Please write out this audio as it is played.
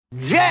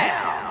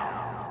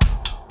Yeah!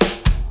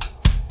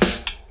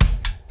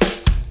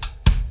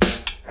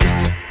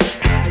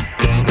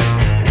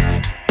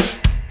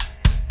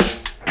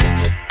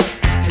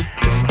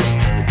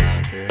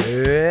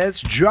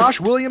 It's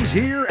Josh Williams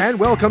here, and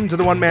welcome to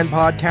the One Man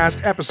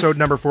Podcast, episode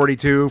number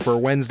 42 for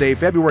Wednesday,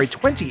 February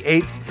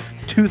 28th,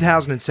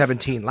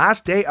 2017.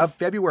 Last day of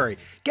February.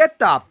 Get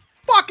the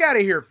fuck out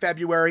of here,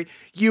 February.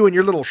 You and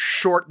your little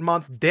short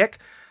month dick.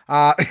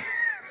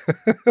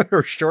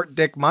 Or short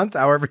dick month,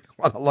 however you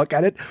want to look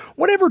at it.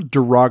 Whatever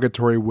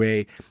derogatory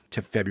way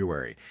to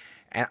February.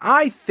 And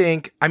I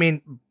think,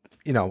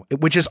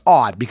 which is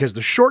odd because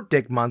the short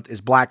dick month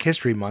is Black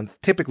History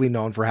Month, typically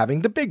known for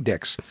having the big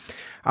dicks.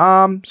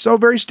 So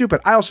very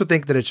stupid. I also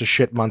think that it's a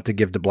shit month to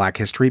give to Black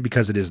History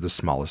because it is the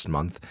smallest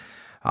month.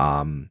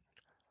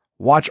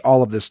 Watch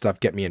all of this stuff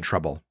get me in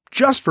trouble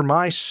just for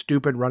my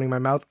stupid running my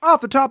mouth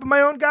off the top of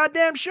my own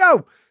goddamn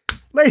show.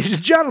 Ladies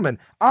and gentlemen,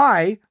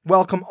 I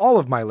welcome all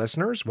of my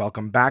listeners,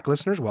 welcome back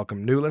listeners,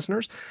 welcome new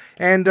listeners,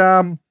 and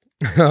I'm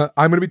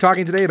going to be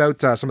talking today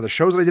about some of the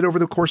shows that I did over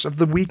the course of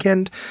the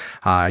weekend.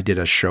 I did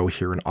a show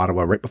here in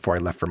Ottawa right before I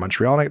left for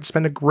Montreal, and I got to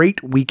spend a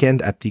great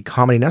weekend at the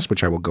Comedy Nest,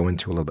 which I will go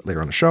into a little bit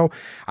later on the show.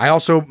 I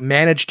also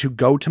managed to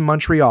go to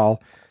Montreal,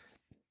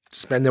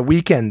 spend the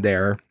weekend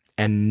there,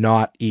 and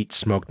not eat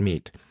smoked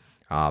meat.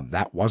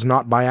 That was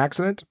not by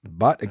accident,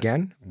 but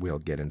again, we'll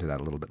get into that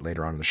a little bit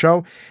later on in the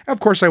show. Of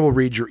course, I will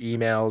read your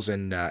emails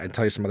and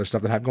tell you some other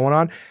stuff that I have going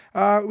on.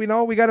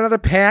 We got another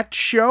packed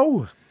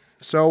show.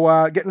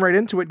 So getting right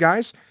into it,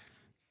 guys.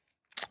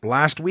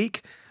 Last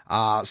week,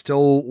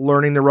 still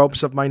learning the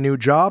ropes of my new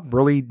job.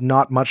 Really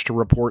not much to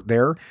report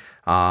there.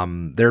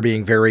 They're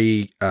being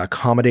very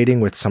accommodating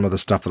with some of the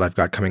stuff that I've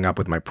got coming up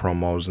with my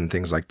promos and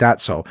things like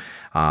that. So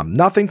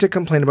nothing to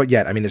complain about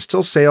yet. I mean, it's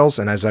still sales.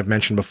 And as I've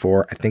mentioned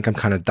before, I think I'm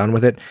kind of done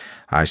with it.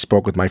 I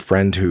spoke with my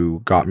friend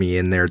who got me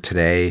in there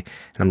today.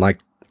 And I'm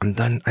like, I'm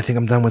done. I think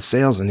I'm done with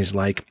sales. And he's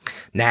like,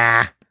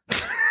 nah.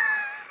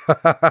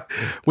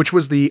 Which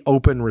was the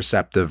open,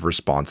 receptive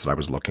response that I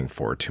was looking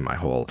for to my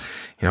whole,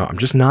 I'm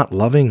just not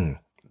loving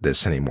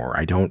this anymore.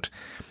 I don't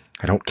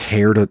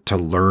care to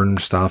learn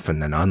stuff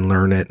and then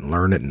unlearn it and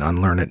learn it and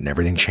unlearn it and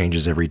everything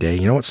changes every day.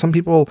 You know what? Some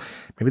people,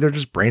 maybe they're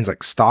just brains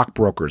like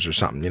stockbrokers or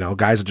something,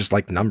 guys that just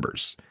like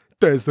numbers.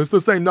 Is this the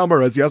same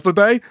number as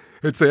yesterday?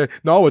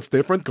 No, it's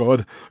different.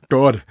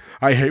 Good.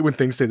 I hate when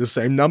things say the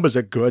same numbers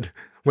are good.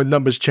 When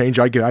numbers change,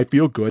 I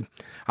feel good.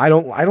 I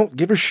don't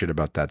give a shit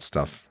about that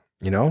stuff.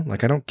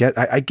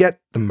 I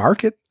get the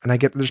market and I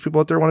get that there's people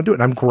out there who want to do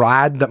it. And I'm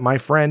glad that my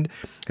friend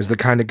is the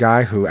kind of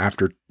guy who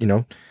after,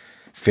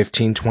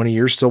 15, 20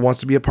 years still wants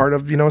to be a part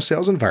of, a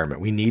sales environment.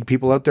 We need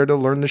people out there to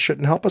learn this shit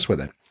and help us with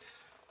it.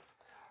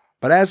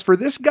 But as for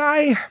this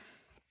guy,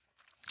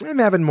 I'm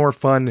having more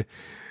fun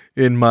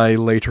in my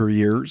later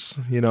years.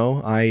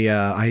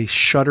 I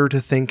shudder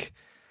to think,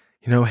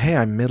 hey,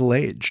 I'm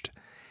middle-aged.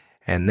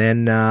 And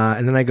then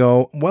I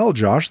go, well,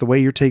 Josh, the way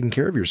you're taking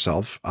care of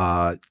yourself,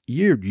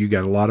 you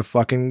got a lot of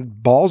fucking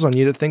balls on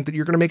you to think that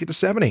you're going to make it to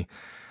 70.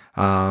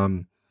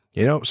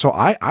 So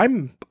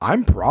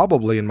I'm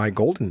probably in my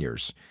golden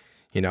years.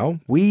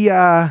 We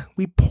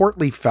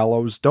portly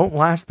fellows don't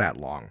last that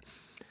long,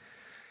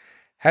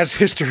 as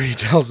history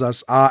tells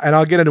us. And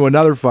I'll get into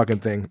another fucking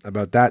thing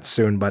about that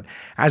soon. But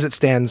as it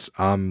stands,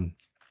 I'm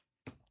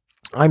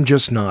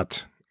just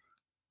not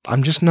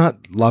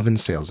loving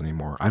sales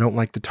anymore. I don't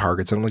like the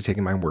targets. I don't like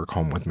taking my work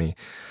home with me.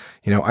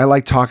 I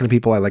like talking to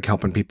people. I like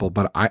helping people,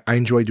 but I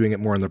enjoy doing it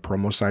more on the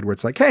promo side where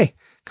it's like, hey,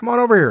 come on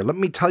over here. Let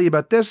me tell you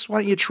about this. Why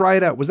don't you try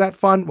it out? Was that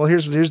fun? Well,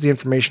 here's the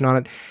information on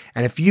it.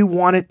 And if you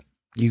want it,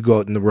 you go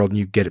out in the world and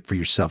you get it for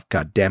yourself.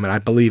 God damn it. I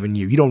believe in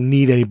you. You don't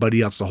need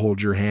anybody else to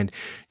hold your hand.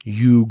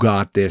 You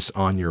got this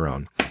on your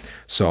own.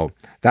 So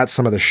that's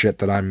some of the shit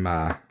that I'm,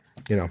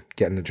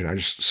 getting into. I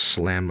just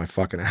slammed my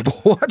fucking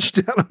Apple Watch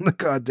down on the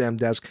goddamn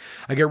desk.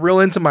 I get real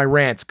into my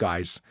rants,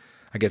 guys.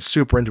 I get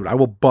super into it. I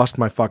will bust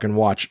my fucking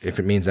watch if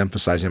it means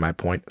emphasizing my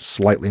point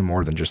slightly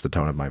more than just the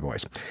tone of my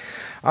voice.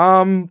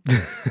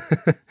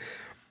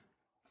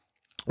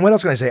 What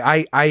else can I say?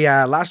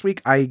 I last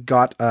week I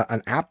got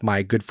an app.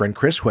 My good friend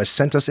Chris, who has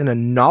sent us in a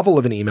novel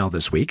of an email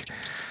this week,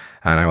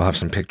 and I will have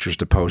some pictures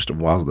to post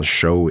while the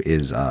show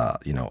is,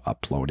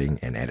 uploading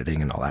and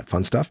editing and all that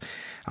fun stuff.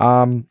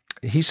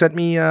 He sent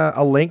me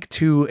a link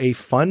to a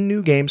fun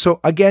new game. So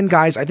again,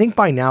 guys, I think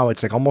by now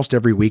it's like almost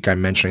every week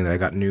I'm mentioning that I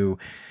got new,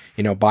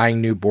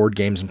 buying new board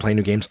games and playing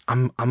new games.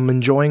 I'm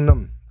enjoying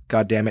them.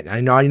 God damn it.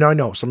 I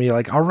know. Some of you are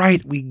like, all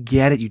right, we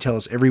get it. You tell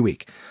us every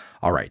week.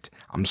 All right.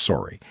 I'm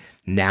sorry.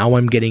 Now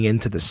I'm getting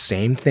into the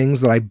same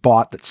things that I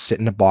bought that sit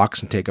in a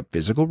box and take up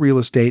physical real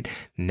estate.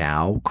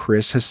 Now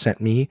Chris has sent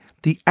me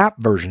the app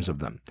versions of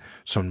them.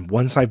 So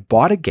once I've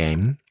bought a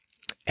game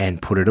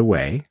and put it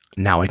away,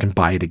 now I can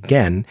buy it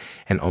again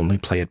and only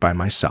play it by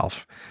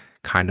myself.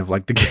 Kind of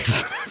like the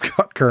games that I've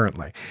got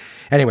currently.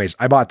 Anyways,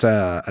 I bought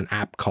an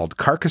app called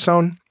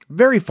Carcassonne.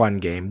 Very fun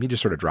game. You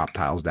just sort of drop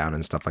tiles down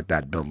and stuff like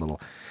that, build a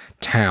little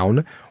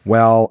town.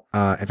 Well,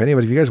 if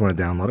anybody of you guys want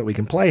to download it, we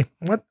can play.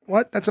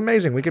 What? That's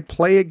amazing. We could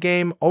play a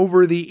game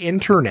over the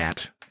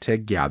internet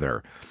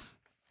together.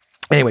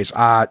 Anyways,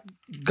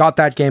 got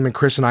that game, and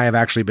Chris and I have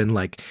actually been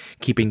like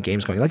keeping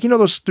games going. Like, you know,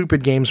 those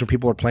stupid games where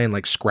people are playing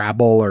like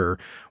Scrabble or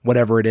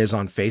whatever it is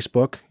on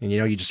Facebook, and you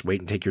know, you just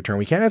wait and take your turn.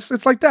 We can't.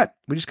 It's like that.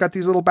 We just got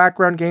these little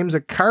background games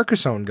at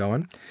Carcassonne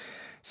going.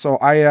 So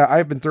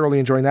I've been thoroughly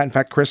enjoying that. In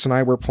fact, Chris and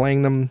I were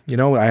playing them. You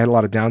know, I had a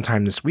lot of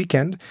downtime this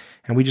weekend,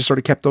 and we just sort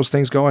of kept those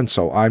things going.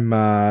 So I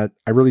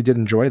really did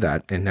enjoy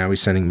that. And now he's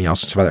sending me all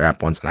sorts of other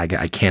app ones, and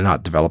I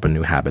cannot develop a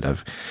new habit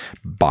of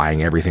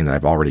buying everything that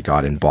I've already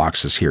got in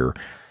boxes here,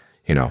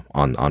 you know,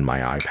 on my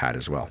iPad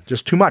as well.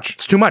 Just too much.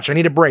 It's too much. I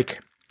need a break.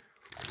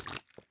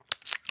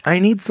 I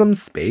need some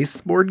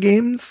space, board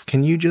games.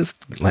 Can you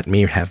just let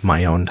me have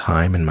my own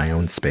time and my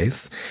own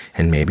space,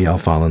 and maybe I'll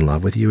fall in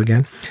love with you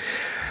again?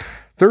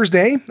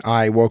 Thursday,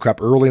 I woke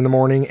up early in the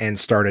morning and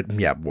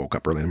woke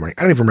up early in the morning.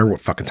 I don't even remember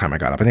what fucking time I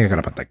got up. I think I got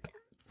up at like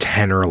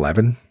 10 or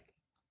 11.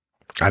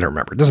 I don't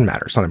remember. It doesn't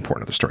matter. It's not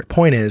important to the story.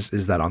 Point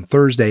is that on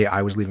Thursday,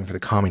 I was leaving for the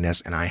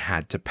Communist and I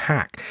had to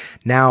pack.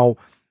 Now,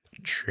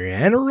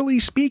 generally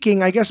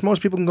speaking, I guess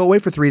most people can go away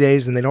for 3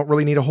 days and they don't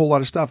really need a whole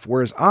lot of stuff.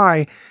 Whereas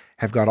I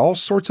have got all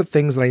sorts of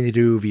things that I need to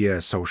do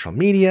via social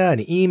media and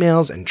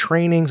emails and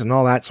trainings and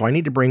all that. So I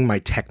need to bring my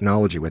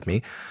technology with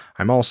me.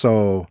 I'm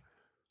also...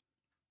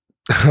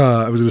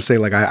 I was going to say,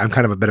 like, I'm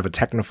kind of a bit of a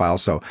technophile.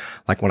 So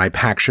like when I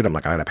pack shit, I'm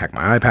like, I got to pack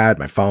my iPad,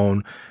 my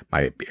phone,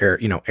 my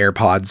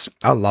AirPods.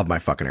 I love my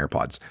fucking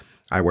AirPods.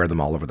 I wear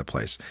them all over the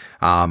place.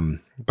 But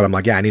I'm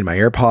like, yeah, I need my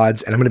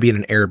AirPods, and I'm going to be in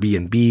an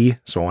Airbnb.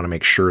 So I want to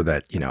make sure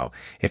that, you know,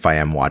 if I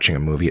am watching a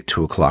movie at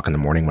 2:00 in the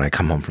morning, when I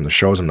come home from the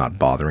shows, I'm not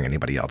bothering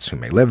anybody else who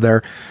may live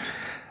there.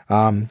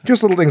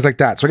 Just little things like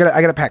that. So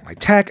I gotta pack my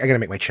tech. I gotta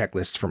make my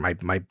checklists for my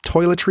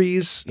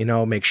toiletries, you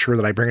know, make sure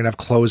that I bring enough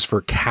clothes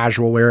for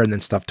casual wear and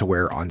then stuff to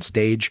wear on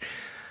stage.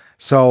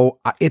 So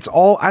it's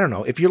all, I don't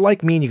know, if you're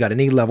like me and you got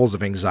any levels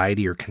of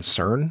anxiety or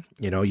concern,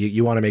 you know,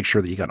 you want to make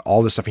sure that you got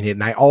all the stuff you need.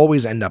 And I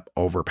always end up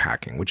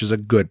overpacking, which is a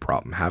good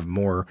problem. Have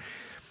more,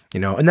 you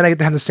know, and then I get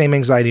to have the same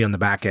anxiety on the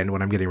back end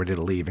when I'm getting ready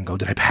to leave and go,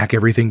 did I pack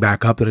everything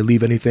back up? Did I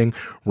leave anything?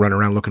 Run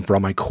around looking for all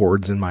my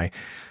cords and my,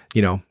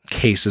 you know,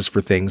 cases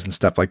for things and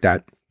stuff like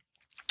that.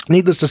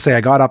 Needless to say,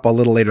 I got up a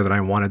little later than I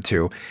wanted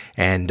to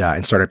and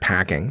started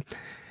packing.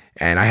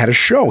 And I had a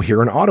show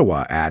here in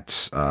Ottawa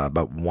at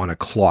about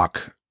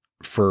 1:00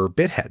 for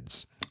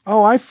Bitheads.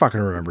 Oh, I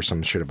fucking remember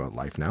some shit about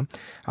life now.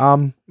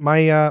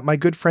 My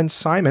good friend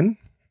Simon,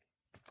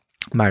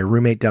 my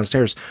roommate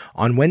downstairs,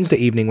 on Wednesday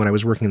evening when I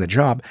was working the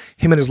job,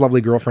 him and his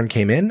lovely girlfriend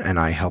came in and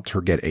I helped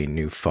her get a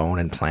new phone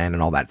and plan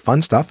and all that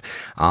fun stuff.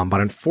 But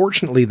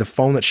unfortunately, the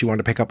phone that she wanted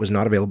to pick up was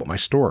not available at my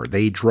store.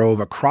 They drove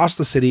across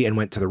the city and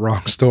went to the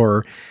wrong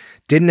store.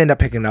 Didn't end up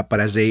picking it up,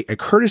 but as a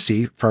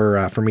courtesy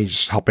for me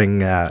just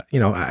helping,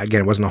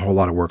 again, it wasn't a whole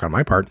lot of work on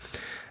my part,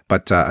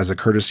 but as a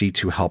courtesy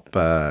to help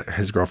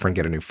his girlfriend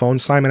get a new phone,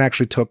 Simon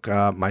actually took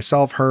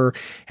myself, her,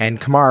 and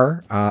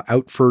Kamar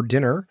out for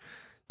dinner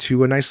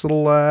to a nice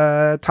little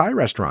Thai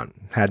restaurant.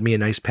 Had me a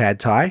nice pad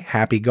Thai,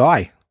 happy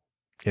guy.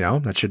 You know,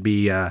 that should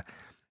be the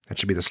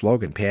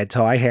slogan, pad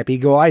Thai, happy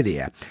guy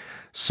there.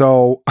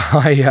 So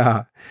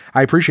I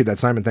appreciate that,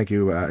 Simon. Thank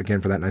you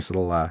again for that nice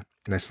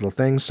little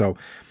thing. So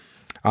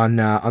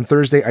on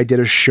Thursday I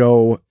did a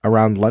show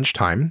around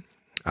lunchtime.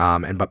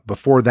 But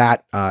before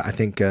that, I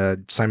think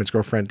Simon's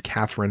girlfriend,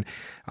 Catherine,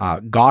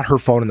 got her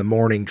phone in the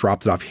morning,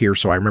 dropped it off here.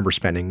 So I remember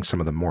spending some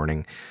of the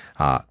morning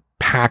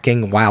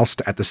packing whilst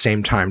at the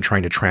same time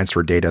trying to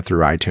transfer data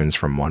through iTunes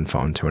from one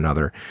phone to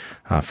another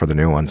for the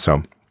new one.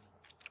 So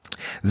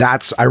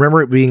I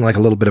remember it being like a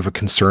little bit of a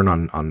concern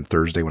on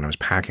Thursday when I was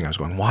packing. I was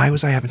going, why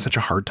was I having such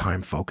a hard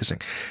time focusing?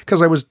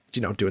 Because I was,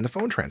 doing the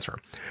phone transfer.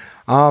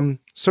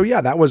 So yeah,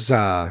 that was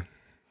a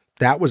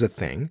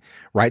thing,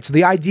 right? So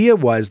the idea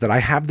was that I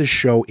have this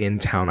show in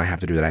town. I have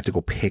to do that. I have to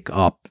go pick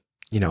up,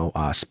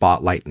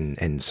 Spotlight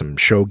and some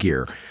show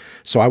gear.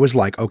 So I was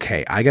like,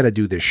 okay, I got to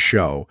do this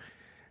show.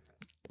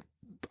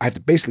 I have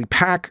to basically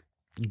pack,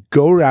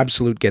 go to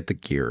Absolute, get the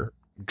gear,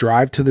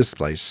 drive to this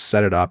place,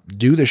 set it up,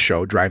 do the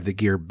show, drive the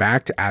gear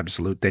back to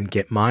Absolute, then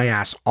get my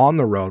ass on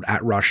the road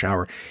at rush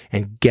hour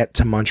and get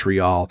to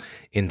Montreal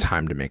in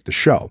time to make the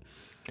show.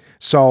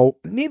 So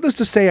needless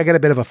to say, I got a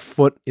bit of a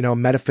foot,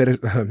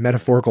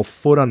 metaphorical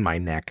foot on my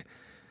neck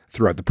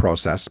throughout the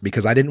process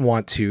because I didn't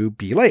want to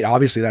be late.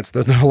 Obviously, that's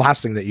the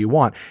last thing that you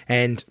want.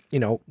 And,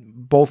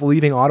 both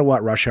leaving Ottawa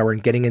at rush hour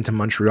and getting into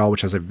Montreal,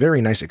 which has a very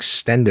nice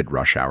extended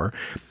rush hour.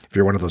 If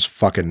you're one of those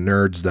fucking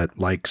nerds that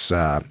likes,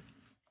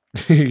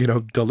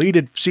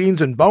 deleted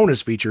scenes and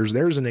bonus features,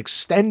 there's an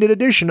extended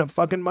edition of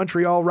fucking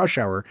Montreal rush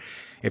hour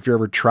if you're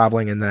ever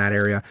traveling in that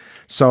area.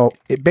 So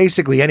it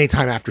basically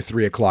anytime after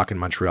 3:00 in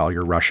Montreal,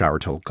 you're rush hour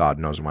till God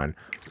knows when.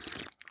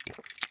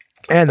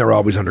 And they're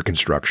always under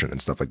construction and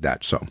stuff like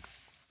that. So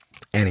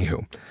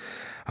anywho,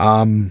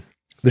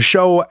 the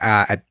show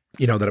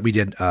that we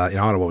did in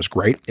Ottawa was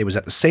great. It was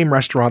at the same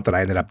restaurant that I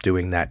ended up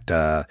doing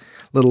that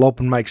little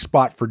open mic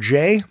spot for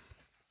Jay.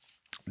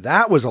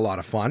 That was a lot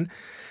of fun.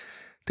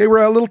 They were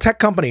a little tech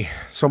company.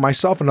 So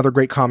myself, another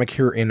great comic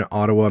here in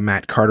Ottawa,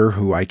 Matt Carter,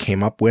 who I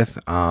came up with,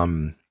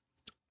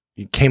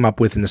 came up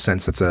with, in the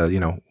sense that's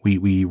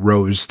we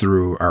rose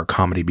through our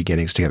comedy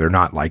beginnings together,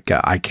 not like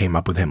I came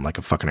up with him like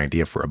a fucking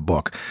idea for a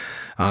book.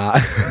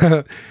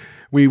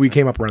 We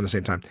came up around the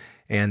same time,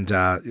 and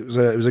it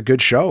was a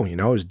good show.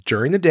 It was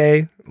during the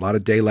day, a lot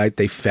of daylight.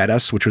 They fed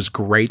us, which was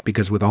great,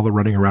 because with all the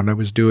running around I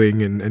was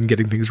doing and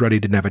getting things ready,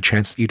 didn't have a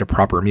chance to eat a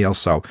proper meal.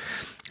 So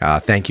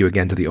thank you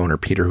again to the owner,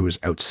 Peter, who was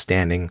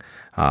outstanding.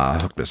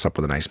 Hooked us up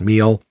with a nice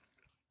meal.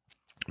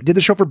 Did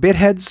the show for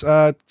Bitheads,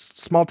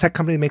 small tech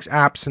company that makes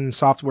apps and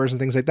softwares and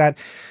things like that.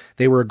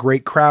 They were a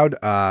great crowd.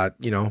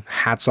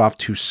 Hats off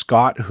to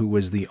Scott, who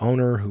was the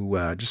owner,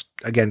 who just,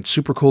 again,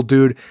 super cool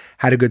dude,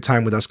 had a good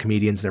time with us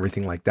comedians and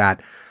everything like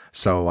that.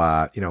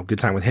 So, good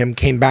time with him.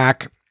 Came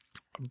back,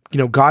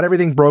 got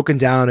everything broken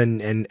down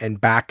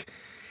and back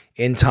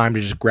in time to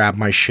just grab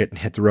my shit and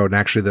hit the road. And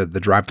actually the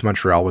drive to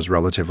Montreal was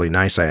relatively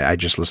nice. I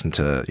just listened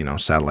to,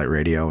 satellite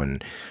radio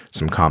and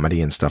some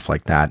comedy and stuff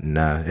like that. And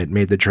it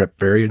made the trip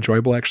very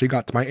enjoyable. I actually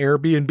got to my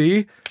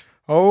Airbnb.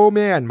 Oh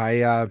man,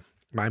 my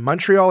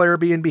Montreal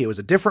Airbnb. It was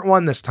a different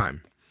one this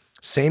time.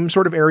 Same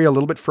sort of area, a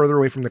little bit further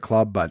away from the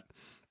club, but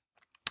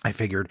I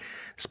figured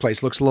this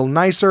place looks a little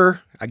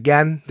nicer.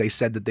 Again, they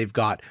said that they've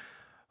got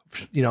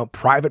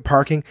private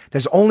parking.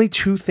 There's only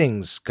 2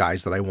 things,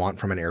 guys, that I want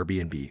from an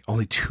Airbnb.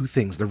 Only 2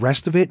 things. The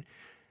rest of it,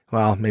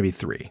 well, maybe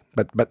 3.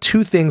 But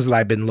 2 things that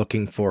I've been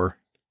looking for.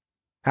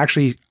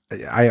 Actually,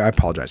 I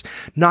apologize.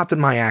 Not that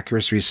my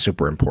accuracy is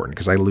super important,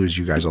 because I lose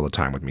you guys all the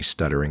time with me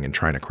stuttering and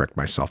trying to correct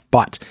myself.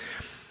 But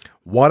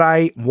what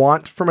I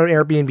want from an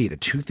Airbnb, the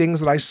 2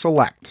 things that I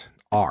select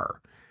are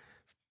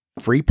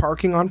free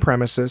parking on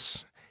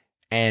premises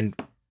and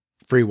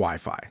free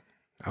Wi-Fi.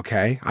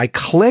 Okay. I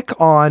click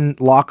on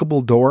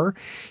lockable door.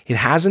 It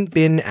hasn't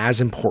been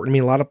as important to me.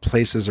 A lot of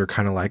places are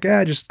kind of like,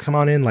 just come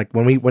on in. Like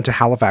when we went to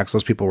Halifax,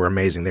 those people were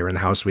amazing. They were in the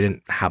house. We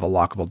didn't have a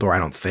lockable door, I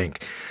don't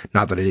think.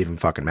 Not that it even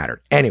fucking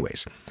mattered.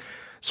 Anyways,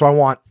 so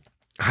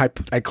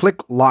I click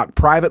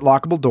private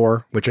lockable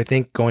door, which I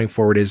think going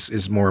forward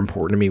is more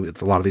important to me,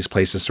 with a lot of these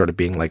places sort of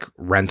being like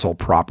rental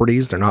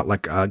properties. They're not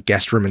like a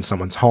guest room in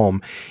someone's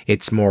home.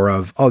 It's more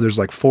of, there's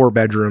like 4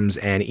 bedrooms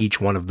and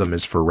each one of them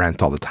is for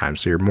rent all the time.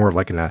 So you're more of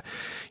like in a,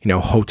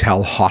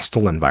 hotel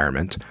hostel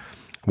environment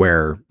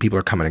where people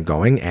are coming and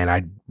going. And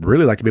I'd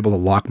really like to be able to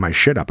lock my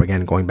shit up.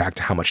 Again, going back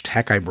to how much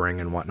tech I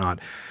bring and whatnot.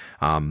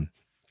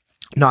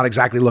 Not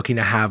exactly looking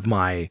to have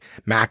my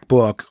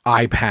MacBook,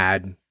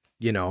 iPad,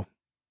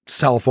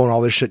 cell phone,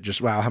 all this shit.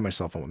 Just, I'll have my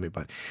cell phone with me,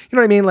 but you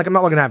know what I mean? Like, I'm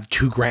not looking to have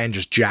 $2,000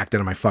 just jacked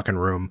into my fucking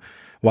room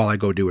while I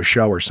go do a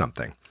show or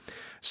something.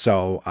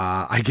 So,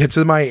 I get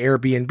to my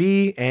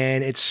Airbnb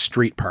and it's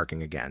street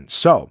parking again.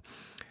 So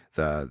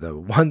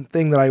the one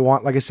thing that I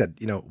want, like I said,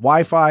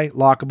 Wi-Fi,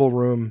 lockable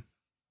room,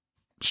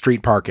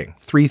 street parking,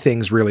 3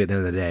 things really at the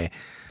end of the day,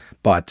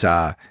 but,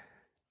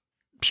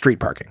 street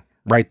parking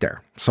right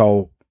there.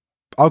 So,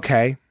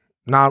 okay.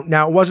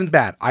 Now it wasn't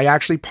bad. I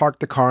actually parked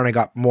the car and I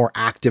got more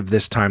active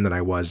this time than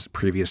I was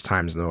previous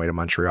times on the way to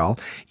Montreal,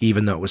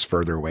 even though it was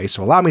further away.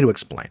 So allow me to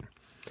explain.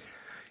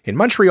 In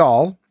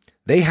Montreal,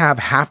 they have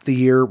half the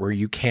year where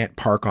you can't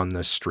park on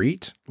the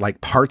street,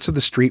 like parts of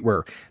the street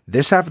where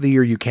this half of the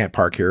year you can't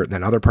park here,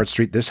 then other parts of the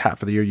street, this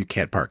half of the year you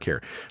can't park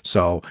here.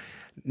 So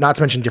not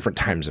to mention different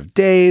times of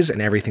days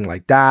and everything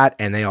like that.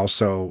 And they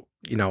also,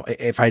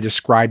 if I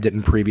described it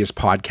in previous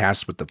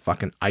podcasts with the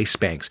fucking ice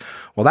banks,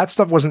 well, that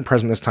stuff wasn't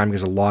present this time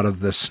because a lot of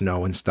the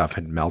snow and stuff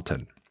had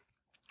melted.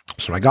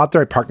 So when I got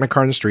there, I parked my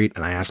car in the street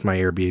and I asked my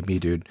Airbnb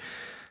dude,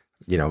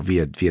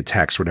 via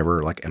text,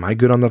 whatever, like, am I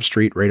good on the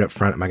street right up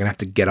front? Am I going to have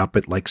to get up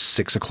at like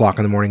 6 o'clock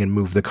in the morning and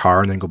move the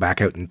car and then go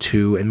back out in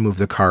 2 and move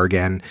the car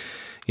again?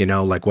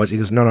 Like what? He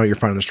goes, no, you're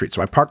fine on the street.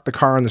 So I parked the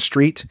car on the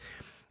street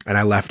and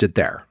I left it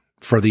there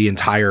for the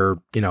entire,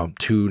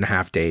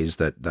 2.5 days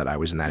that I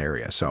was in that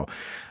area. So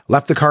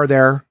left the car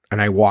there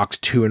and I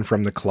walked to and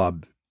from the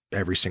club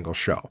every single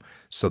show.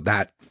 So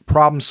that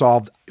problem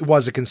solved. It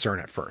was a concern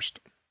at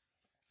first.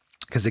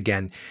 Because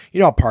again,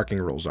 how parking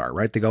rules are,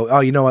 right? They go,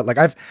 oh, you know what? Like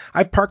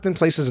I've parked in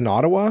places in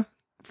Ottawa,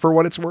 for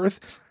what it's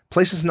worth,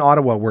 places in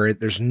Ottawa where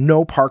there's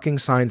no parking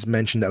signs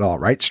mentioned at all,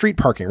 right? Street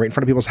parking right in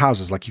front of people's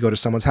houses. Like you go to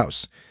someone's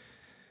house,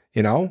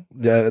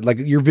 like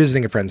you're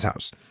visiting a friend's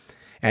house.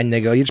 And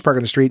they go, you just park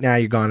on the street now,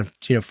 you're gone,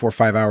 4 or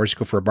 5 hours, you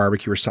go for a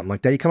barbecue or something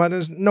like that. You come out,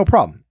 there's no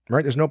problem,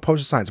 right? There's no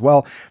posted signs.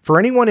 Well, for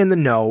anyone in the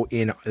know,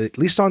 in at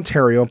least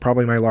Ontario,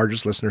 probably my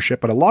largest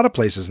listenership, but a lot of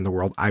places in the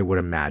world, I would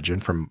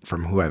imagine from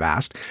who I've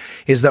asked,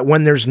 is that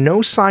when there's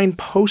no sign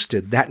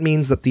posted, that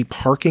means that the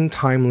parking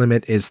time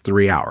limit is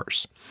 3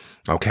 hours.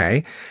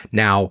 Okay.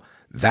 Now,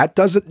 that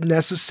doesn't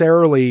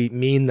necessarily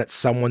mean that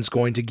someone's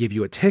going to give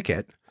you a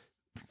ticket.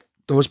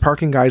 Those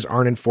parking guys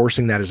aren't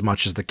enforcing that as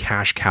much as the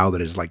cash cow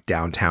that is like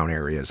downtown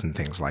areas and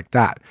things like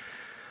that.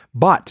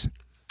 But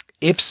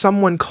if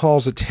someone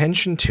calls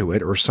attention to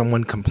it or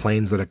someone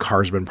complains that a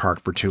car's been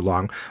parked for too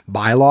long,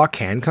 bylaw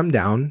can come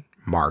down,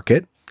 mark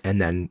it,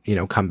 and then,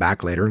 come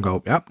back later and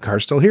go, yep,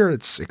 car's still here.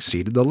 It's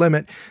exceeded the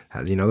limit.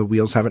 The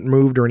wheels haven't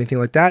moved or anything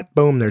like that.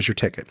 Boom, there's your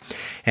ticket.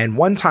 And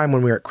one time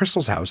when we were at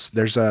Crystal's house,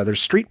 there's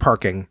street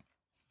parking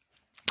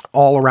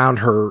all around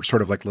her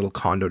sort of like little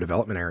condo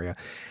development area.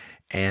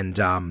 And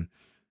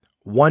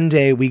one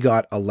day we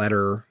got a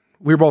letter.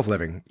 We were both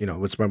living,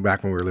 it's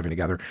back when we were living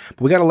together, but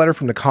we got a letter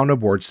from the condo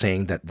board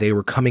saying that they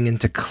were coming in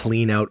to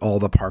clean out all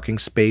the parking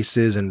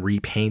spaces and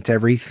repaint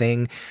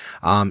everything.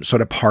 So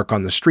to park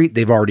on the street,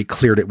 they've already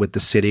cleared it with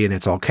the city and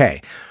it's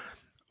okay.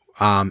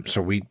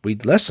 So we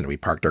listened, we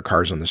parked our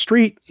cars on the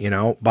street,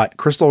 but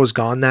Crystal was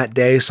gone that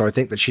day. So I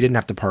think that she didn't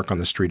have to park on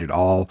the street at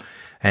all.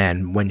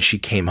 And when she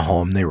came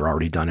home, they were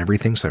already done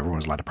everything. So everyone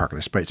was allowed to park in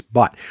their space,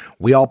 but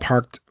we all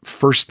parked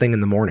first thing in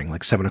the morning,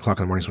 like 7 o'clock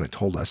in the morning is when it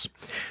told us.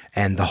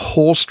 And the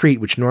whole street,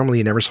 which normally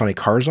you never saw any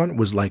cars on,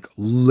 was like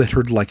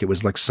littered like it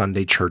was like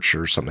Sunday church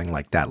or something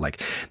like that.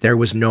 Like there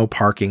was no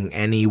parking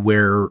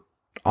anywhere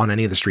on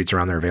any of the streets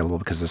around there available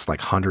because this like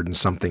 100 and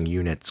something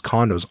units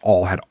condos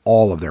all had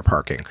all of their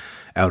parking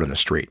out on the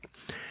street.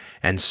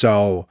 And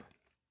so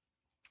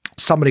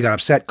somebody got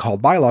upset,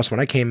 called bylaw. So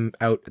when I came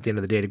out at the end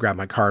of the day to grab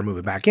my car and move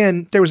it back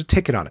in, there was a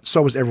ticket on it.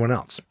 So was everyone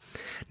else.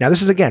 Now,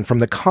 this is again from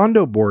the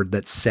condo board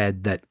that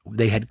said that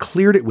they had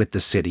cleared it with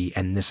the city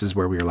and this is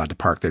where we were allowed to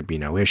park. There'd be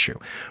no issue.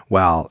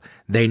 Well,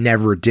 they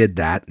never did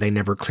that. They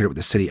never cleared it with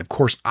the city. Of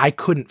course, I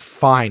couldn't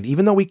find,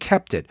 even though we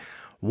kept it,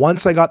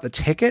 once I got the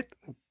ticket,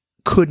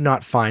 could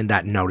not find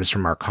that notice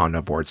from our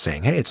condo board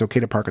saying, hey, it's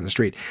okay to park on the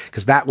street,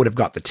 because that would have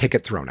got the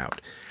ticket thrown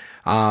out.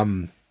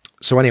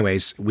 So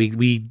anyways, we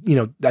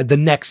the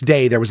next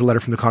day there was a letter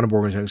from the condo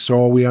board saying,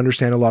 so we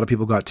understand a lot of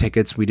people got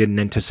tickets. We didn't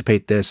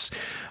anticipate this.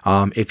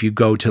 If you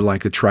go to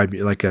like a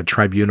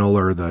tribunal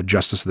or the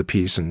justice of the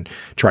peace and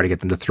try to get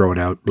them to throw it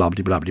out, blah,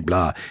 blah, blah,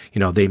 blah,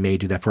 blah, they may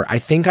do that for it. I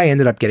think I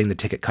ended up getting the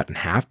ticket cut in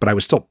half, but I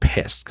was still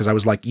pissed because I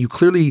was like, you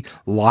clearly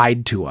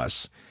lied to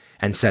us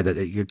and said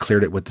that you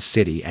cleared it with the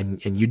city,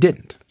 and you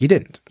didn't. You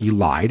didn't. You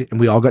lied, and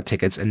we all got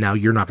tickets, and now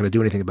you're not going to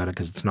do anything about it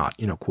because it's not,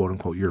 quote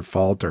unquote, your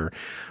fault or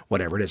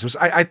whatever it is.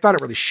 I thought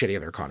it really shitty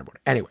of their condo board.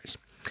 Anyways,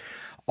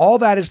 all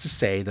that is to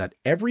say that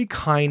every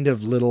kind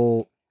of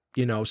little,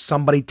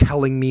 somebody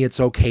telling me it's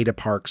okay to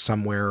park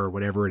somewhere or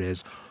whatever it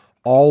is,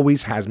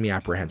 always has me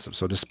apprehensive.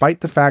 So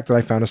despite the fact that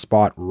I found a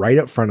spot right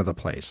out front of the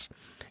place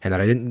and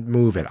that I didn't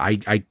move it,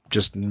 I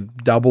just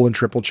double and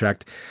triple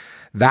checked.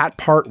 That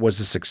part was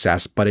a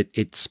success, but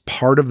it's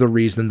part of the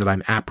reason that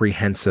I'm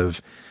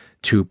apprehensive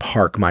to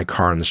park my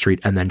car on the street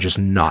and then just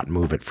not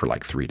move it for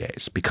like 3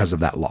 days because of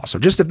that law. So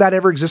just if that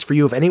ever exists for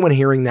you, if anyone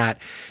hearing that,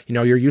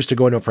 you're used to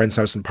going to a friend's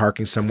house and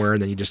parking somewhere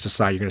and then you just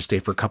decide you're going to stay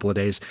for a couple of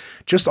days,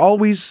 just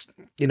always,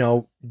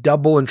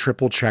 double and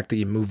triple check that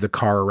you move the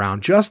car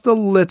around just a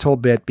little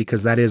bit,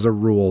 because that is a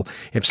rule.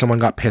 If someone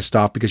got pissed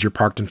off because you're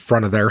parked in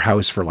front of their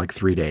house for like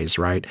 3 days,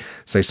 right?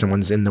 Say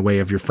someone's in the way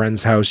of your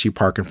friend's house, you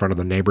park in front of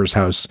the neighbor's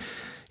house,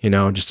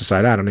 just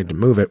decide, I don't need to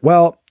move it.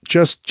 Well,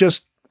 just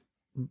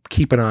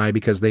keep an eye,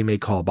 because they may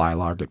call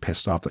bylaw or get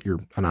pissed off that you're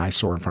an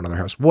eyesore in front of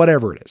their house,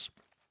 whatever it is.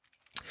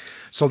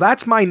 So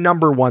that's my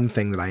number one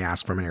thing that I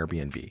ask from an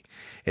Airbnb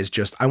is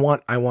just, I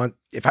want,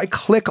 if I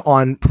click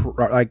on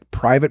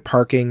private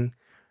parking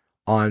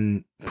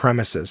on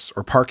premises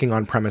or parking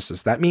on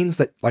premises, that means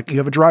that like you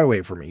have a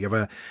driveway for me, you have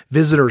a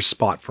visitor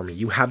spot for me,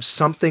 you have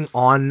something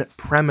on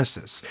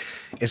premises.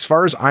 As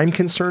far as I'm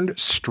concerned,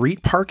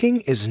 street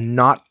parking is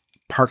not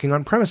parking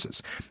on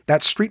premises.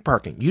 That's street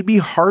parking. You'd be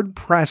hard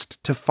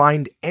pressed to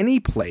find any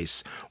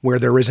place where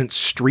there isn't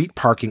street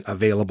parking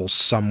available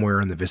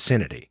somewhere in the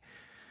vicinity.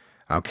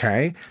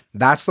 Okay.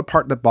 That's the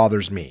part that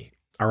bothers me.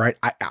 All right.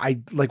 I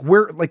like,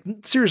 where, like,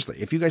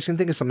 seriously, if you guys can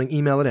think of something,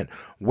 email it in.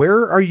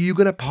 Where are you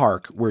going to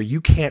park where you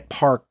can't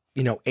park,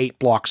 8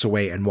 blocks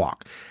away and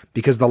walk?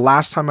 Because the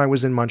last time I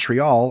was in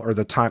Montreal, or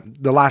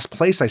the last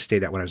place I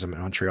stayed at when I was in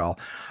Montreal,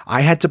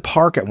 I had to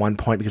park at one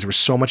point because there was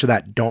so much of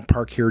that don't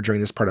park here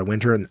during this part of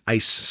winter and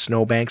ice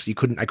snowbanks. I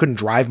couldn't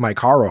drive my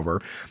car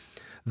over,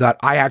 that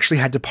I actually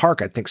had to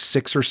park, I think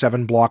 6 or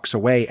 7 blocks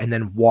away and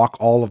then walk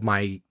all of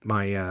my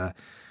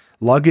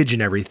luggage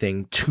and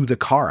everything to the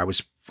car. I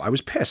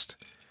was pissed.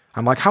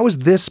 I'm like, how is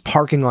this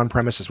parking on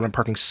premises when I'm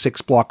parking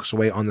 6 blocks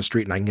away on the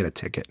street and I can get a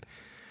ticket?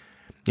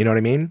 You know what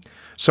I mean?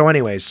 So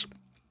anyways,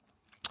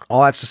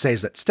 all that's to say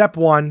is that step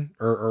one,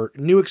 or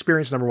new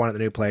experience number one at the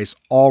new place,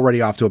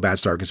 already off to a bad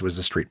start because it was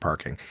the street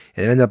parking.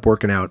 It ended up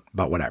working out,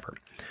 but whatever.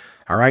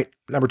 All right.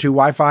 Number 2,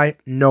 Wi-Fi,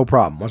 no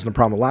problem. Wasn't a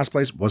problem with last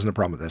place, wasn't a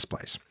problem with this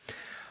place.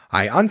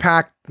 I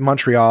unpacked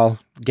Montreal,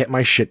 get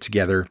my shit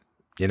together,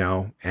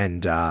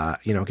 and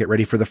get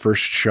ready for the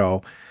first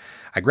show.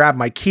 I grabbed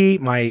my key.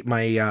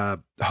 My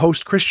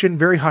host, Christian,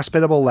 very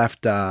hospitable,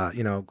 left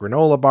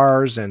granola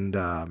bars and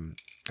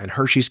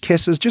Hershey's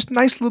Kisses, just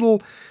nice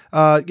little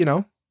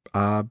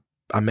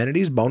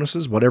amenities,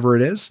 bonuses, whatever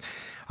it is.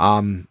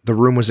 The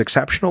room was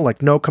exceptional,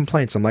 like no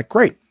complaints. I'm like,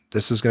 great,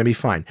 this is going to be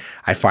fine.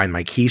 I find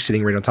my key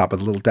sitting right on top of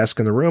the little desk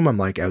in the room. I'm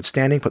like,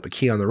 outstanding. Put the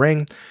key on the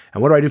ring.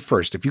 And what do I do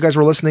first? If you guys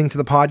were listening to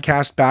the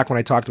podcast back when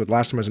I talked about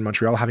last time I was in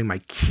Montreal, having my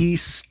key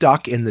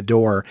stuck in the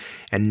door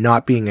and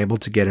not being able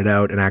to get it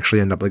out, and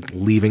actually end up like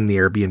leaving the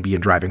Airbnb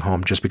and driving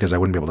home just because I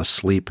wouldn't be able to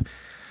sleep,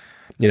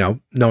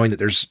 knowing that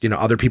there's,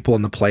 other people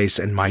in the place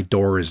and my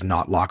door is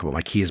not lockable.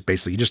 My key is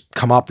basically, you just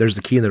come up, there's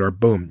the key in the door,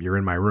 boom, you're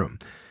in my room.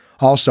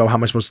 Also, how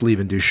am I supposed to leave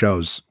and do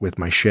shows with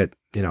my shit,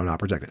 not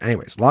protected?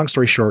 Anyways, long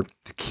story short,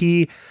 the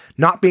key,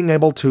 not being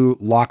able to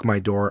lock my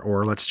door,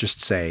 or let's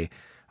just say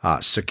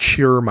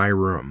secure my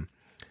room,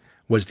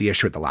 was the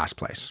issue at the last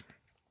place.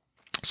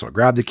 So I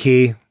grab the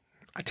key,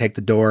 I take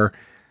the door,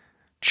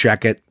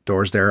 check it,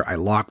 door's there. I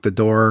lock the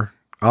door.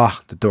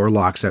 The door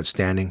lock's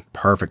outstanding.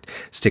 Perfect.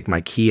 Stick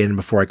my key in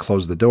before I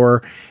close the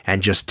door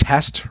and just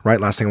test, right?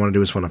 Last thing I want to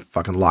do is want to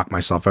fucking lock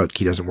myself out.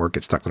 Key doesn't work,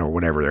 get stuck in the door,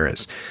 whatever there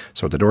is.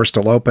 So the door's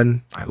still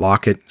open. I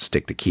lock it,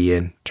 stick the key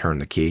in, turn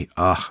the key.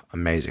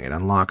 Amazing. It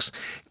unlocks.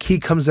 Key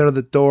comes out of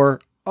the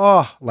door.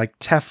 Like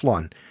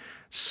Teflon.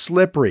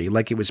 Slippery,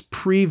 like it was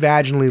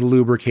pre-vaginally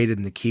lubricated,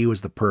 and the key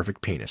was the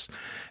perfect penis.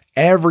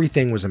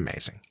 Everything was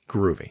amazing.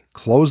 Groovy.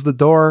 Close the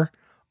door.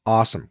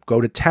 Awesome. Go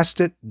to test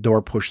it.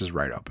 Door pushes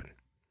right open.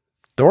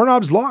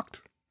 Doorknob's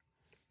locked.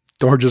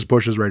 Door just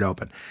pushes right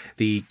open.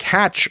 The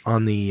catch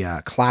on the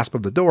clasp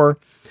of the door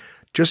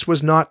just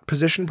was not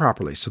positioned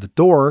properly. So the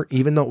door,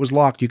 even though it was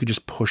locked, you could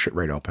just push it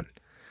right open.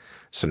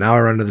 So now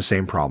I run into the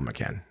same problem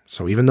again.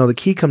 So even though the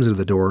key comes into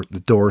the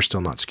door is still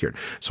not secured.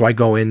 So I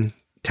go in,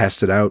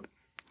 test it out,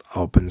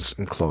 opens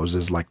and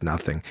closes like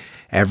nothing.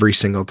 Every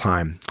single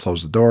time.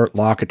 Close the door,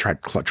 lock it,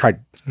 tried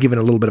giving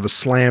a little bit of a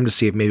slam to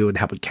see if maybe it would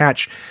help it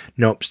catch.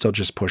 Nope, still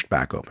just pushed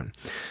back open.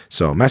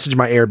 So message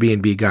my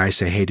Airbnb guy,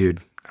 say, hey dude,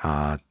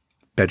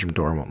 bedroom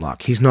door won't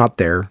lock. He's not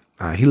there.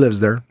 He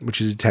lives there,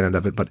 which is a tenant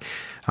of it, but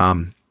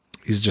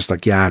he's just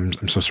like, yeah, I'm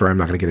so sorry, I'm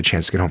not going to get a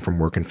chance to get home from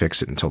work and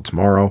fix it until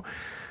tomorrow.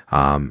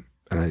 And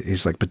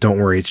he's like, but don't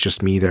worry, it's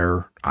just me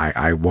there.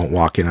 I won't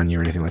walk in on you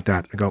or anything like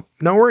that. I go,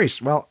 no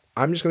worries. Well,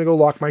 I'm just going to go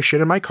lock my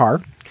shit in my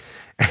car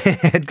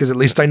because at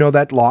least I know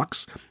that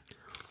locks.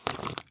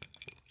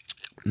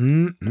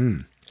 And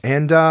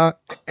hey,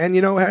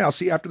 I'll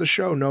see you after the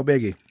show. No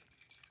biggie.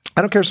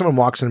 I don't care if someone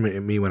walks in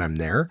at me when I'm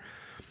there,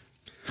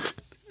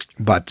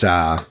 but,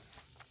 like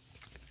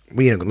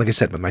I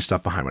said, with my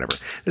stuff behind, whatever,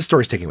 this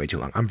story's taking way too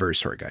long. I'm very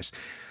sorry, guys.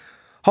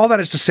 All that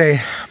is to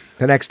say,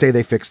 the next day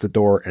they fixed the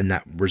door and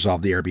that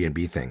resolved the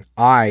Airbnb thing.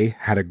 I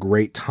had a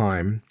great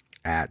time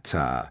at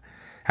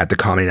the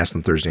Comedy Nest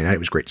on Thursday night. It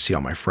was great to see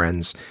all my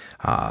friends.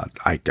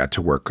 I got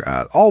to work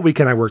all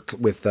weekend. I worked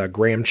with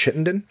Graham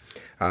Chittenden,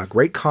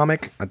 great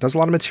comic. Does a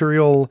lot of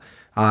material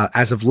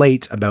as of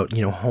late about,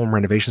 home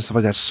renovation, stuff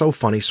like that. So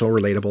funny, so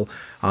relatable.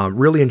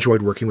 Really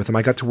enjoyed working with him.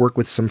 I got to work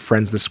with some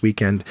friends this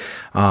weekend,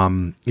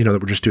 that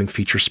were just doing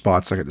feature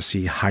spots. I got to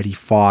see Heidi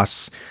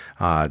Foss,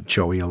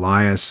 Joey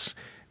Elias,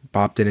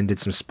 bopped in and did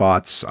some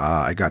spots.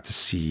 I got to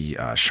see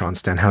Sean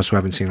Stenhouse, who I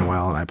haven't seen in a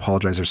while, and I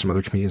apologize. There's some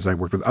other comedians I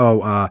worked with.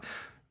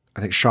 I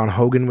think Sean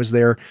Hogan was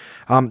there.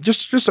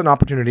 Just an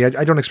opportunity.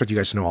 I don't expect you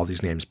guys to know all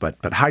these names, but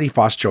Heidi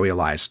Foss, Joey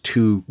Elias,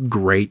 two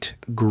great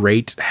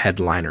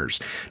headliners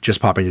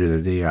just popping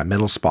into the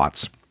middle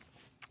spots.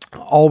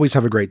 Always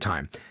have a great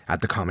time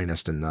at the Comedy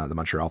Nest in the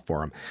Montreal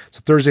Forum.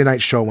 So Thursday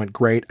night show went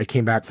great. I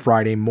came back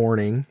Friday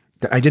morning.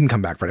 I didn't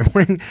come back Friday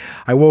morning.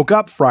 I woke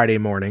up Friday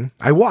morning.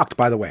 I walked,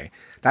 by the way.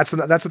 That's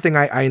the thing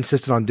I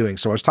insisted on doing.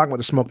 So I was talking about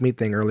the smoked meat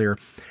thing earlier.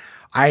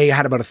 I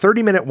had about a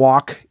 30-minute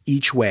walk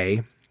each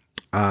way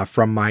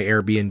from my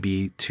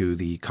Airbnb to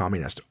the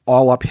Comedy Nest,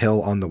 all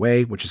uphill on the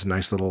way, which is a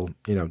nice little,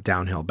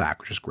 downhill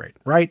back, which is great,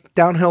 right?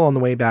 Downhill on the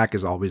way back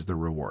is always the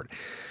reward.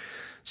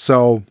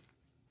 So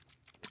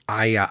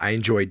I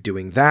enjoyed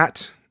doing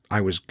that. I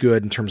was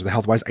good in terms of the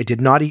health-wise. I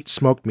did not eat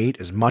smoked meat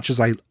as much as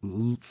I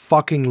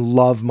fucking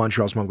love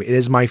Montreal smoked meat. It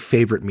is my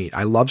favorite meat.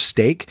 I love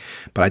steak,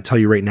 but I tell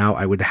you right now,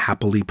 I would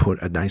happily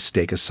put a nice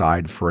steak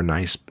aside for a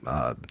nice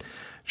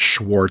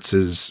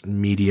Schwartz's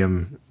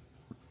medium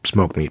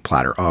smoked meat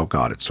platter. Oh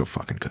God, it's so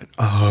fucking good.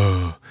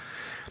 Oh,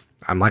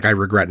 I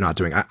regret not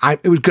doing it.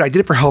 It was good. I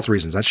did it for health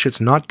reasons. That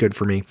shit's not good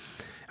for me.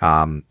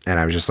 And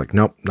I was just like,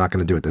 nope, not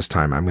going to do it this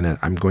time.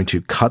 I'm going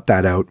to cut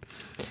that out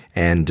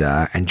and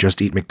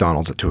just eat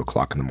McDonald's at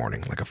 2:00 in the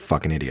morning like a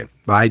fucking idiot.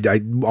 But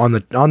I on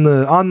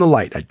the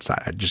light,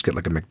 I'd just get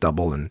like a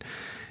McDouble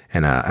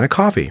and a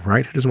coffee,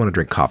 right? Who doesn't want to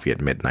drink coffee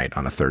at midnight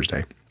on a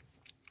Thursday?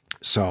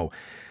 So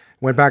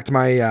went back to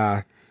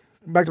my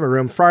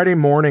room. Friday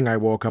morning, I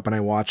woke up and I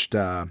watched,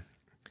 I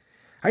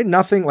had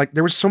nothing, like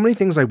there was so many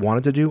things I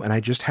wanted to do and I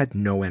just had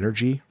no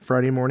energy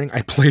Friday morning.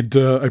 I played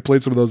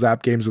some of those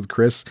app games with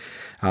Chris,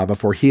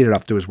 before he headed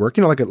off to his work,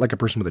 like a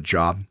person with a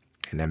job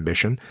and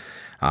ambition.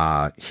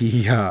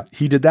 He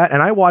did that.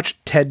 And I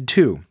watched Ted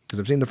 2 because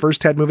I've seen the first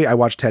Ted movie. I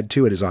watched Ted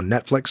 2. It is on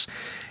Netflix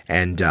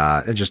and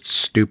just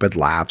stupid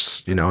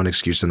laughs, an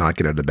excuse to not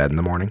get out of bed in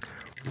the morning.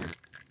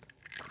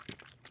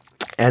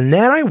 And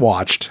then I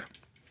watched,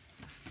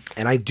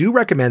 and I do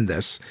recommend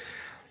this,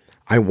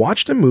 I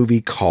watched a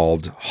movie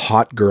called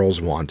Hot Girls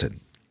Wanted.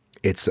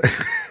 It's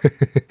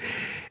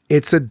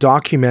a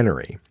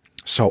documentary.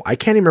 So I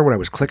can't even remember what I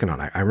was clicking on.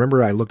 I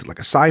remember I looked at like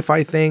a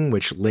sci-fi thing,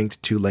 which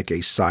linked to like a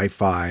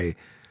sci-fi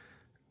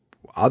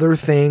other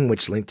thing,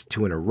 which linked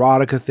to an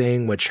erotica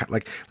thing, which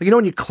like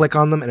when you click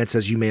on them and it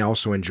says you may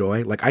also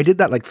enjoy. Like I did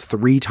that like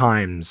 3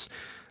 times.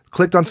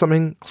 Clicked on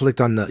something,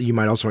 clicked on the you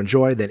might also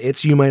enjoy, then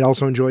it's you might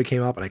also enjoy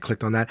came up and I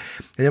clicked on that.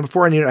 And then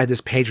before I knew it, I had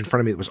this page in front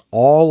of me that was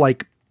all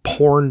like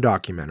porn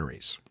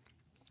documentaries.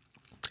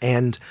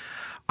 And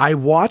I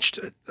watched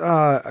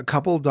a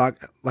couple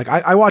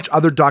I watch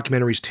other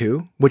documentaries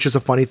too, which is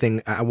a funny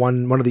thing.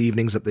 One of the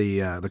evenings at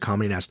the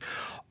Comedy Nest,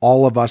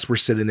 all of us were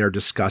sitting there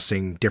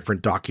discussing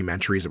different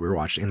documentaries that we were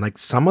watching. And like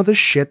some of the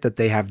shit that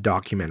they have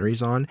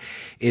documentaries on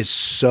is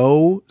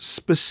so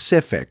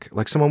specific.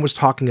 Like someone was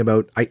talking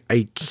about,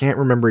 I can't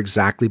remember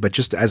exactly, but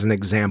just as an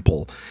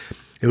example,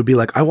 it would be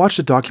like, I watched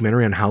a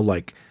documentary on how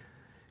like,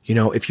 you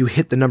know, if you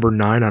hit the number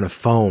 9 on a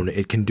phone,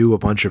 it can do a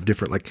bunch of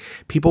different, like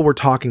people were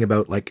talking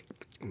about like,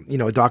 you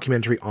know, a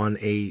documentary on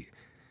a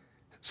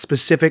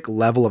specific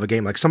level of a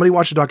game. Like somebody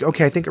watched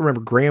okay, I think I remember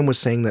Graham was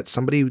saying that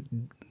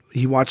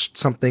he watched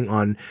something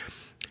on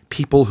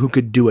people who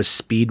could do a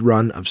speed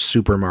run of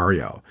Super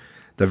Mario,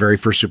 the very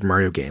first Super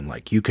Mario game.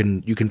 Like you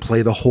can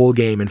play the whole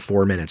game in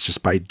 4 minutes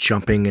just by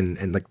jumping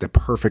and like the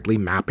perfectly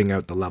mapping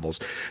out the levels.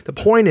 The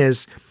point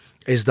is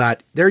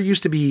that there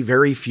used to be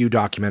very few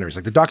documentaries.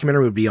 Like the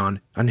documentary would be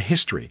on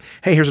history.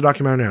 Hey, here's a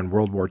documentary on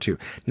World War II.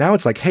 Now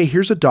it's like, hey,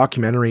 here's a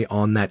documentary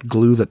on that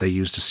glue that they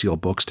used to seal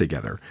books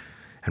together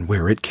and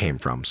where it came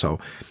from. So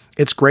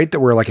it's great that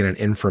we're like in an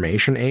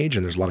information age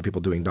and there's a lot of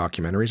people doing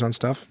documentaries on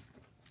stuff.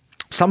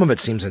 Some of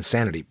it seems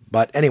insanity.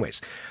 But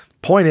anyways,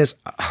 point is,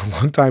 a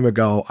long time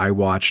ago, I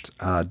watched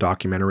a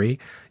documentary,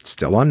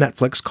 still on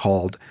Netflix,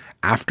 called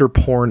After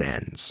Porn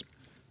Ends.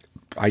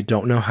 I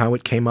don't know how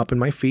it came up in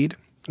my feed.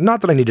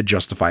 Not that I need to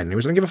justify it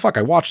anyways. I don't give a fuck.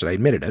 I watched it. I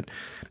admitted it.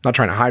 I'm not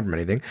trying to hide from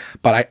anything.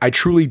 But I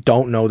truly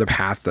don't know the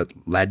path that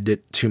led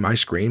it to my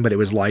screen. But it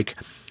was like,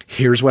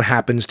 here's what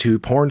happens to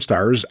porn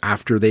stars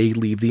after they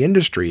leave the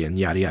industry and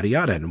yada, yada,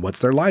 yada. And what's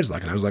their lives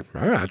like? And I was like,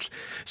 oh, that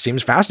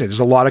seems fascinating. There's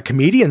a lot of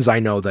comedians I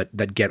know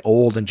that get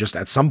old and just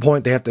at some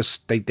point they have to,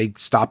 they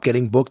stop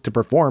getting booked to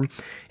perform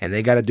and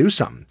they got to do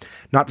something.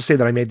 Not to say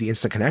that I made the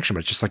instant connection,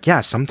 but it's just like,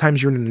 yeah,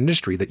 sometimes you're in an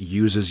industry that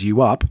uses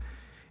you up.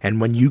 And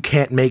when you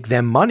can't make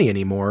them money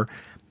anymore,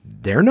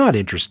 they're not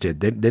interested.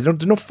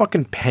 There's no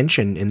fucking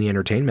pension in the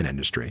entertainment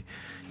industry,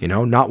 you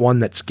know, not one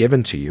that's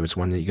given to you. It's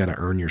one that you got to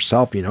earn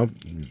yourself, you know,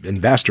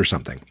 invest or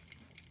something.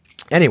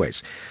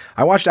 Anyways,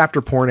 I watched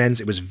After Porn Ends.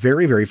 It was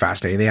very, very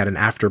fascinating. They had an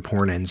After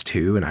Porn Ends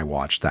too, and I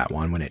watched that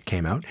one when it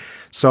came out.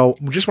 So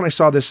just when I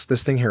saw this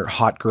thing here,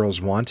 Hot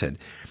Girls Wanted,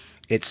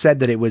 it said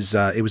that it was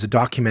a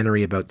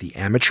documentary about the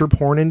amateur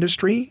porn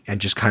industry and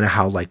just kind of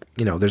how, like,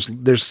 you know,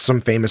 there's some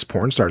famous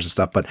porn stars and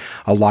stuff, but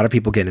a lot of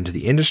people get into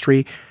the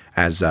industry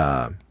as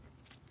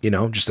you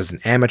know, just as an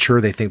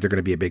amateur. They think they're going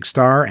to be a big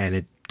star, and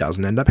it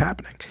doesn't end up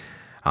happening.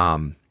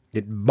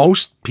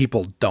 Most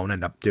people don't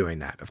end up doing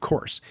that, of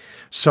course.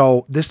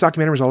 So this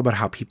documentary is all about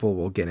how people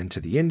will get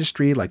into the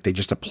industry. Like they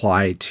just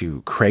apply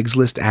to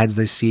Craigslist ads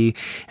they see,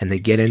 and they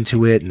get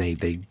into it, and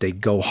they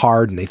go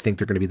hard, and they think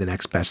they're going to be the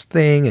next best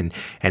thing,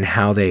 and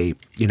how they,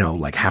 you know,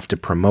 like have to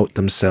promote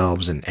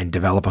themselves and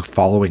develop a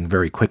following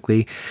very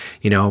quickly,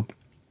 you know.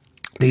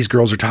 These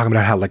girls are talking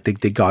about how like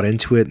they got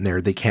into it and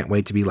they can't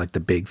wait to be like the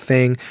big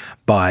thing.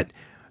 But,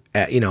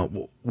 you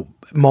know,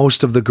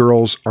 most of the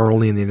girls are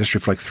only in the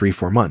industry for like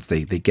 3-4 months.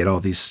 They get all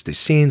these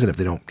scenes, and if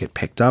they don't get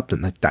picked up,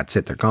 then that's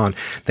it. They're gone.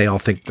 They all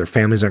think their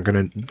families aren't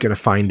going to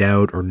find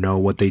out or know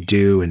what they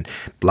do and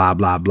blah,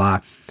 blah,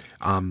 blah.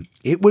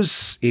 It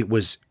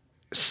was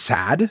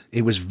sad.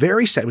 It was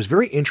very sad. It was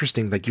very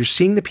interesting. Like you're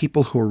seeing the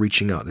people who are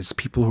reaching out. It's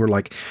people who are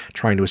like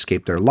trying to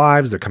escape their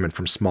lives. They're coming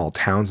from small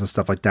towns and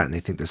stuff like that, and they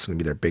think this is going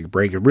to be their big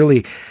break. And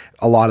really,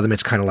 a lot of them,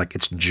 it's kind of like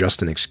it's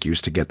just an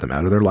excuse to get them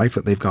out of their life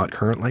that they've got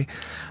currently.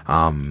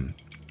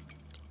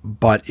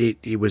 But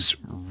it was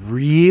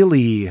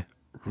really,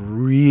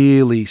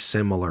 really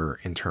similar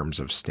in terms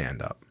of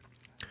stand-up.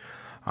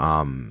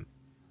 And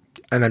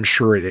I'm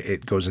sure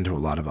it goes into a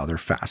lot of other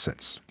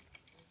facets.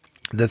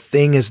 The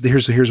thing is,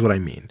 here's what I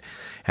mean.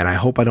 And I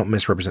hope I don't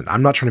misrepresent.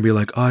 I'm not trying to be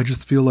like, oh, I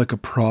just feel like a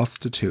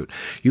prostitute.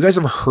 You guys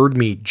have heard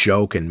me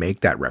joke and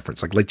make that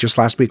reference. Like just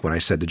last week when I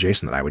said to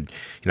Jason that I would,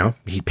 you know,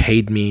 he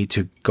paid me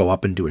to go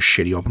up and do a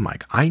shitty open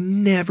mic. I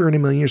never in a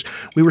million years.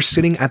 We were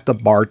sitting at the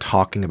bar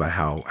talking about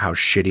how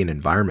shitty an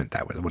environment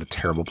that was. What a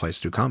terrible place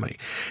to do comedy.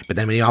 But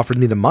then when he offered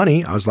me the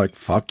money, I was like,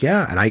 fuck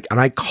yeah. And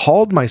I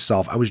called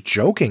myself, I was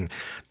joking,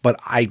 but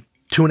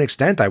to an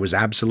extent, I was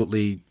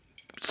absolutely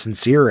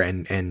sincere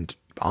and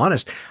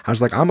honest. I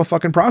was like, I'm a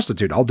fucking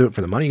prostitute. I'll do it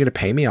for the money. You're going to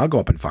pay me. I'll go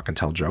up and fucking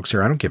tell jokes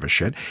here. I don't give a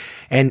shit.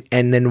 And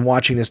then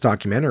watching this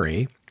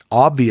documentary,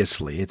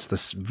 obviously it's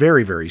this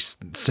very, very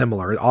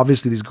similar.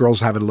 Obviously these girls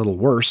have it a little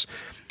worse,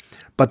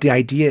 but the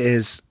idea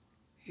is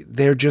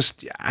they're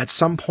just, at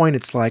some point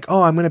it's like,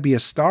 oh, I'm going to be a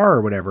star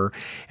or whatever.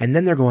 And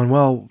then they're going,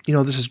 well, you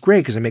know, this is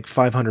great because I make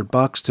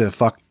 $500 to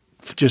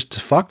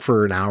fuck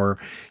for an hour,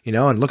 you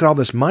know, and look at all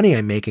this money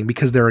I'm making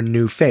because they're a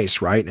new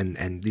face, right?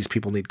 And these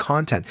people need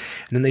content.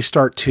 And then they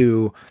start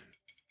to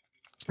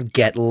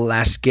get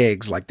less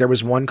gigs. Like there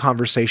was one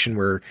conversation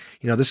where,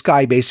 you know, this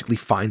guy basically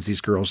finds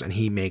these girls and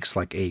he makes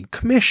like a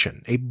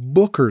commission, a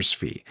booker's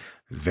fee.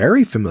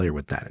 Very familiar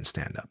with that in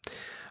stand-up.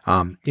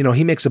 You know,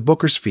 he makes a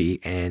booker's fee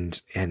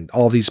and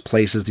all these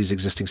places, these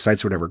existing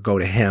sites or whatever, go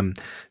to him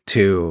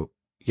to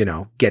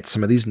get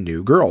some of these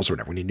new girls or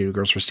whatever. We need new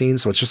girls for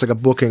scenes. So it's just like a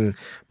booking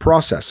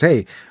process.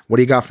 Hey, what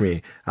do you got for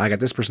me? I got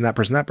this person, that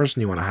person, that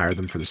person. You want to hire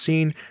them for the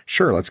scene?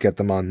 Sure. Let's get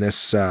them on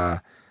this.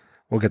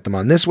 We'll get them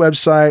on this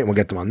website. We'll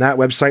get them on that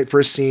website for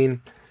a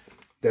scene.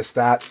 This,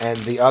 that, and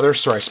the other.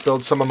 Sorry, I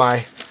spilled some of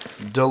my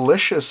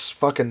delicious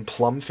fucking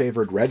plum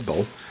flavored Red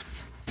Bull.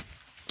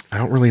 I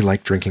don't really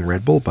like drinking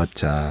Red Bull,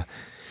 but,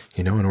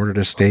 in order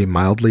to stay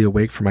mildly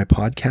awake for my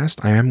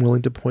podcast, I am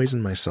willing to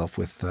poison myself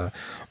with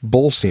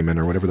bull semen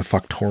or whatever the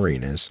fuck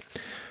taurine is.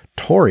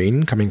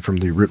 Taurine, coming from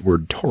the root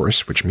word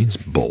Taurus, which means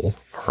bull,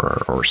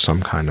 or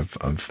some kind of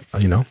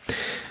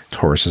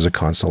Taurus is a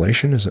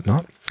constellation, is it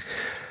not?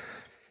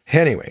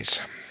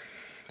 Anyways,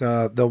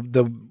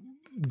 the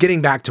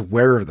getting back to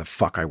wherever the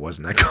fuck I was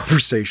in that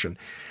conversation,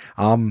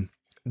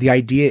 the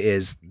idea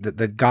is that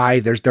the guy,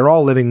 they're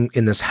all living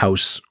in this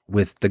house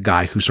with the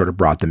guy who sort of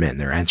brought them in.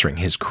 They're answering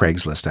his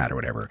Craigslist ad or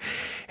whatever.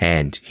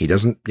 And he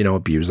doesn't,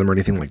 abuse them or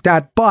anything like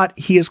that. But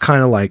he is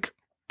kind of like,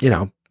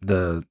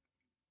 the,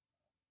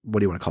 what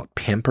do you want to call it?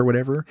 Pimp or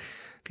whatever.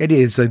 The idea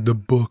is like the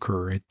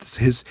booker. It's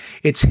his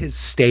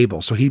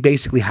stable. So he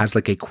basically has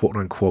like a quote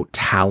unquote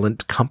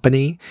talent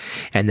company.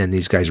 And then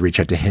these guys reach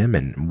out to him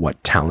and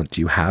what talent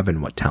do you have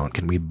and what talent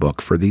can we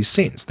book for these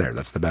scenes there?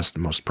 That's the best,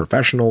 most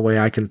professional way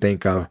I can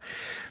think of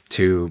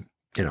to,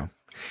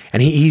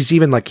 and he's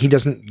even like,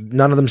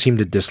 none of them seem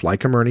to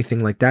dislike him or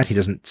anything like that. He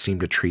doesn't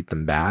seem to treat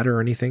them bad or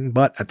anything.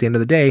 But at the end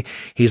of the day,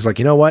 he's like,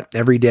 you know what?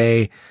 Every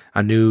day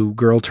a new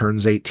girl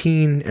turns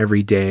 18.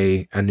 Every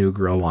day a new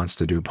girl wants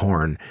to do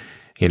porn.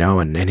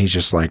 And he's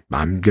just like,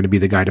 I'm going to be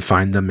the guy to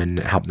find them and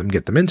help them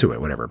get them into it,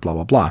 whatever, blah,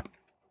 blah, blah.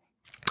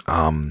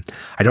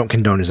 I don't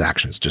condone his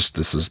actions. Just,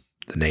 this is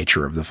the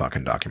nature of the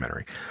fucking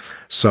documentary.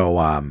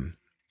 So,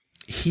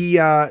 he's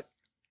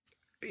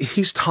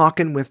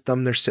talking with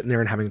them. They're sitting there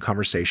and having a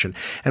conversation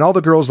and all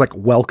the girls like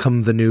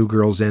welcome the new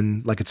girls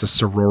in like it's a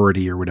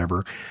sorority or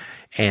whatever.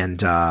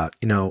 And,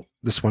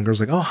 this one girl's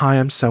like, oh, hi,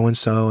 I'm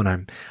so-and-so. And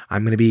I'm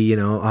going to be,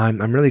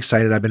 I'm really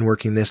excited. I've been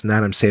working this and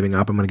that. I'm saving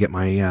up. I'm going to get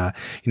my,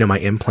 my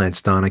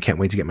implants done. I can't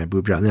wait to get my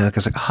boob job. And the other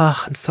guy's like,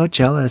 oh, I'm so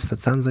jealous. That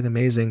sounds like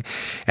amazing.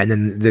 And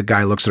then the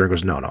guy looks at her and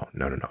goes, no.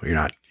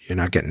 You're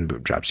not getting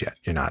boob jobs yet.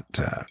 You're not,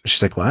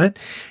 she's like, what?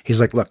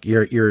 He's like, look,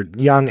 you're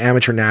young,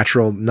 amateur,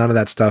 natural, none of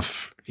that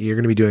stuff. You're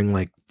going to be doing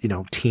like,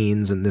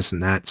 teens and this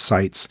and that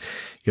sites.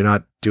 You're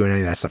not doing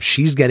any of that stuff.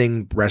 She's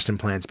getting breast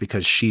implants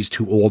because she's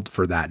too old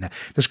for that. Now,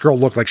 this girl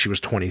looked like she was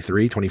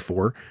 23,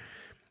 24.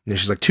 And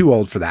she's like too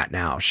old for that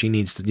now. She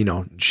needs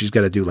to, she's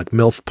got to do like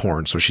MILF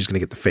porn. So she's going to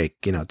get the fake,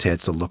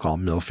 tits to look all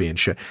MILFy and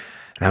shit.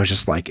 And I was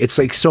just like, it's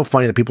like so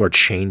funny that people are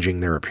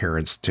changing their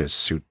appearance to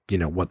suit,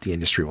 what the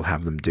industry will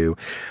have them do.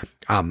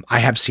 I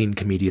have seen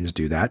comedians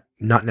do that,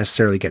 not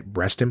necessarily get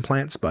breast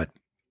implants, but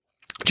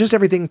just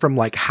everything from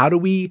like, how do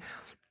we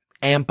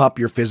amp up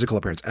your physical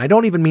appearance? And I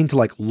don't even mean to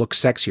like look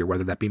sexier,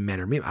 whether that be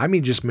men or me. I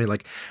mean, just mean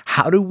like,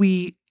 how do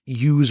we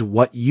use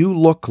what you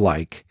look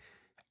like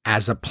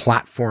as a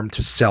platform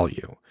to sell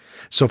you?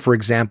 So for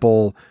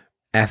example,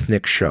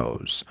 ethnic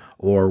shows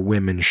or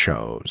women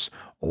shows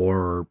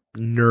or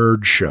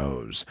nerd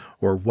shows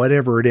or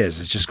whatever it is.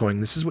 It's just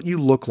going, this is what you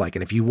look like.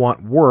 And if you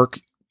want work,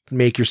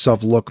 make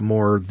yourself look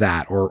more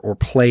that or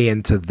play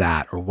into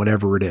that or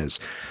whatever it is.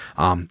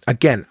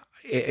 Again,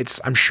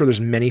 I'm sure there's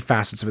many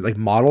facets of it. Like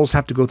models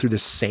have to go through the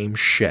same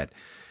shit.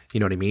 You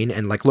know what I mean?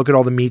 And like, look at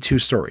all the Me Too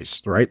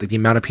stories, right? Like the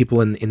amount of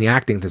people in the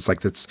acting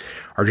that's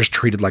are just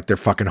treated like they're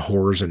fucking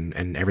whores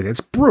and everything.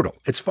 It's brutal.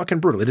 It's fucking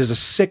brutal. It is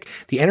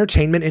the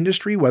entertainment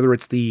industry, whether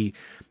it's the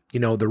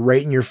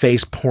right in your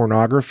face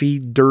pornography,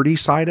 dirty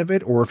side of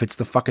it, or if it's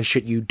the fucking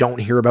shit you don't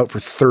hear about for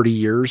 30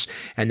 years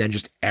and then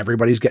just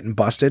everybody's getting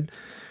busted,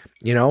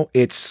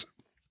 it's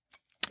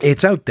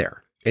out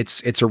there.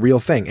 It's a real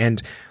thing.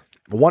 And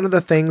one of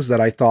the things that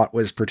I thought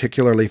was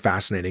particularly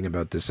fascinating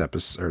about this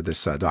episode or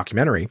this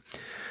documentary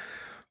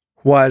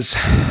was,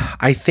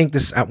 I think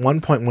this at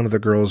one point, one of the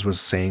girls was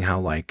saying how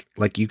like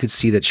you could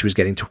see that she was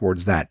getting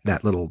towards that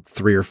little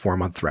 3 or 4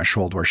 month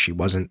threshold where she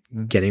wasn't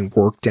getting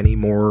worked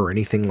anymore or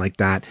anything like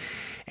that.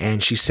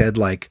 And she said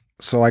like,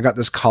 so I got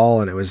this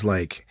call and it was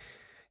like,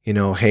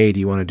 hey, do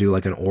you want to do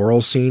like an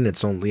oral scene?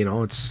 It's only,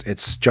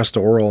 it's just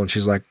oral. And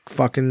she's like,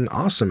 fucking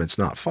awesome. It's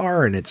not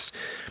far. And it's,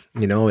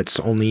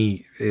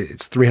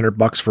 it's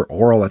 $300 for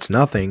oral. That's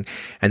nothing.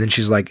 And then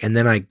she's like, and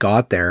then I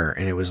got there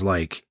and it was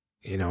like,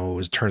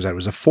 turns out it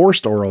was a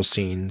forced oral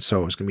scene.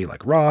 So it was going to be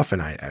like rough.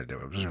 And I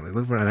was really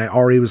looking for it. And I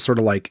already was sort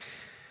of like,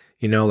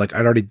 like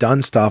I'd already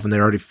done stuff and they'd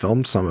already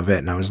filmed some of it.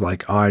 And I was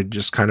like, oh, I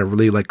just kind of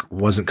really like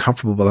wasn't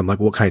comfortable, but I'm like,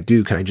 what can I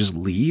do? Can I just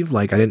leave?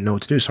 Like, I didn't know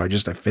what to do. So I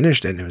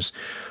finished it and it was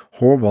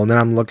horrible. And then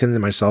I'm looking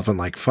at myself and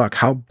like, fuck,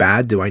 how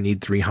bad do I need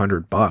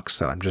 $300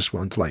 that I'm just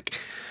willing to like,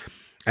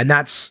 and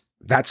that's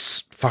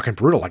fucking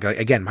brutal. Like,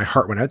 again, my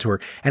heart went out to her.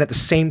 And at the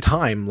same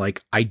time,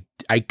 like I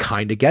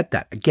kind of get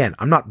that. Again,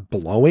 I'm not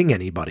blowing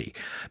anybody,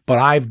 but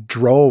I've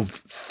drove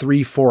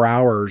 3-4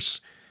 hours,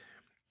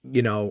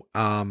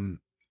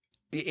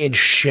 in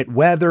shit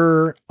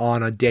weather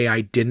on a day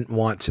I didn't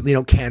want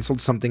to,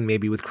 canceled something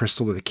maybe with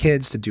Crystal or the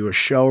kids to do a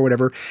show or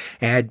whatever.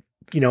 And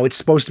it's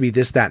supposed to be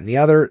this, that, and the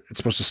other. It's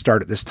supposed to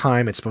start at this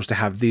time. It's supposed to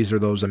have these or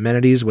those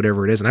amenities,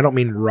 whatever it is. And I don't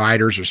mean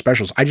riders or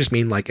specials. I just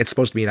mean like it's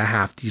supposed to be in a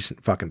half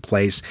decent fucking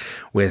place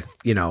with,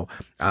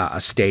 a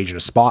stage and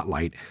a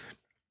spotlight.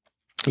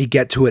 You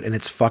get to it and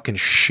it's fucking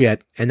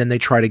shit. And then they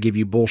try to give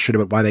you bullshit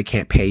about why they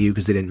can't pay you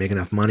because they didn't make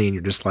enough money. And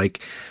you're just like,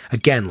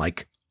 again,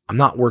 like I'm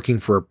not working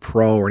for a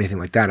pro or anything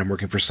like that. I'm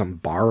working for some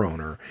bar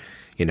owner,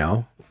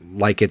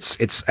 like it's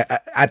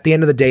at the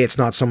end of the day, it's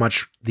not so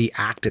much the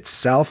act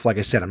itself. Like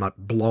I said, I'm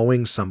not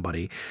blowing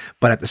somebody,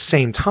 but at the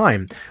same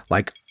time,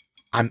 like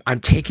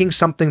I'm taking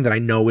something that I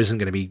know isn't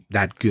going to be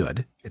that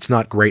good. It's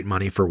not great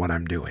money for what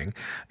I'm doing.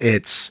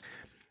 It's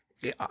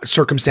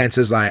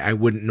circumstances I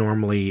wouldn't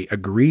normally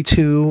agree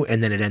to.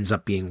 And then it ends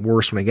up being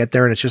worse when I get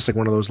there. And it's just like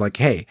one of those like,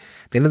 hey,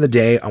 at the end of the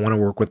day, I want to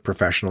work with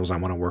professionals. I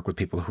want to work with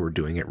people who are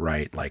doing it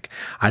right. Like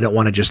I don't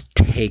want to just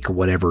take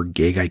whatever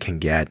gig I can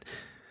get,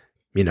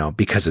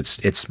 because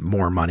it's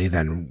more money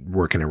than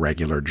working a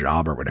regular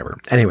job or whatever.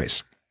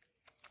 Anyways,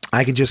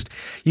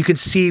 you can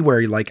see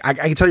where like, I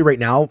can tell you right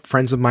now,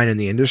 friends of mine in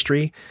the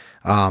industry,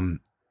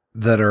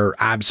 that are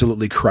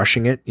absolutely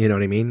crushing it. You know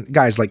what I mean?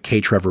 Guys like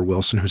K. Trevor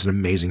Wilson, who's an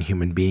amazing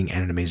human being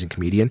and an amazing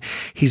comedian.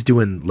 He's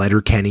doing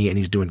Letterkenny and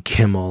he's doing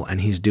Kimmel and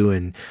he's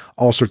doing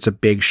all sorts of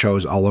big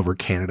shows all over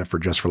Canada for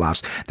Just for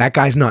Laughs. That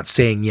guy's not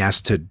saying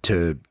yes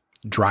to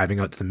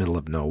driving out to the middle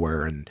of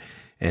nowhere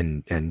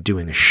and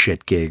doing a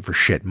shit gig for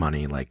shit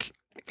money. Like,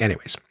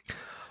 anyways,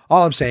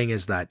 all I'm saying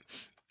is that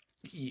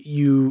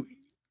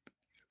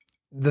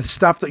the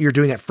stuff that you're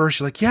doing at first,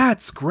 you're like, yeah,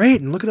 it's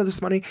great. And look at all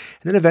this money.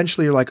 And then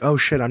eventually you're like, oh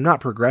shit, I'm not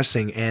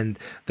progressing. And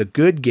the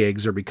good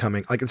gigs are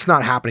becoming like, it's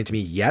not happening to me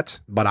yet,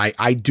 but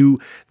I do.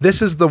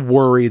 This is the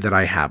worry that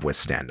I have with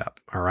stand-up.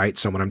 All right.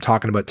 So when I'm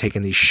talking about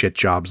taking these shit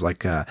jobs,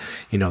 like, the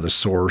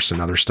Source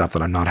and other stuff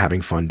that I'm not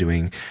having fun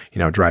doing,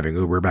 driving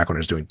Uber back when I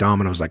was doing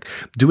Domino's, like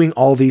doing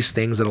all these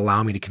things that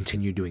allow me to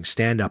continue doing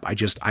stand-up.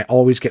 I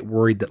always get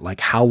worried that like,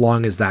 how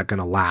long is that going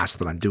to last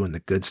that I'm doing the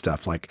good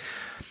stuff? Like,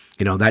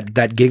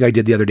 that gig I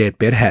did the other day at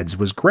Bitheads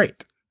was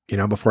great.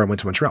 Before I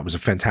went to Montreal, it was a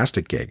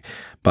fantastic gig,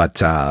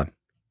 but,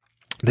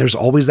 there's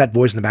always that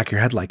voice in the back of your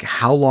head. Like,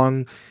 how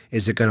long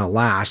is it going to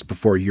last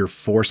before you're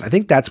forced? I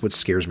think that's what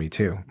scares me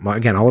too.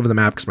 Again, all over the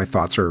map, because my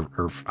thoughts are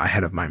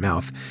ahead of my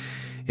mouth,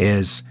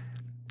 is,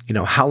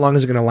 how long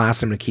is it going to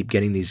last? I'm going to keep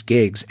getting these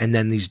gigs. And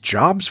then these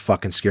jobs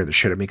fucking scare the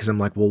shit out of me, because I'm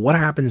like, well, what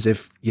happens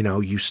if,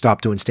 you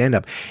stop doing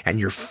stand-up and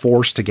you're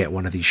forced to get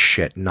one of these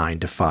shit 9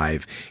 to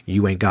 5?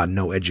 You ain't got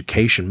no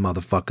education,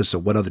 motherfucker. So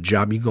what other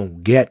job you gonna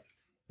get?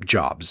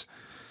 Jobs.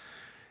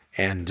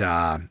 And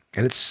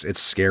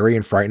it's scary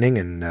and frightening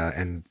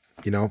and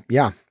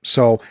yeah.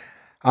 So,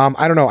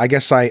 I don't know. I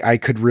guess I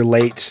could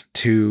relate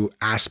to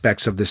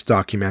aspects of this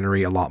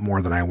documentary a lot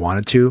more than I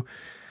wanted to.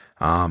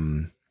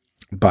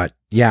 But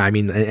yeah, I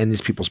mean, and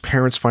these people's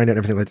parents find it and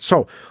everything like that.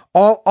 So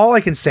all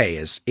I can say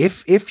is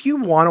if you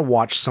want to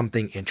watch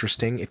something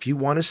interesting, if you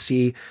want to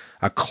see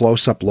a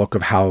close-up look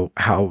of how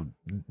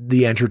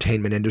the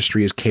entertainment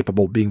industry is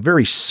capable of being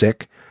very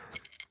sick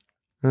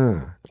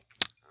and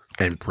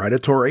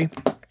predatory,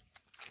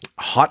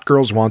 Hot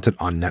Girls Wanted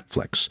on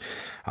Netflix.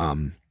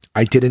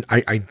 I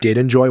did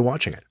enjoy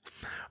watching it.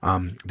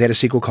 They had a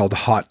sequel called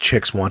Hot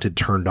Chicks Wanted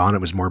Turned On.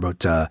 It was more about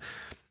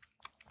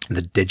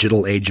the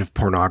digital age of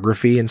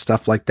pornography and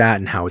stuff like that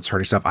and how it's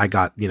hurting stuff. I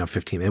got,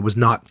 15.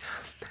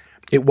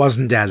 It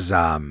wasn't as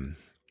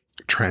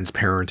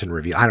transparent and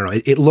revealed. I don't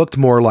know. It looked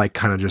more like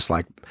kind of just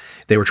like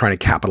they were trying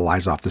to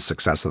capitalize off the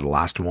success of the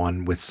last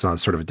one with some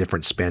sort of a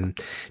different spin.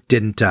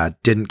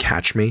 Didn't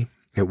catch me.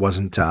 It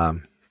wasn't,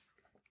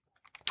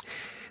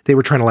 they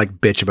were trying to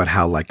like bitch about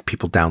how like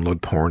people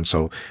download porn,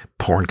 so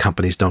porn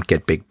companies don't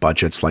get big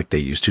budgets like they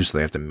used to, so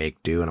they have to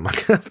make do. And I'm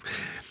like,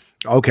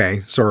 okay,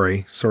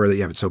 sorry that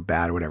you have it so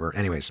bad or whatever.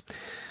 Anyways,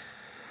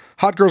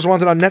 Hot Girls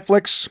Wanted on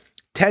Netflix.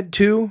 Ted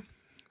 2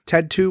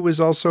 was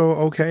also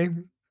okay.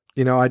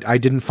 I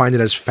didn't find it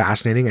as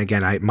fascinating.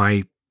 Again, I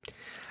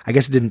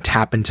guess it didn't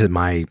tap into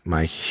my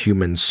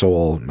human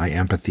soul, my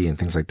empathy and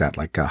things like that,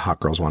 like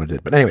Hot Girls Wanted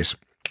did. But anyways,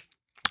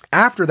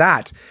 after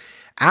that,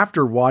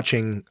 after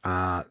watching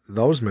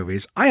those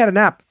movies, I had a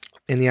nap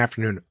in the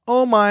afternoon.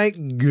 Oh my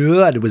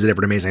God, was it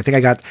ever amazing?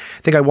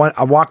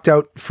 I walked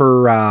out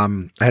for,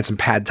 I had some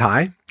pad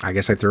thai. I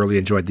guess I thoroughly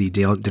enjoyed the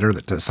dinner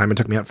that Simon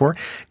took me out for.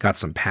 Got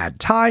some pad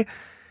thai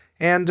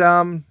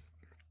and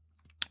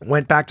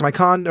went back to my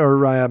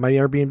my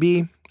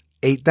Airbnb,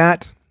 ate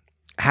that,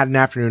 had an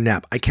afternoon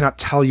nap. I cannot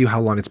tell you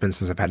how long it's been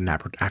since I've had an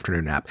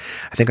afternoon nap.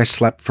 I think I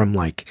slept from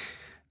like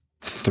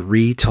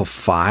 3 till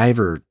 5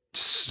 or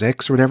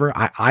 6 or whatever.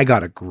 I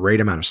got a great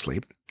amount of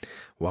sleep.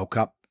 Woke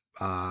up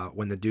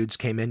when the dudes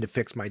came in to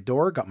fix my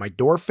door. Got my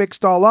door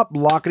fixed all up.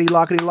 Lockety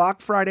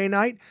lock Friday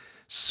night.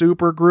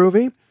 Super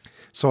groovy.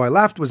 So I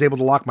left, was able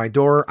to lock my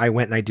door. I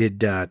went and I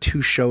did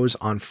 2 shows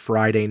on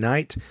Friday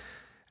night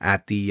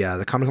at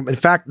the Comic Con. In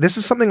fact, this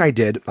is something I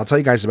did. I'll tell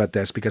you guys about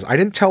this because I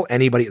didn't tell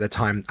anybody at the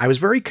time. I was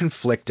very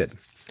conflicted.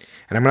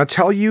 And I'm going to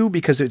tell you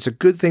because it's a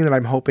good thing that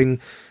I'm hoping,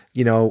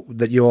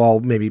 that you'll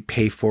all maybe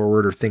pay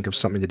forward or think of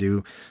something to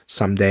do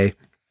someday.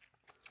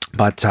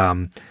 But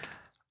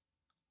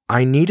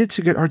I needed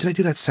to get, or did I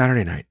do that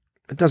Saturday night?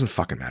 It doesn't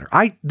fucking matter.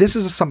 This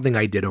is something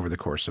I did over the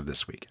course of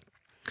this weekend.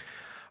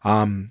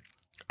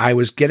 I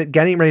was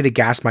getting ready to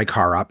gas my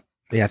car up.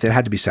 Yeah, it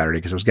had to be Saturday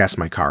because I was gassing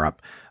my car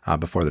up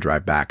before the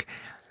drive back.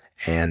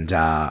 And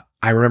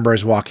I remember I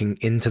was walking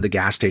into the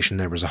gas station.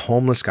 There was a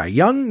homeless guy,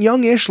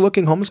 youngish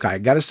looking homeless guy. I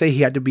got to say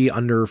he had to be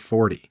under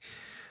 40.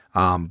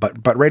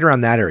 But right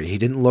around that area, he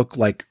didn't look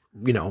like,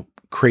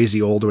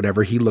 crazy old or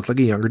whatever. He looked like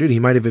a younger dude. He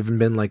might have even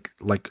been like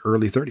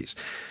early 30s.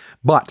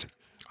 But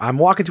I'm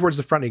walking towards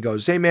the front and he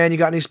goes, "Hey man, you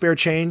got any spare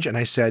change?" And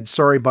I said,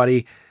 "Sorry,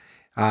 buddy.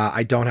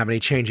 I don't have any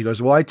change." He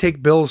goes, "Well, I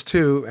take bills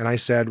too." And I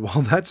said,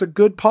 "Well, that's a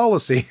good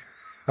policy."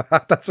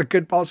 That's a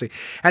good policy.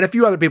 And a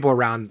few other people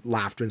around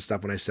laughed and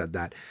stuff when I said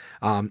that.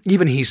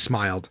 Even he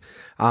smiled.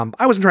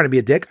 I wasn't trying to be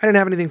a dick. I didn't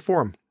have anything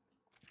for him.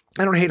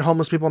 I don't hate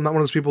homeless people. I'm not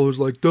one of those people who's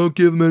like, don't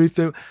give them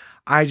anything.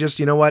 I just,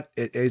 you know what?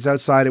 It's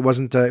outside. It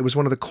wasn't, it was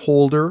one of the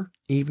colder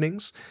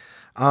evenings.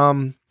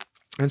 And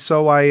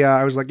so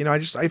I was like,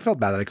 I felt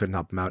bad that I couldn't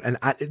help him out. And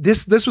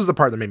this was the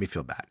part that made me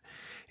feel bad,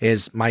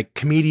 is my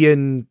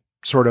comedian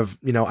sort of,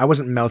 I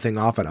wasn't mouthing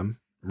off at him.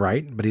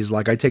 Right. But he's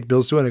like, "I take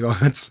bills too." And I go,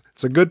 it's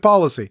a good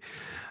policy.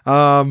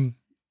 But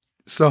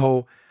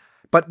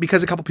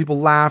because a couple people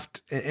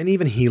laughed and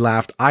even he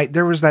laughed,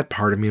 there was that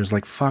part of me was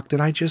like, fuck,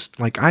 did I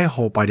just I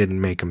hope I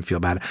didn't make him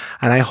feel bad.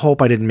 And I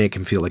hope I didn't make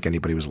him feel like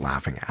anybody was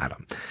laughing at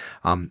him.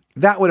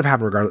 That would have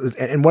happened regardless.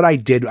 And what I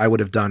did, I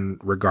would have done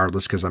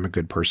regardless because I'm a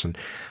good person.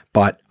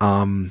 But,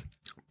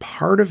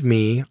 part of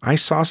me, I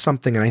saw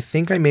something, and I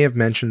think I may have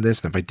mentioned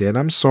this, and if I did,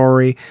 I'm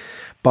sorry,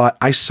 but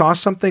I saw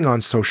something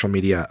on social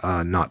media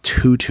not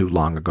too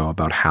long ago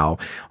about how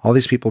all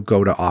these people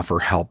go to offer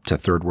help to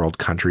third world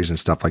countries and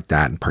stuff like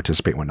that and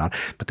participate and whatnot,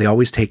 but they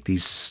always take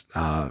these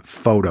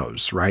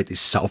photos, right?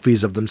 These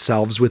selfies of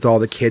themselves with all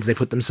the kids. They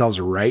put themselves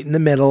right in the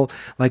middle,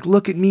 like,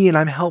 look at me and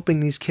I'm helping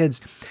these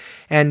kids.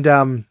 And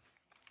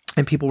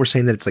people were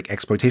saying that it's like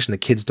exploitation. The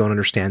kids don't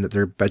understand that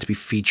they're about to be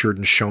featured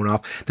and shown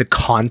off. The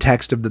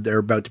context of that they're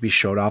about to be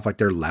showed off, like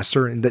they're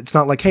lesser. And it's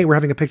not like, hey, we're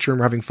having a picture and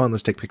we're having fun.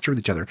 Let's take a picture with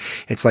each other.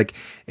 It's like,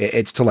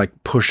 it's to like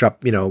push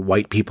up,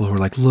 white people who are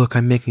like, look,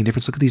 I'm making a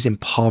difference. Look at these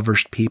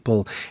impoverished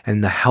people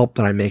and the help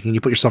that I'm making.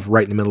 You put yourself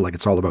right in the middle, like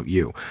it's all about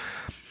you.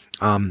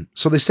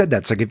 So they said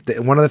that. It's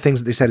like, one of the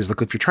things that they said is,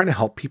 look, if you're trying to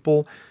help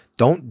people,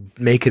 don't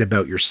make it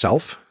about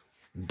yourself.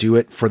 Do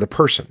it for the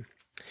person.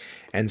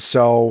 And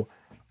so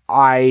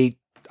I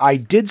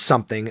did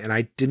something, and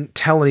I didn't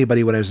tell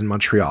anybody when I was in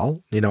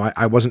Montreal.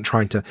 I wasn't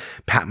trying to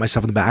pat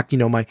myself on the back.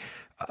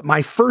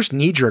 My first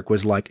knee jerk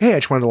was like, hey, I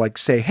just wanted to like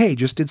say, hey,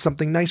 just did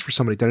something nice for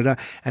somebody. Da, da,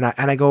 da. And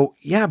I go,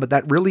 yeah, but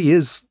that really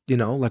is,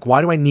 like,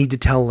 why do I need to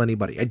tell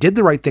anybody? I did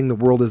the right thing. The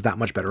world is that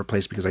much better a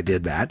place because I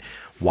did that.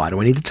 Why do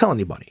I need to tell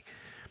anybody?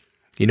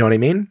 You know what I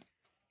mean?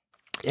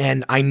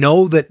 And I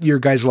know that your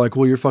guys are like,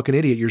 well, you're a fucking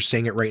idiot. You're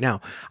saying it right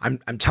now. I'm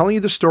telling you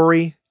the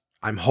story.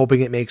 I'm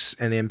hoping it makes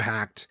an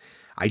impact.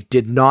 I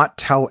did not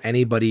tell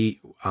anybody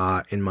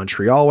in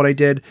Montreal what I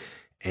did,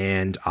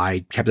 and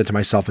I kept it to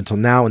myself until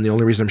now. And the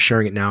only reason I'm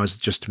sharing it now is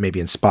just to maybe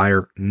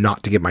inspire,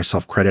 not to give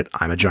myself credit.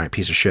 I'm a giant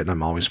piece of shit, and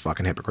I'm always a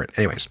fucking hypocrite.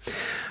 Anyways,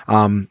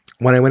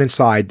 when I went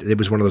inside, it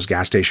was one of those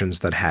gas stations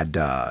that had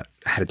a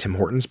Tim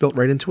Hortons built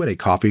right into it, a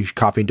coffee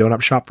and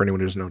donut shop for anyone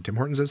who doesn't know what Tim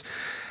Hortons is.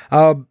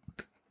 And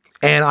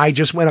I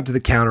just went up to the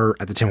counter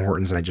at the Tim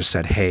Hortons and I just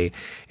said, hey,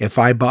 if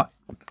I buy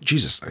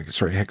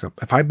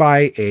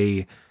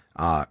a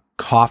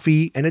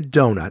coffee and a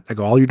donut, I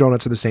go, all your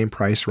donuts are the same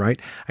price, right?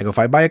 I go, if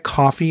I buy a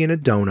coffee and a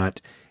donut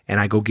and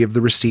I go give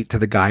the receipt to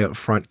the guy out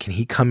front, can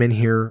he come in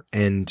here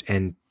and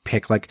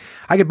pick, like,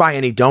 I could buy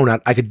any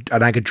donut,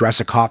 I could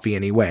dress a coffee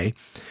anyway,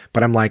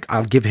 but I'm like,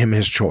 I'll give him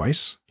his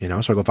choice, So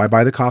I go, if I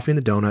buy the coffee and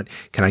the donut,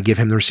 can I give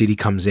him the receipt? He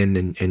comes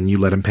in and you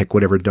let him pick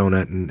whatever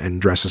donut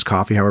and dress his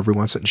coffee however he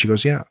wants it. And she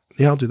goes, yeah,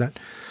 I'll do that.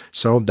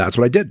 So that's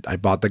what I did. I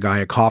bought the guy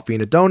a coffee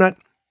and a donut.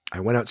 I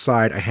went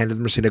outside, I handed them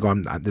the receipt. I go,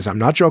 I'm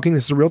not joking.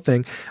 This is a real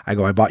thing. I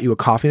go, I bought you a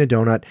coffee and a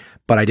donut,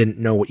 but I didn't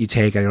know what you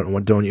take. I don't know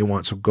what donut you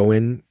want. So go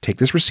in, take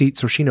this receipt.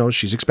 So she knows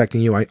she's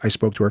expecting you. I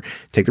spoke to her,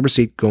 take the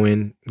receipt, go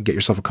in, get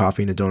yourself a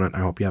coffee and a donut. I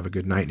hope you have a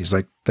good night. And he's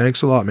like,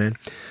 thanks a lot, man.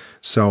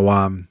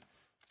 So,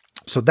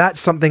 so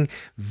that's something,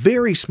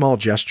 very small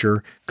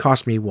gesture,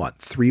 cost me what,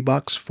 $3,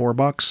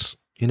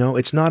 $4?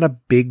 It's not a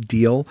big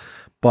deal,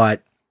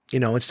 but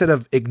instead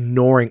of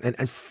ignoring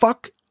and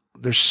fuck,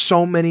 there's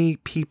so many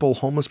people,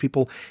 homeless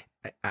people,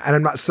 and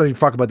I'm not saying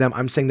fuck about them.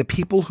 I'm saying the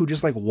people who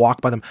just like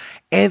walk by them.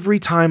 Every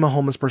time a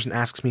homeless person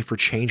asks me for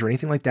change or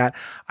anything like that,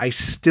 I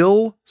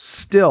still,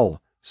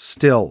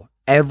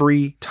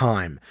 every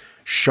time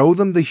show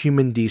them the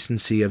human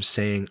decency of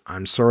saying,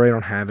 I'm sorry, I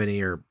don't have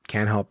any or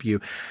can't help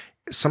you.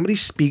 Somebody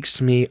speaks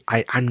to me,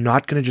 I'm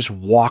not going to just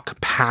walk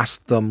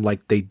past them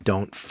like they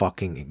don't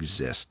fucking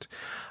exist.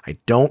 I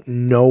don't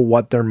know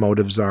what their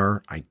motives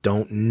are. I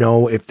don't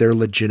know if they're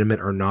legitimate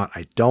or not.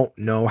 I don't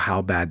know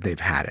how bad they've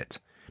had it.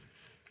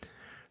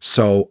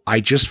 So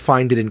I just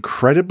find it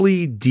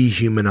incredibly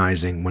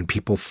dehumanizing when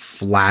people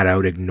flat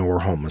out ignore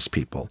homeless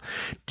people.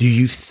 Do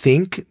you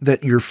think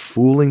that you're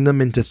fooling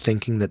them into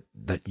thinking that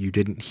you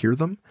didn't hear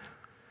them?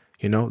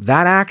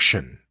 That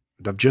action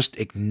of just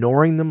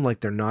ignoring them like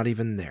they're not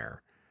even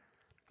there.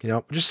 You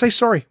know, just say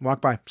sorry,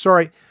 walk by.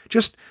 Sorry.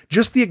 Just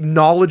the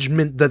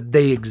acknowledgement that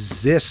they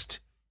exist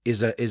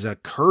is a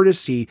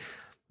courtesy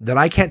that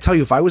I can't tell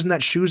you. If I was in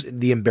that shoes,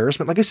 the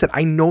embarrassment, like I said,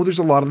 I know there's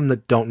a lot of them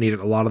that don't need it.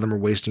 A lot of them are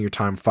wasting your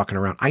time fucking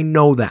around. I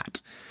know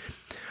that.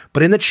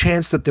 But in the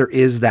chance that there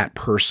is that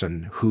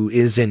person who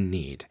is in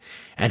need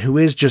and who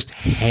is just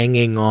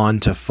hanging on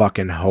to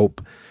fucking hope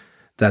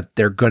that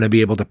they're going to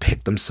be able to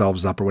pick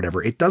themselves up or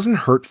whatever, it doesn't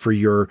hurt for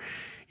your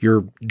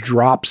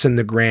drops in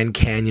the Grand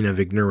Canyon of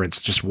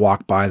ignorance. Just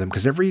walk by them,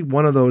 because every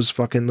one of those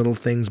fucking little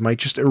things might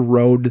just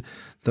erode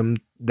them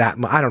that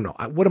much. I don't know.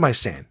 What am I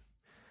saying?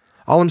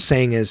 All I'm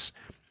saying is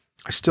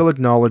I still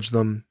acknowledge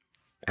them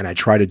and I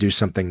try to do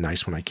something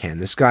nice when I can.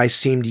 This guy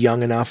seemed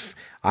young enough.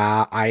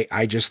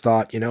 I just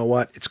thought, you know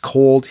what? It's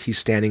cold. He's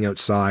standing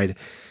outside.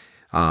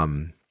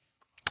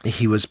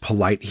 He was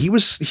polite. He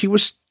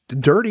was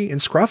dirty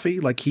and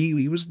scruffy. Like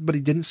he was, but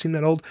he didn't seem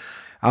that old.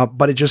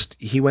 But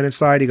he went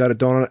inside, he got a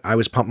donut. I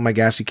was pumping my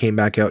gas. He came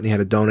back out and he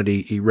had a donut.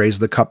 He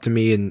raised the cup to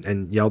me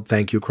and yelled,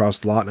 "Thank you," across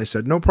the lot. And I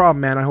said, "No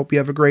problem, man. I hope you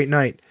have a great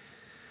night."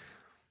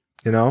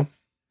 You know?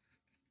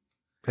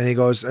 And he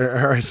goes,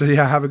 I said,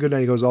 "Yeah, have a good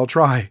night." He goes, "I'll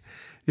try."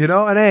 You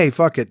know? And hey,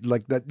 fuck it.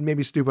 Like, that may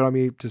be stupid on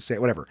me to say,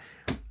 whatever.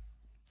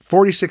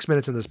 46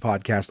 minutes in this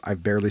podcast,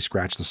 I've barely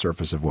scratched the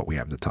surface of what we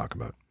have to talk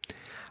about.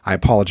 I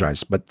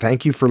apologize, but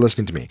thank you for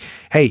listening to me.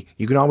 Hey,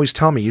 you can always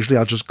tell me. Usually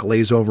I'll just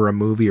glaze over a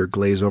movie or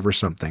glaze over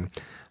something.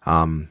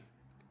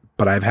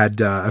 But I've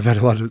had a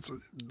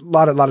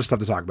lot of stuff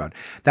to talk about.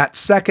 That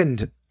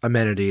second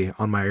amenity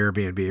on my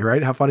Airbnb,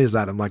 right? How funny is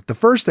that? I'm like, the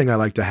first thing I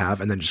like to have,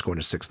 and then just go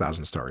into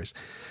 6,000 stories.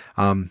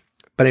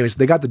 But anyways,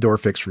 they got the door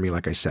fixed for me.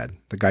 Like I said,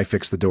 the guy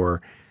fixed the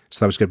door.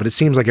 So that was good. But it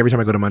seems like every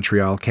time I go to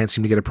Montreal, can't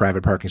seem to get a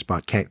private parking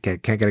spot. Can't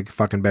get a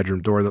fucking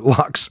bedroom door that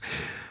locks.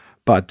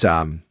 But,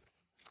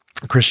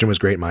 Christian was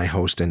great, my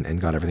host,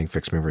 and got everything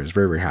fixed. I was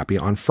very, very happy.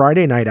 On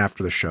Friday night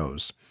after the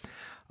shows,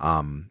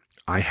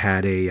 I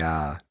had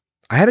a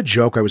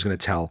joke I was going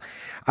to tell,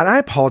 and I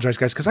apologize,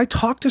 guys, because I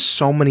talk to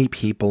so many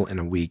people in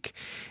a week,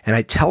 and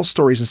I tell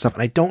stories and stuff,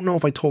 and I don't know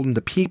if I told them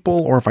to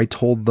people or if I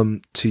told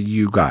them to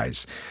you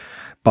guys.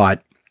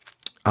 But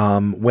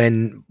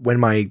when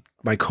my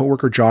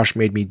coworker Josh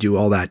made me do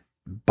all that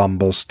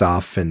Bumble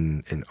stuff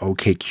and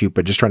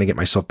OkCupid, just trying to get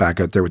myself back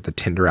out there with the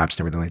Tinder apps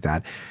and everything like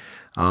that.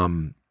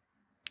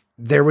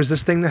 There was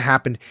this thing that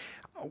happened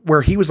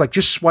where he was like,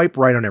 just swipe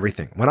right on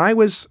everything. When I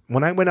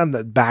went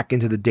on back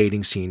into the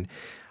dating scene,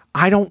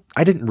 I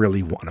didn't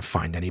really want to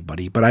find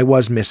anybody, but I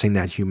was missing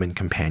that human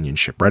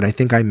companionship, right? I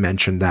think I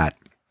mentioned that.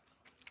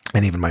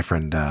 And even my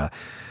friend,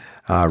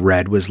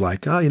 Red was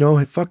like, "Oh, you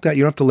know, fuck that.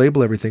 You don't have to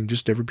label everything.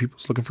 Just every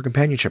people's looking for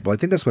companionship." Well, I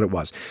think that's what it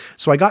was.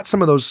 So I got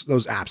some of those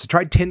apps. I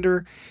tried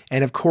Tinder.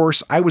 And of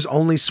course I was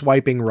only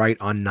swiping right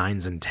on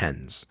 9s and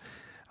 10s.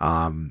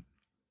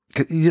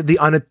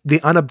 The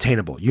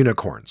unobtainable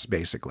unicorns,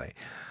 basically.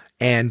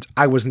 And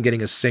I wasn't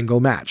getting a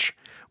single match,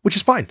 which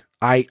is fine.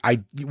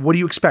 What do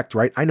you expect,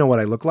 right? I know what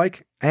I look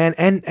like.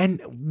 And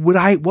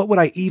what would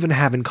I even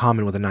have in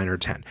common with a 9 or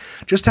 10?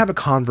 Just have a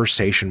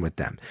conversation with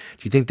them.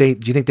 Do you think they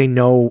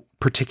know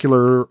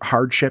particular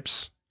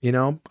hardships? You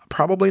know,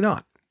 probably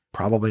not.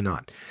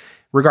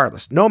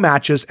 Regardless, no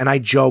matches. And I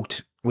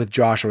joked with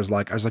Josh. I was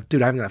like,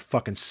 "Dude, I haven't got a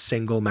fucking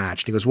single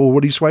match." And he goes, "Well,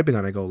 what are you swiping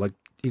on?" I go,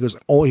 he goes,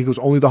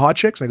 "Only the hot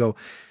chicks?" And I go,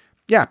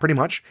 "Yeah, pretty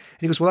much."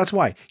 And he goes, "Well, that's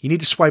why you need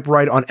to swipe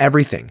right on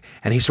everything."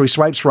 And he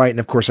swipes right. And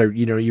of course,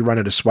 you run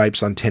out of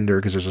swipes on Tinder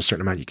because there's a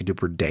certain amount you can do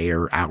per day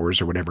or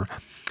hours or whatever.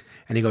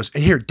 And he goes,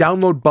 "And here,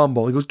 download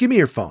Bumble." He goes, "Give me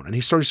your phone." And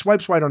he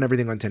swipes right on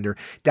everything on Tinder,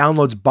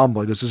 downloads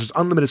Bumble. He goes, "This is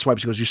unlimited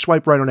swipes." He goes, "You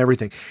swipe right on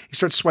everything." He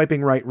starts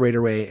swiping right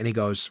away. And he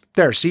goes,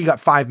 "There, see, you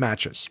got 5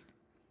 matches.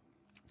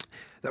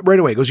 Right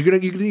away." He goes, you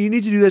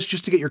need to do this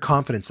just to get your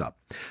confidence up."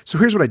 So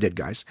here's what I did,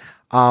 guys.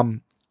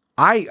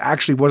 I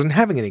actually wasn't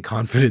having any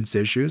confidence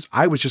issues.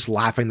 I was just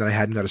laughing that I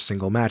hadn't got a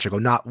single match. I go,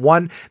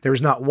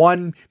 there's not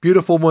one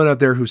beautiful one out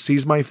there who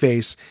sees my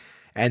face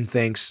and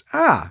thinks,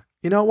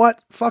 you know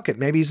what? Fuck it.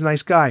 Maybe he's a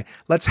nice guy.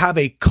 Let's have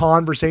a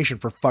conversation,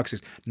 for fuck's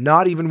sake.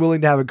 Not even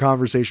willing to have a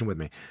conversation with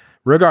me.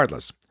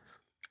 Regardless.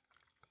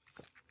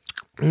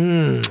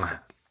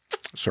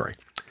 Sorry.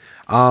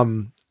 I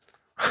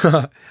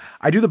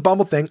do the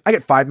Bumble thing. I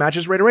get 5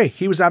 matches right away.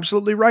 He was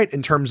absolutely right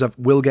in terms of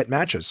will get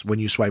matches when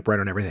you swipe right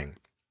on everything.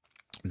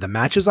 The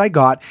matches I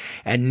got,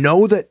 and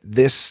know that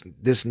this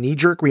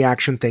knee-jerk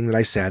reaction thing that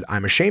I said,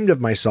 I'm ashamed of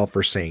myself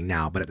for saying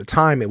now, but at the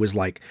time it was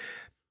like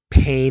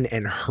pain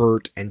and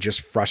hurt and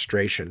just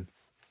frustration.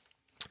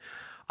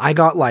 I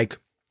got like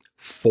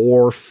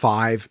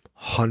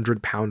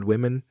 400-500-pound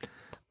women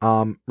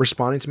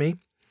responding to me.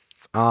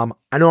 I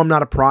know I'm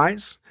not a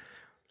prize,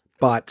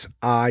 but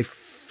I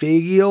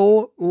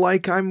feel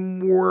like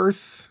I'm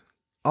worth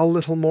a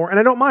little more, and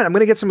I don't mind. I'm going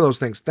to get some of those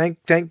things.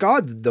 Thank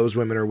God that those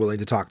women are willing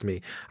to talk to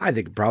me. I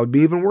think it'd probably be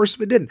even worse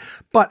if it didn't.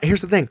 But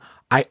here's the thing.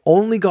 I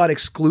only got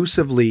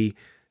exclusively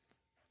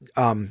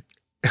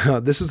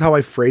this is how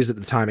I phrased it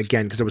at the time,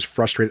 again, because I was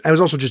frustrated. I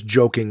was also just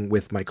joking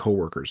with my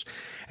coworkers,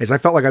 as I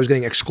felt like I was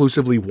getting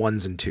exclusively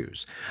 1s and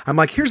 2s. I'm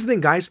like, here's the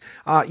thing, guys.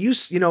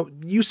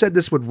 You said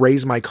this would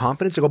raise my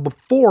confidence. I go,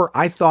 before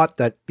I thought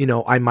that,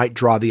 I might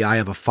draw the eye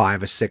of a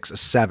 5, a 6, a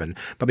 7,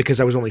 but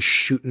because I was only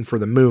shooting for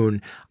the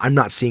moon, I'm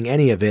not seeing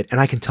any of it. And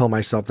I can tell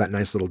myself that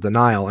nice little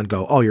denial and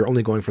go, oh, you're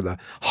only going for the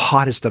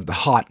hottest of the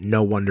hot.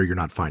 No wonder you're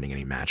not finding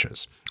any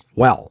matches.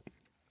 Well,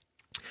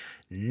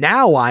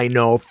 now I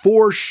know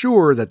for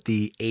sure that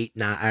the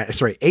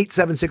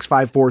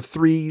 87654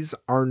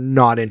 are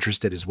not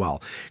interested as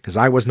well. Because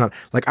I was not,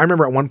 like, I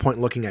remember at one point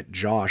looking at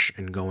Josh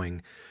and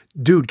going,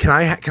 dude, can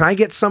I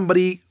get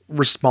somebody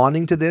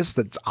responding to this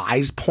that's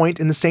eyes point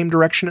in the same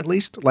direction at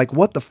least? Like,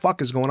 what the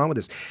fuck is going on with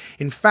this?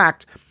 In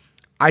fact,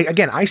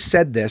 I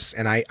said this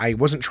and I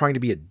wasn't trying to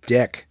be a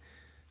dick.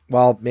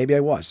 Well, maybe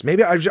I was.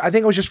 Maybe I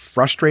think I was just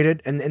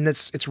frustrated, and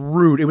it's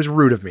rude. It was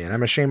rude of me, and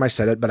I'm ashamed I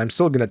said it, but I'm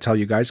still going to tell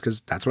you guys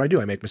because that's what I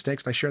do. I make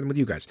mistakes, and I share them with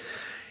you guys.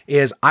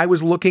 Is I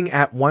was looking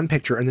at one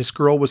picture, and this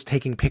girl was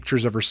taking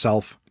pictures of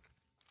herself.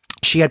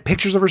 She had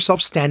pictures of herself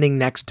standing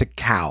next to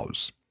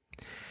cows.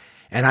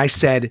 And I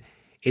said,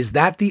 is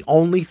that the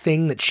only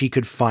thing that she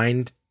could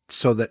find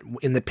so that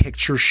in the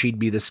picture she'd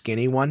be the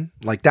skinny one?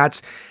 Like,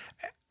 that's...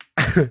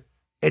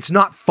 It's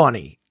not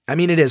funny. I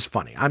mean, it is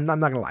funny. I'm not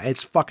going to lie.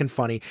 It's fucking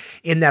funny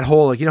in that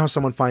whole, like, how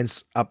someone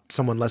finds up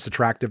someone less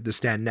attractive to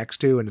stand next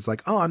to, and it's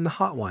like, oh, I'm the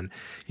hot one,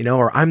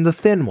 or I'm the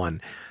thin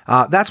one.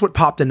 That's what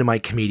popped into my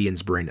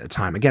comedian's brain at the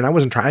time. Again, I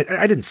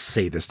didn't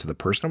say this to the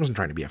person. I wasn't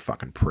trying to be a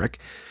fucking prick.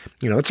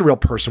 That's a real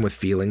person with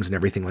feelings and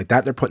everything like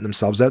that. They're putting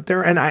themselves out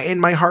there. And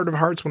in my heart of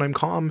hearts, when I'm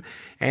calm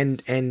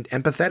and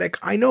empathetic,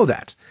 I know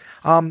that.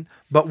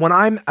 But when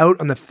I'm out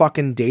on the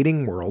fucking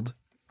dating world,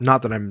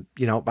 not that I'm,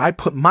 I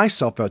put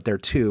myself out there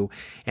too.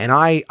 And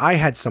I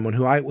had someone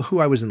who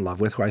I was in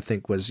love with, who I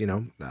think was,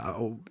 when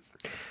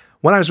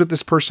I was with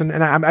this person,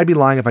 and I'd be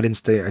lying if I didn't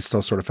stay, I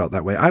still sort of felt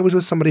that way. I was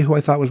with somebody who I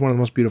thought was one of the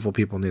most beautiful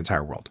people in the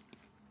entire world.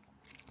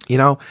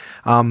 The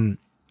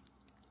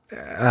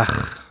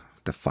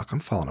fuck, I'm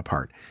falling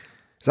apart.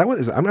 Is that what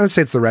is? I'm going to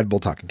say it's the Red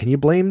Bull talking. Can you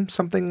blame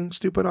something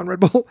stupid on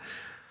Red Bull?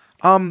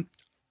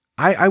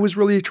 I was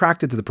really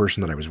attracted to the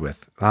person that I was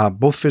with,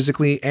 both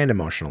physically and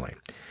emotionally.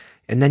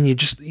 And then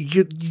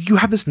you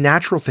have this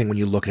natural thing when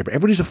you look at it.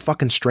 Everybody's a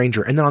fucking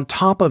stranger. And then on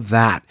top of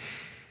that,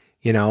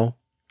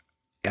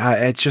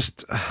 it's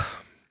just,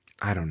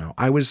 I don't know.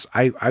 I was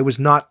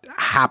not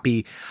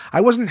happy.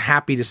 I wasn't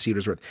happy to see what it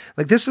was worth.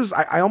 Like, this is,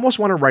 I almost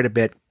want to write a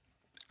bit,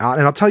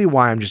 and I'll tell you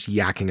why I'm just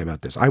yakking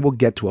about this. I will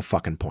get to a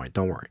fucking point.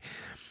 Don't worry.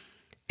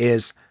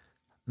 Is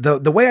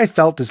the way I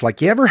felt is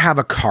like, you ever have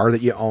a car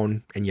that you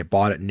own and you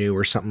bought it new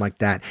or something like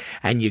that,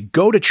 and you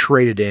go to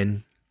trade it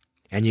in,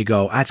 and you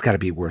go, that's got to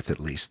be worth at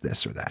least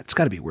this or that. It's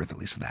got to be worth at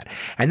least that.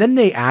 And then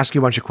they ask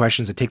you a bunch of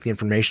questions that take the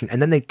information,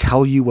 and then they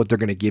tell you what they're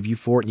going to give you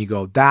for it. And you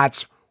go,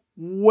 that's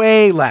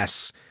way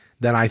less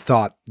than I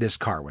thought this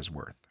car was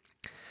worth.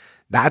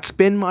 That's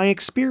been my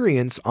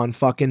experience on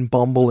fucking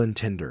Bumble and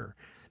Tinder.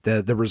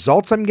 The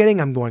results I'm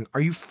getting, I'm going,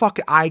 are you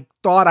fucking, I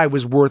thought I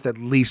was worth at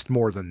least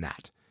more than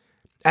that.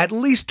 At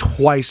least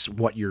twice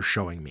what you're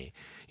showing me.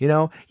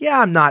 Yeah,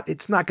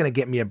 it's not going to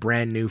get me a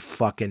brand new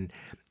fucking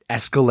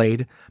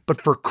Escalade,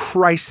 but for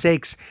Christ's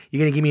sakes, you're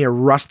going to give me a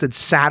rusted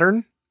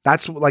Saturn?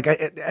 That's like,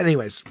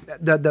 anyways,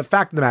 the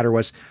fact of the matter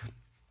was,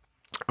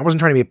 I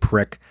wasn't trying to be a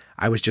prick.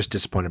 I was just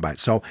disappointed by it.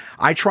 So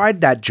I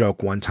tried that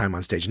joke one time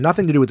on stage,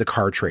 nothing to do with the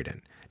car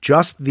trade-in,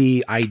 just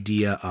the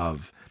idea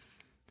of,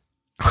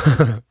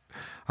 I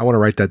want to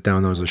write that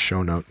down. That was a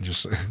show note.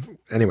 Just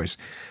anyways,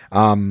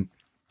 I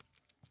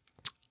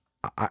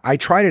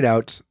tried it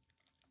out,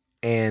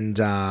 and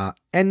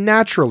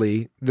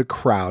naturally the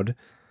crowd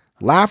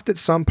laughed at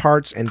some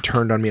parts and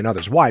turned on me in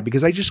others. Why?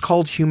 Because I just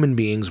called human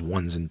beings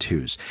 1s and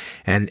 2s,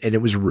 and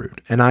it was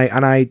rude. And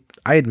I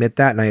admit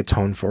that, and I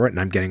atone for it, and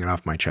I'm getting it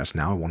off my chest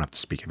now. I won't have to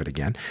speak of it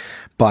again.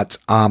 But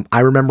I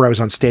remember I was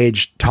on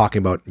stage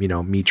talking about,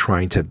 me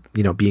trying to,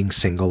 being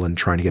single and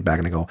trying to get back,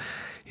 and I go,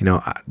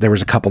 there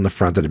was a couple in the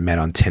front that had met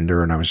on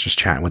Tinder, and I was just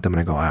chatting with them, and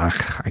I go, I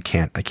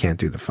can't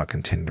do the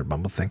fucking Tinder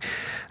Bumble thing.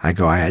 I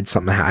go, I had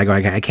something. I go,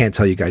 I can't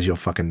tell you guys, you'll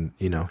fucking,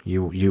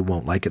 you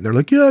won't like it. And they're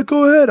like, yeah,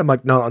 go ahead. I'm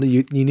like, no,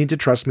 you need to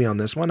trust me on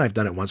this one. I've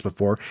done it once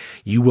before.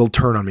 You will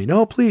turn on me.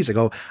 No, please. I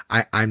go,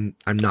 I'm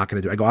not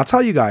going to do it. I go, I'll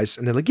tell you guys.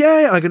 And they're like,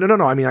 yeah. I go,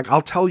 no. I mean,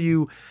 I'll tell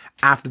you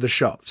after the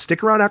show.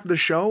 Stick around after the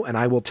show, and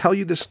I will tell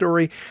you this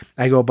story.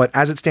 I go, but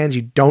as it stands,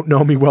 you don't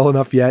know me well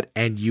enough yet,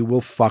 and you will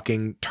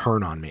fucking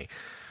turn on me.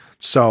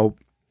 So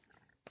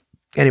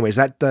anyways,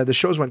 that the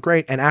shows went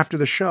great. And after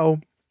the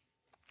show,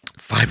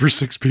 5 or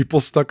 6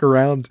 people stuck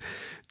around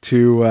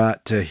to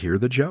hear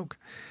the joke.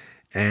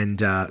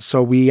 And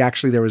so we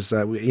actually, there was,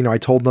 I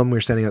told them we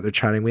were standing out there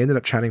chatting. We ended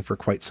up chatting for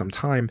quite some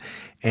time.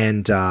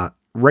 And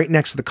right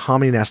next to the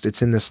Comedy Nest,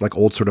 it's in this like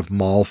old sort of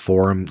mall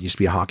forum, used to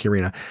be a hockey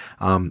arena.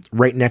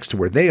 Right next to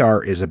where they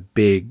are is a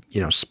big,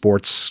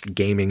 sports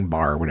gaming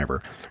bar or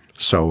whatever.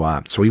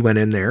 So we went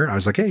in there. I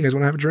was like, hey, you guys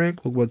want to have a drink?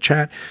 We'll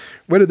chat.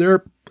 Went in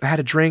there, had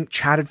a drink,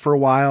 chatted for a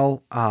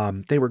while.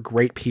 They were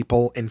great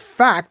people. In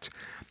fact,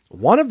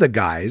 One of the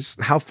guys,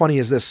 how funny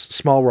is this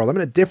small world? I'm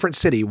in a different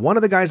city. One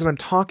of the guys that I'm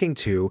talking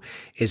to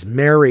is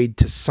married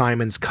to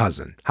Simon's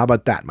cousin. How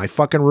about that? My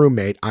fucking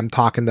roommate, I'm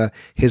talking to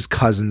his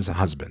cousin's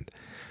husband.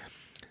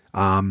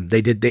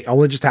 They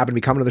only just happened to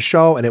be coming to the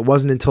show, and it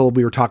wasn't until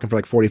we were talking for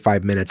like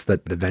 45 minutes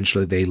that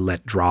eventually they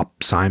let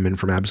drop Simon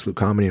from Absolute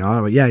Comedy. And,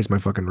 oh yeah, he's my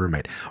fucking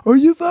roommate. Are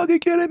you fucking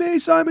kidding me,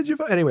 Simon?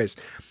 Anyways,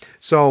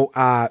 so,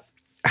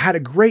 had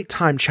a great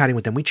time chatting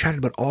with them. We chatted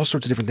about all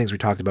sorts of different things. We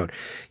talked about,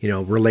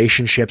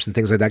 relationships and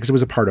things like that, because it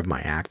was a part of my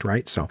act,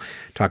 right? So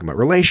talking about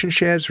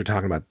relationships, we're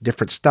talking about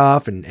different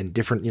stuff and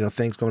different,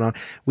 things going on.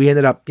 We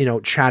ended up,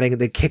 chatting.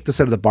 They kicked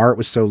us out of the bar. It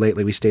was so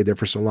lately. We stayed there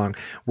for so long.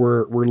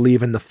 We're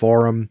leaving the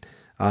forum.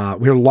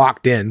 We were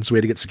locked in, so we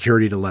had to get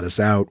security to let us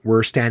out.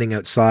 We're standing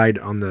outside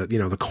on the,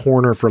 the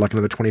corner for like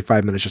another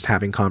 25 minutes, just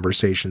having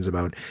conversations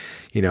about,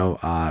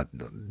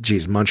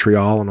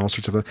 Montreal and all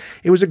sorts of.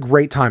 It was a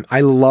great time.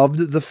 I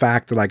loved the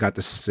fact that I got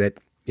to sit,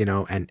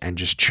 and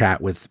just chat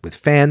with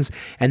fans.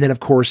 And then of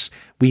course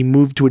we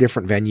moved to a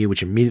different venue,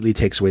 which immediately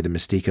takes away the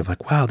mystique of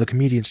like, wow, the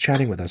comedian's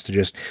chatting with us.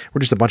 We're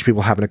just a bunch of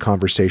people having a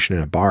conversation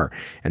in a bar.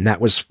 And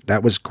that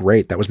was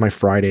great. That was my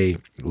Friday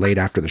late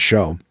after the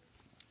show.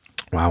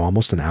 Wow,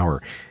 almost an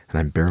hour, and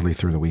I'm barely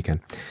through the weekend.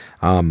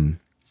 I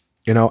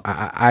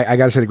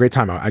got to say, a great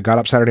time. I got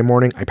up Saturday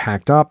morning. I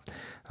packed up.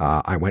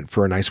 I went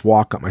for a nice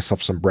walk, got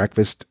myself some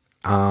breakfast.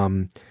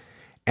 And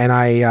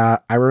I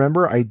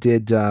remember I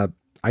did a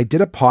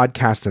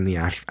podcast in the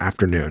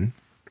afternoon.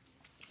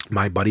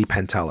 My buddy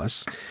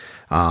Pantelis,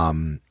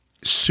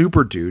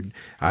 super dude.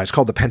 It's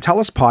called the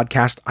Pantelis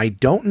Podcast. I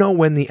don't know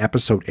when the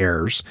episode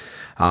airs.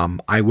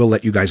 I will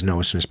let you guys know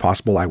as soon as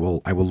possible. I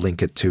will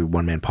link it to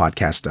One Man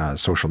Podcast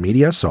social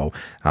media. So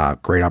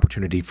great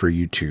opportunity for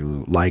you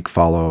to like,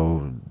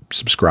 follow,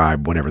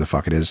 subscribe, whatever the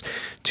fuck it is,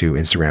 to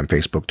Instagram,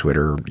 Facebook,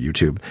 Twitter,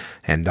 YouTube,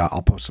 and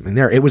I'll post something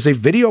there. It was a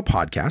video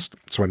podcast.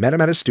 So I met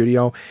him at his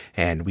studio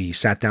and we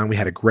sat down. We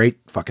had a great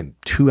fucking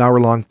 2-hour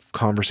long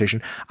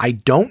conversation. I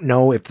don't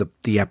know if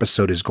the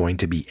episode is going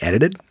to be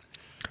edited.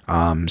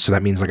 So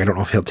that means I don't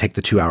know if he'll take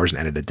the 2 hours and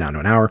edit it down to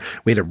an hour.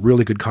 We had a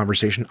really good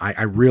conversation.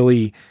 I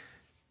really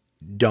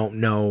don't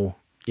know,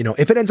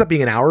 if it ends up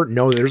being an hour,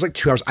 no, there's like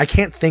 2 hours. I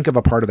can't think of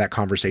a part of that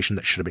conversation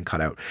that should have been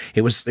cut out.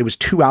 It was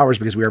 2 hours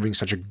because we were having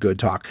such a good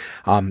talk.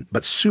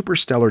 But super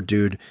stellar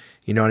dude.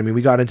 You know what I mean?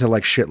 We got into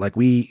like shit, like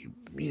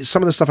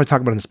some of the stuff I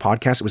talk about in this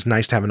podcast, it was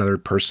nice to have another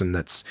person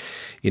that's,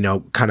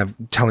 kind of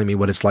telling me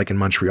what it's like in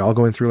Montreal,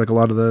 going through like a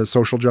lot of the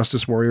social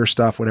justice warrior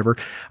stuff, whatever.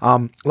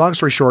 Long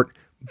story short,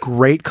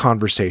 great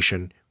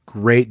conversation,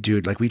 great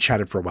dude. Like we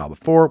chatted for a while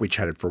before, we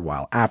chatted for a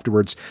while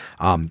afterwards.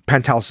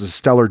 Pantelis is a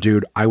stellar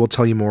dude. I will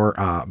tell you more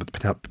about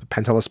the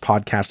Pantelis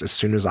podcast as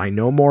soon as I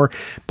know more,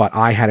 but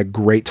I had a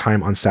great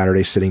time on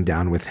Saturday sitting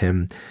down with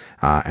him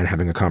and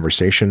having a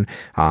conversation.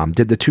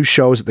 Did the 2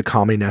 shows at the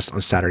Comedy Nest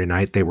on Saturday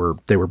night. They were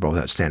both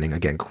outstanding.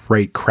 Again,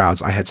 great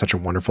crowds. I had such a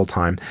wonderful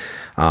time.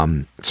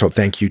 So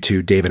thank you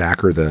to David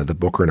Acker, the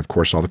booker, and of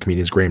course all the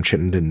comedians, Graham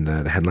Chittenden,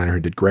 the headliner, who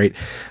did great.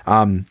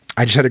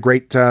 I just had a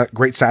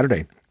great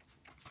Saturday.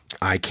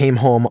 I came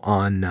home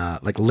on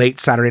like late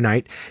Saturday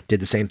night, did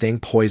the same thing,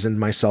 poisoned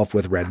myself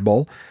with Red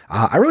Bull.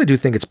 I really do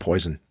think it's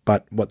poison,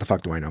 but what the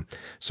fuck do I know?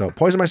 So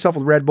poisoned myself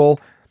with Red Bull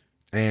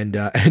and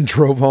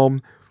drove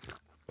home.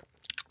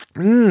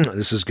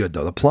 This is good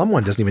though. The plum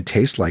one doesn't even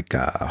taste like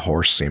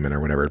horse semen or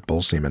whatever,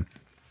 bull semen.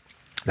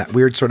 That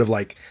weird sort of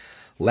like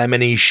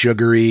lemony,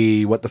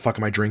 sugary, what the fuck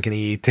am I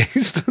drinking-y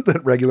taste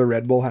that regular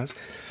Red Bull has.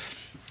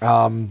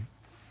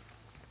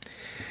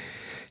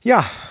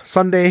 Yeah,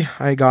 Sunday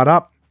I got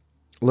up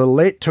a little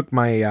late, took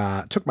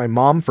my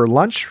mom for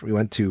lunch. We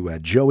went to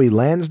Joey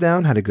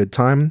Lansdowne, had a good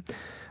time.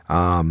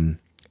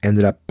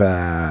 Ended up,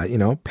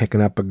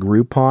 picking up a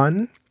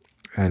Groupon,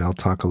 and I'll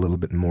talk a little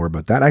bit more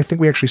about that. I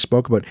think we actually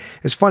spoke about,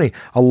 it's funny,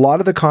 a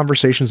lot of the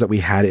conversations that we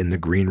had in the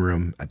green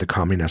room at the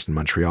Comedy Nest in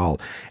Montreal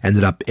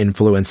ended up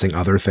influencing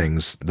other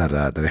things that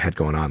I had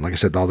going on. Like I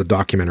said, all the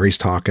documentaries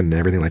talking and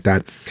everything like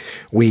that.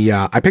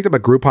 I picked up a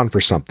Groupon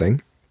for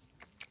something.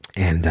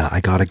 And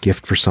I got a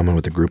gift for someone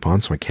with the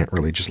Groupon, so I can't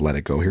really just let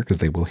it go here because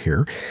they will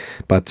hear.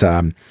 But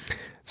something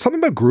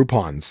about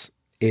Groupons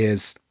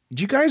is,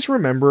 do you guys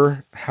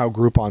remember how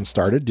Groupon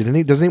started?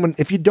 Does anyone,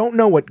 if you don't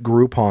know what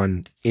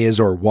Groupon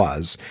is or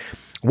was,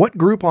 what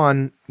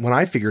Groupon, when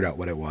I figured out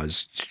what it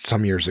was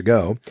some years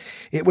ago,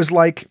 it was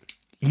like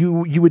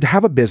you would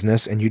have a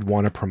business and you'd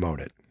want to promote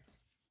it.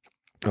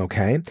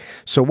 Okay.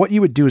 So what you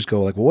would do is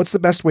go like, well, what's the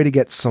best way to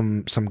get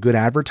some good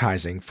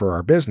advertising for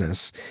our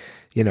business?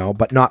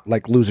 But not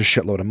like lose a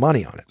shitload of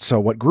money on it. So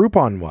what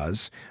Groupon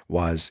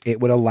was it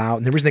would allow,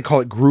 and the reason they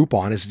call it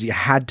Groupon is you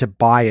had to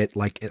buy it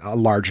like a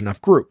large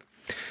enough group.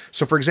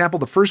 So for example,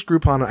 the first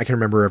Groupon I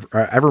can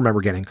ever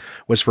remember getting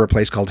was for a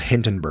place called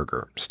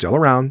Hintonburger, still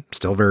around,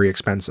 still very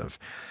expensive,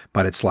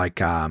 but it's like,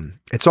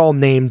 it's all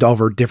named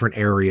over different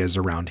areas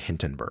around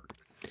Hintonburg.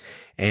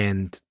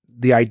 And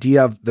the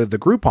idea of the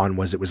Groupon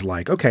was, it was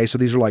like, okay, so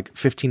these are like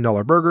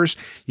 $15 burgers.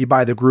 You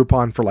buy the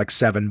Groupon for like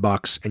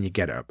 $7 and you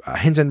get a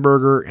Hinton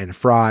burger and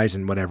fries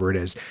and whatever it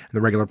is. And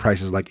the regular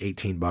price is like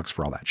 $18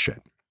 for all that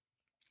shit.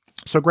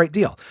 So great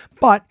deal.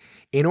 But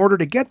in order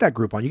to get that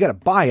Groupon, you got to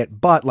buy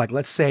it. But like,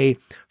 let's say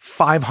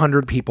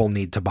 500 people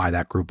need to buy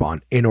that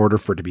Groupon in order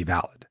for it to be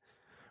valid,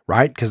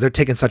 right? Because they're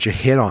taking such a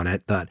hit on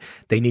it that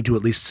they need to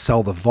at least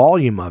sell the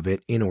volume of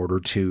it in order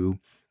to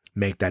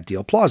make that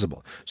deal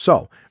plausible.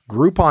 So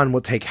Groupon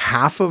will take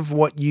half of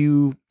what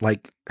you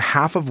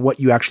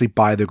actually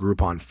buy the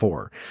Groupon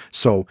for.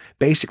 So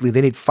basically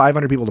they need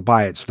 500 people to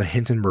buy it so that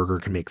Hindenburger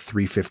can make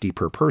 $3.50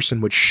 per person,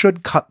 which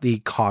should cut the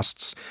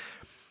costs,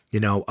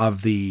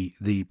 of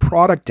the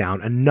product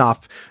down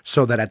enough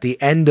so that at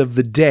the end of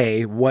the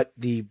day, what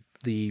the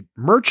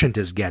merchant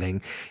is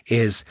getting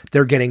is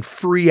they're getting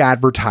free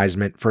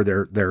advertisement for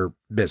their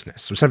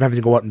business. So instead of having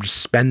to go out and just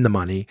spend the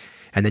money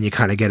and then you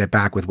kind of get it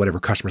back with whatever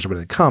customers are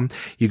going to come,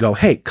 you go,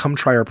 hey, come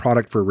try our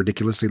product for a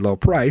ridiculously low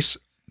price.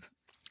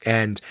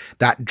 And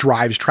that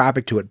drives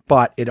traffic to it,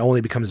 but it only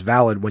becomes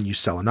valid when you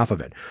sell enough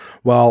of it.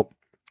 Well,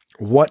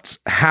 what's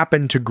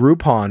happened to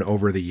Groupon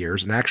over the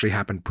years, and actually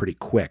happened pretty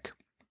quick,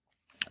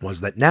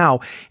 was that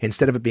now,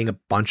 instead of it being a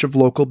bunch of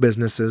local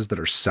businesses that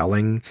are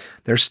selling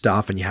their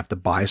stuff and you have to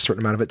buy a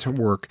certain amount of it to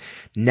work,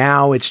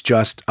 now it's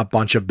just a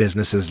bunch of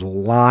businesses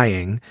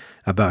lying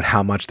about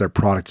how much their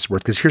product is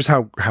worth. Because here's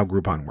how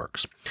Groupon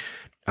works.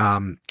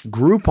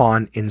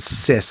 Groupon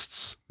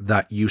insists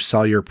that you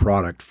sell your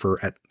product for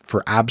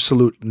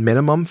absolute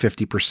minimum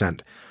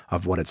 50%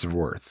 of what it's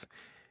worth.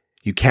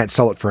 You can't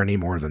sell it for any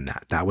more than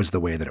that. That was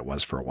the way that it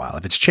was for a while.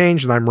 If it's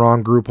changed and I'm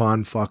wrong,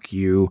 Groupon, fuck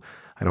you.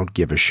 I don't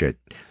give a shit.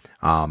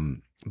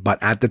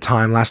 But at the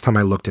time, last time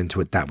I looked into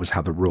it, that was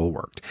how the rule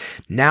worked.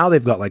 Now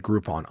they've got like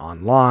Groupon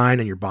online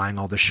and you're buying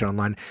all this shit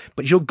online,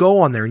 but you'll go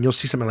on there and you'll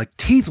see something like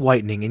teeth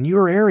whitening in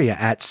your area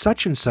at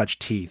such and such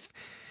teeth.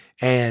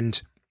 And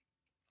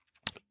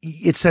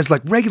it says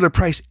like regular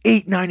price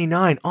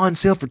 $8.99 on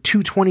sale for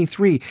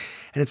 $2.23.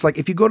 And it's like,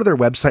 if you go to their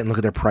website and look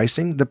at their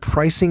pricing, the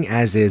pricing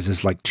as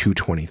is like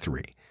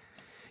 $2.23.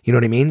 You know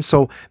what I mean?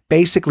 So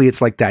basically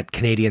it's like that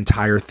Canadian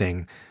Tire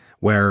thing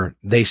where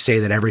they say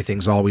that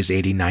everything's always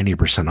 80,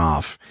 90%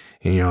 off,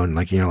 and you're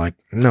like,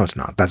 no, it's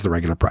not. That's the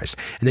regular price.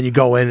 And then you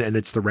go in and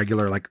it's the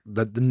regular, like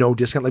the no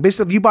discount. Like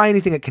basically if you buy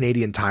anything at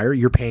Canadian Tire,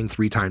 you're paying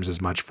 3 times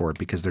as much for it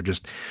because they're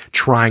just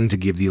trying to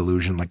give the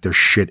illusion like their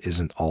shit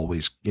isn't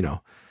always,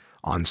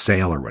 on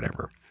sale or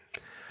whatever.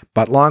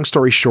 But long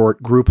story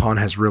short, Groupon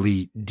has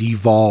really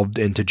devolved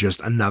into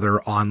just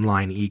another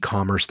online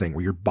e-commerce thing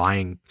where you're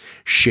buying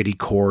shitty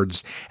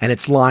cords and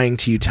it's lying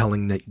to you,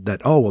 telling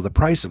that oh, well, the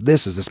price of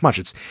this is this much.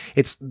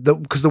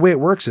 Because the way it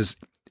works is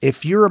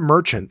if you're a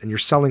merchant and you're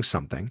selling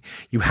something,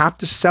 you have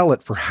to sell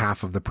it for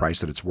half of the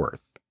price that it's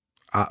worth.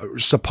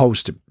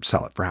 Supposed to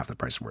sell it for half the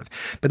price it's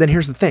worth. But then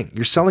here's the thing,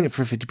 you're selling it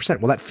for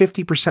 50%. Well, that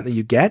 50% that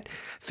you get,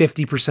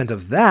 50%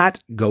 of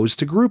that goes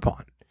to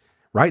Groupon,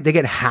 right? They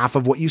get half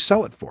of what you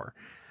sell it for,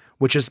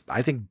 which is,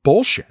 I think,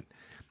 bullshit.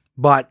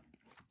 But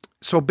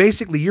so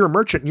basically you're a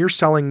merchant and you're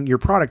selling your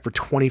product for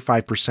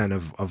 25%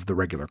 of the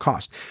regular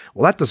cost.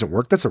 Well, that doesn't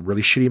work. That's a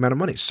really shitty amount of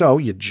money. So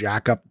you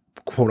jack up,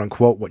 quote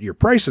unquote, what your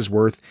price is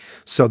worth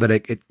so that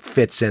it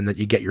fits in that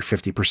you get your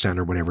 50%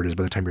 or whatever it is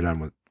by the time you're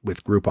done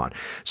with Groupon.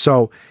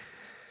 So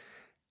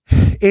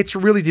it's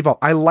really devolved.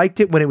 I liked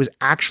it when it was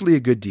actually a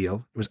good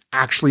deal. It was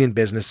actually in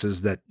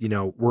businesses that,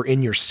 were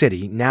in your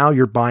city. Now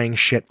you're buying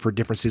shit for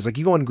different cities. Like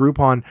you go on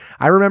Groupon.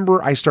 I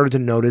remember I started to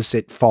notice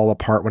it fall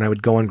apart when I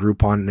would go on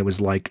Groupon and it was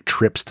like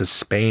trips to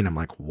Spain. I'm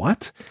like,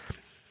 what?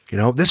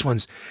 This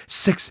one's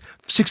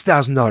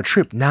 $6,000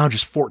 trip. Now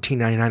just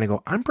 $14.99. I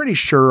go, I'm pretty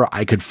sure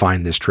I could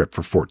find this trip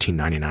for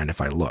 $14.99 if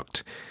I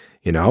looked,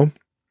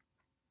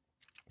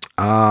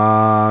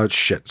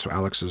 shit. So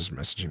Alex is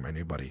messaging my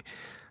new buddy.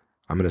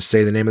 I'm going to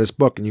say the name of this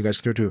book and you guys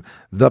can do it too.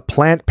 The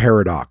Plant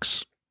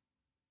Paradox.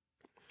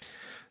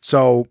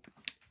 So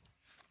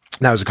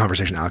that was a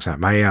conversation Alex had.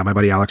 My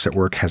buddy Alex at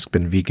work has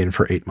been vegan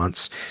for 8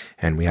 months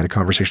and we had a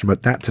conversation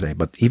about that today.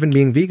 But even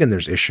being vegan,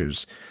 there's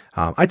issues.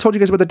 I told you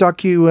guys about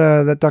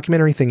the that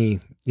documentary thingy,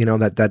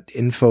 that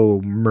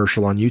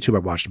infomercial on YouTube I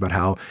watched about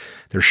how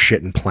there's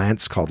shit in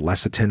plants called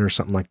lecithin or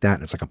something like that.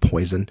 And it's like a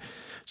poison.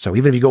 So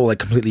even if you go like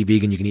completely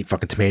vegan, you can eat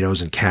fucking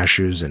tomatoes and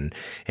cashews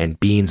and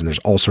beans, and there's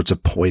all sorts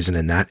of poison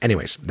in that.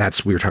 Anyways,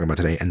 that's what we were talking about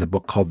today. And the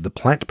book called The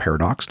Plant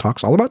Paradox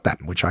talks all about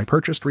that, which I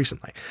purchased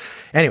recently.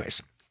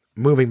 Anyways,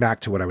 moving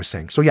back to what I was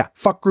saying. So yeah,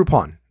 fuck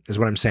Groupon is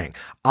what I'm saying.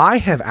 I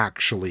have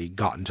actually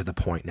gotten to the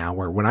point now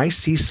where when I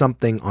see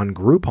something on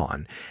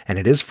Groupon and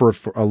it is for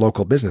a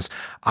local business,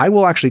 I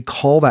will actually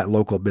call that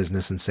local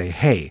business and say,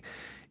 hey,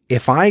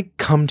 if I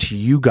come to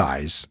you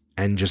guys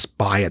and just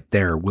buy it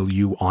there, will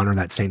you honor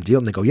that same deal?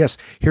 And they go, yes.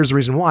 Here's the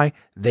reason why.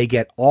 They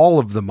get all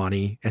of the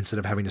money instead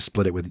of having to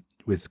split it with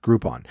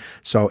Groupon.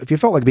 So if you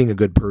felt like being a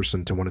good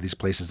person to one of these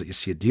places that you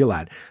see a deal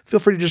at, feel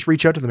free to just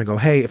reach out to them and go,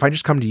 hey, if I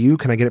just come to you,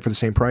 can I get it for the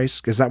same price?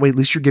 Because that way, at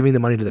least you're giving the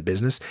money to the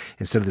business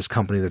instead of this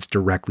company that's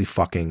directly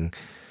fucking,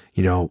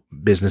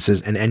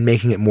 businesses and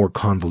making it more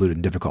convoluted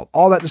and difficult.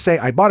 All that to say,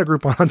 I bought a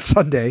Groupon on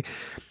Sunday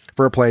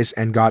for a place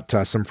and got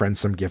some friends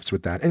some gifts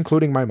with that,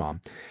 including my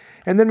mom.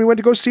 And then we went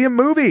to go see a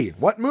movie.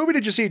 What movie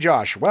did you see,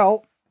 Josh?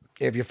 Well,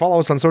 if you follow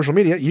us on social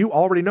media, you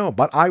already know,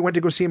 but I went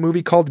to go see a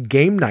movie called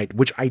Game Night,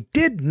 which I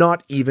did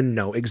not even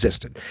know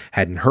existed.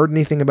 Hadn't heard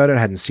anything about it,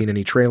 hadn't seen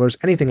any trailers,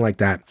 anything like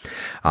that.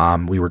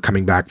 We were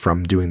coming back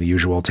from doing the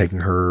usual, taking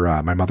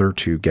her, my mother,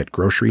 to get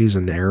groceries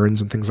and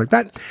errands and things like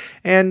that.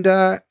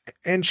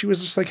 And she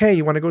was just like, hey,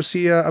 you want to go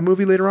see a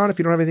movie later on if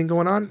you don't have anything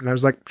going on? And I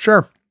was like,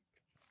 sure.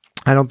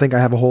 I don't think I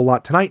have a whole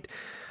lot tonight,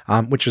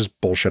 which is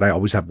bullshit. I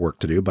always have work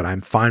to do, but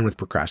I'm fine with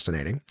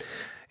procrastinating.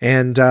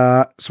 And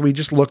so we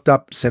just looked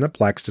up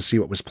Cineplex to see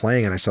what was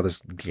playing, and I saw this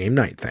Game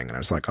Night thing, and I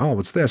was like, oh,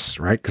 what's this,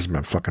 right? Because I'm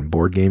a fucking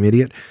board game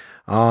idiot.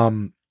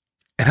 And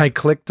I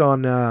clicked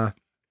on it.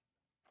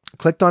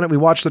 We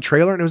watched the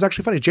trailer, and it was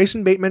actually funny.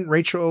 Jason Bateman,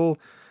 Rachel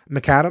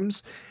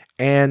McAdams,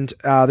 and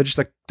they're just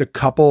like the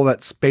couple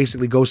that's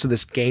basically goes to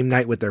this game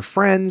night with their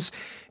friends,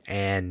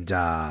 and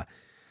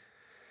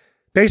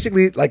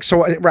basically, like, so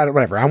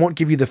whatever. I won't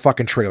give you the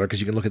fucking trailer because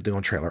you can look at the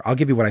own trailer. I'll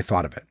give you what I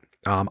thought of it.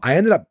 I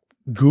ended up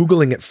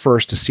Googling it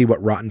first to see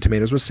what Rotten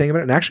Tomatoes was saying about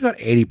it, and actually got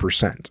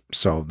 80%.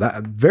 So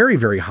that very,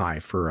 very high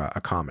for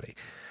a comedy.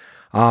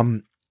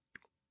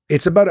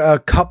 It's about a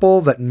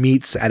couple that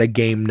meets at a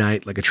game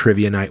night, like a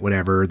trivia night,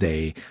 whatever.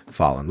 They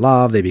fall in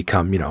love. They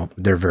become,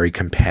 they're very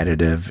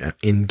competitive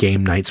in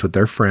game nights with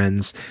their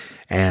friends.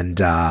 And,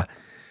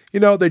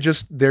 they're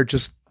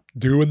just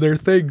doing their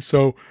thing.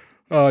 So,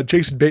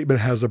 Jason Bateman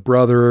has a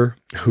brother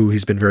who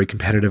he's been very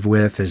competitive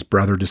with. His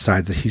brother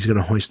decides that he's going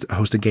to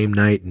host a game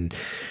night, and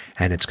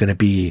it's going to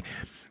be,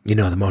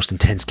 the most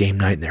intense game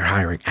night, and they're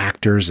hiring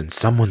actors, and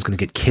someone's going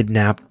to get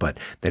kidnapped, but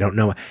they don't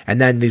know. And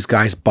then these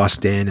guys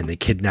bust in and they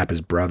kidnap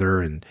his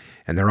brother, and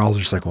they're all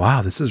just like,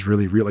 wow, this is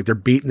really real. Like, they're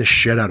beating the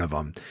shit out of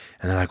him.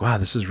 And they're like, wow,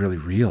 this is really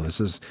real. This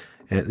is,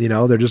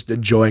 they're just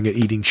enjoying it,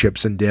 eating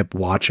chips and dip,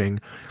 watching.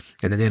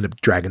 And then they end up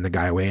dragging the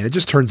guy away. And it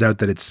just turns out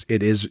that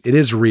it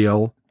is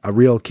real, a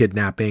real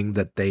kidnapping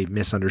that they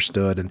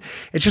misunderstood. And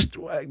it's just,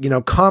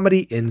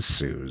 comedy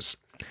ensues.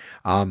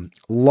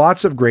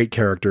 Lots of great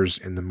characters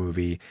in the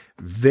movie.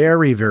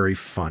 Very, very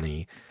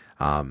funny.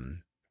 I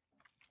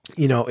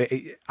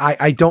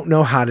don't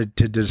know how to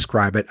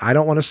describe it. I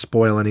don't want to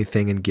spoil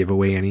anything and give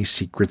away any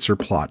secrets or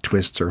plot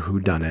twists or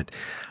whodunit.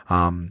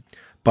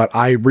 But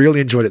I really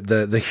enjoyed it.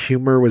 The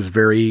humor was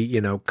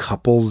very,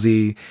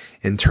 couplesy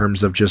in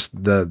terms of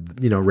just the,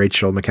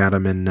 Rachel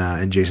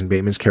McAdams and Jason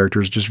Bateman's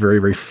characters, just very,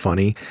 very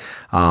funny.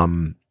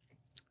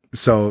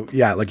 So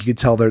yeah, like you could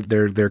tell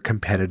they're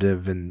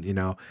competitive,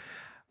 and,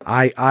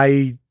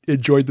 I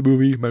enjoyed the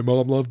movie. My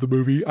mom loved the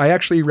movie. I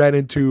actually ran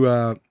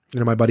into,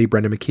 my buddy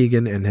Brendan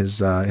McKeegan and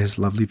his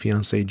lovely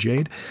fiancée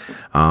Jade.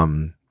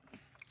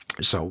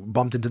 So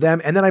bumped into them,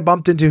 and then I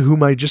bumped into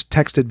whom I just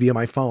texted via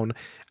my phone,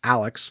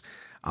 Alex.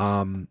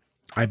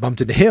 I bumped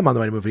into him on the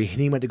way to the movie,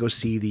 and he went to go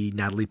see the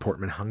Natalie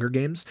Portman Hunger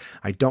Games.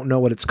 I don't know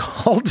what it's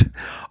called.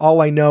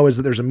 All I know is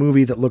that there's a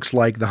movie that looks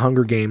like the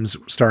Hunger Games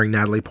starring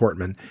Natalie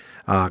Portman,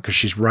 because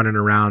she's running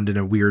around in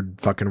a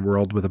weird fucking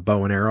world with a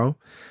bow and arrow.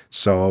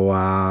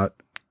 So,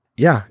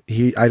 yeah,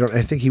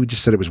 I think he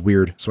just said it was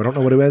weird. So I don't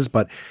know what it is,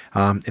 but,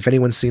 if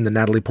anyone's seen the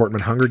Natalie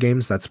Portman Hunger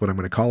Games, that's what I'm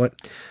going to call it.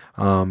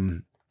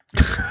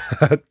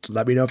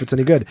 Let me know if it's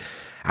any good.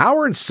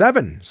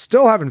 1:07.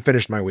 Still haven't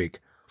finished my week.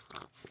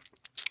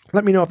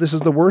 Let me know if this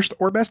is the worst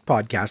or best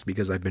podcast,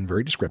 because I've been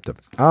very descriptive.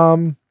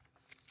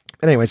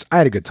 Anyways, I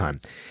had a good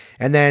time.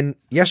 And then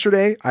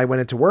yesterday I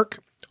went into work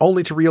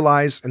only to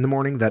realize in the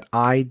morning that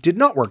I did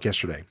not work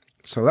yesterday.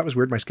 So that was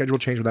weird. My schedule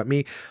changed without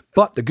me.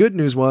 But the good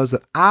news was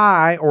that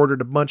I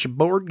ordered a bunch of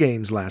board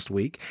games last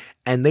week,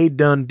 and they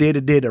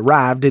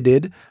arrived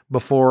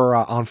before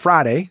on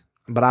Friday,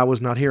 but I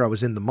was not here. I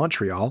was in the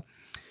Montreal.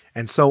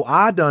 And so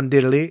I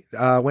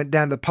went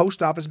down to the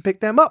post office and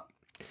picked them up.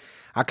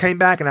 I came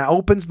back and I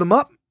opens them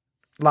up.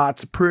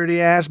 Lots of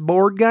pretty ass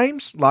board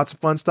games. Lots of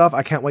fun stuff.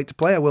 I can't wait to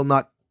play. I will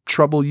not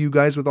trouble you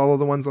guys with all of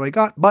the ones that I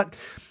got, but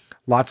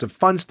lots of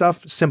fun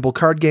stuff. Simple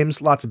card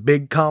games. Lots of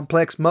big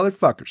complex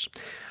motherfuckers.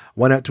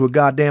 Went out to a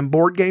goddamn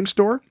board game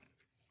store.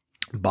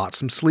 Bought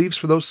some sleeves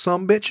for those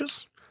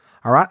sumbitches.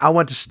 All right. I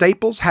went to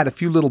Staples. Had a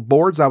few little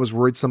boards I was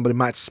worried somebody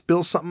might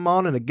spill something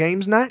on in a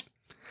games night.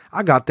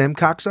 I got them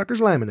cocksuckers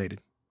laminated.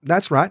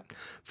 That's right.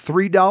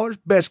 $3.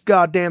 Best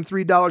goddamn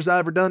 $3 I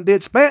ever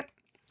did spent.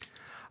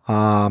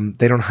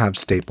 They don't have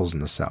Staples in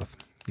the South.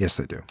 Yes,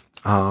 they do.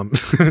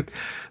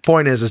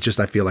 Point is just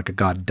I feel like a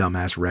goddamn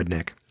ass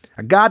redneck.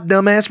 A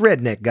goddamn ass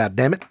redneck,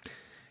 goddammit.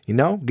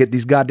 Get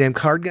these goddamn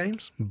card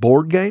games,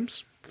 board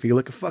games, feel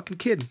like a fucking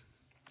kid.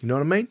 You know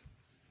what I mean?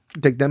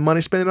 Take that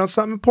money, spend it on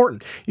something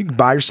important. You can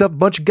buy yourself a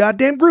bunch of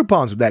goddamn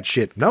Groupons with that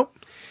shit. Nope.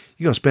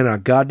 You're going to spend it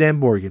on goddamn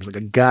board games like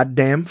a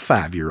goddamn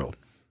 5-year-old.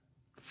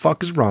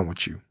 Fuck is wrong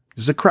with you?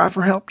 Is it a cry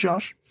for help,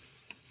 Josh?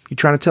 You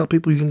trying to tell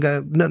people you can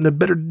got nothing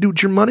better to do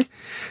with your money?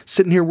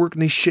 Sitting here working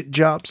these shit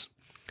jobs?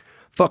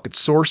 Fucking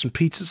sourcing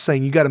pizzas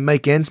saying you got to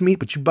make ends meet,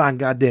 but you buying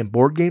goddamn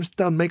board games?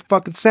 Doesn't make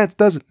fucking sense,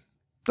 does it?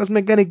 Doesn't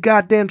make any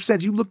goddamn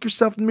sense. You look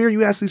yourself in the mirror,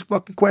 you ask these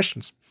fucking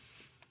questions.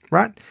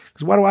 Right?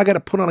 Because why do I got to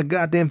put on a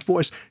goddamn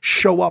voice,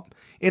 show up,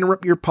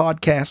 interrupt your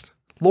podcast,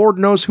 Lord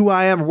knows who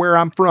I am, where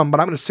I'm from, but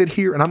I'm going to sit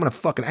here and I'm going to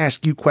fucking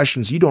ask you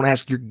questions you don't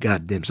ask your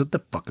goddamn. So what the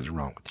fuck is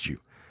wrong with you?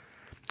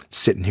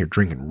 Sitting here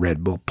drinking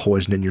Red Bull,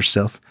 poisoning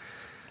yourself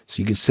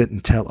so you can sit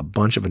and tell a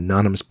bunch of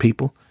anonymous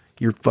people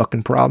your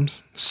fucking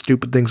problems,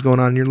 stupid things going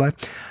on in your life.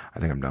 I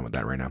think I'm done with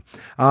that right now.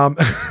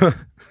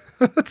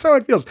 That's how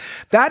it feels.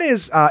 That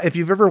is, if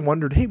you've ever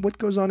wondered, hey, what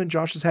goes on in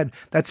Josh's head?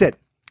 That's it.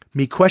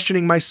 Me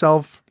questioning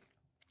myself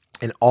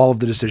and all of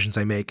the decisions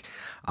I make,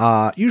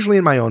 usually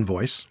in my own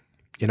voice,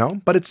 you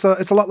know, but it's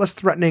a lot less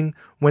threatening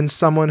when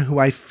someone who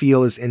I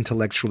feel is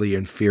intellectually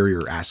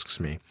inferior asks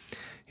me,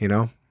 you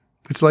know,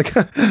 it's like,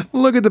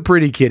 look at the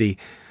pretty kitty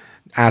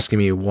asking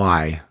me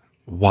why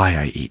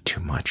I eat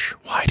too much.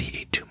 Why do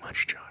you eat too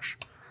much, Josh?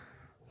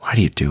 Why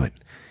do you do it?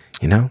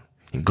 You know,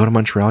 you go to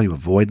Montreal, you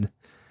avoid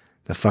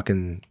the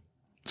fucking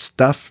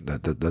stuff,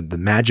 the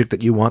magic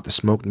that you want, the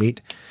smoked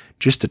meat,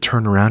 just to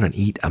turn around and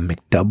eat a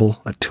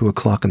McDouble at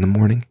 2:00 in the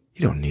morning.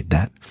 You don't need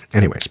that.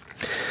 Anyways,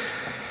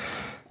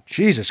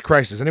 Jesus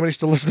Christ, is anybody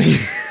still listening?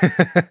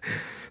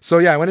 So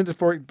yeah, I went into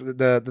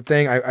the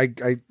thing.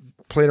 I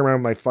played around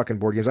with my fucking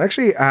board games. I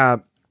actually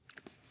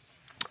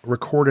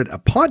recorded a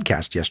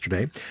podcast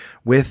yesterday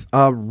with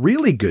a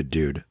really good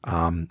dude.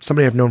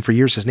 Somebody I've known for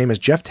years. His name is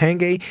Jeff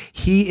Tangay.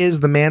 He is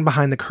the man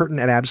behind the curtain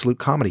at Absolute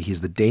Comedy.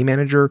 He's the day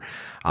manager.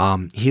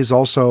 He is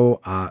also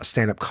a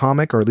stand-up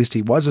comic, or at least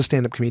he was a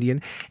stand-up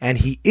comedian. And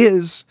he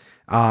is,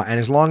 and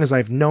as long as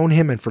I've known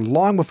him, and for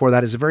long before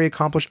that, is a very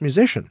accomplished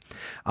musician.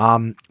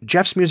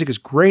 Jeff's music is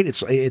great.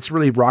 It's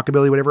really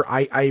rockabilly, whatever.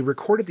 I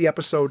recorded the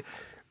episode.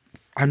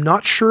 I'm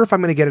not sure if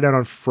I'm going to get it out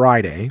on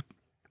Friday.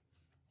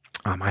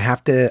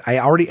 I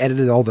already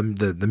edited all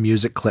the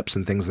music clips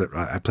and things that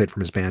I played from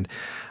his band.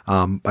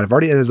 But I've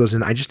already edited those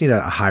in. I just need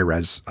a high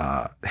res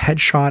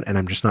headshot, and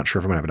I'm just not sure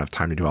if I'm gonna have enough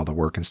time to do all the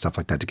work and stuff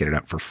like that to get it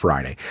out for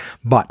Friday.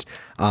 But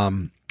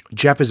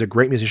Jeff is a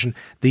great musician.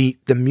 The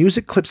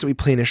music clips that we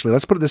play initially,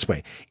 let's put it this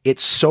way.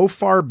 It's so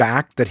far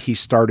back that he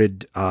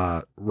started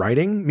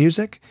writing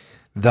music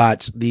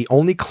that the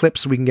only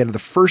clips we can get of the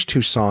first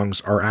two songs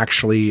are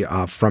actually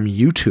from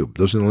YouTube.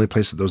 Those are the only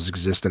places that those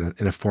exist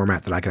in a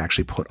format that I can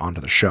actually put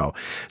onto the show.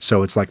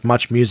 So it's like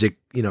Much Music,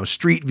 you know,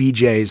 street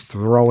VJs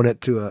throwing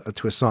it to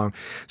a song.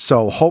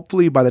 So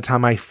hopefully by the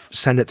time I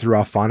send it through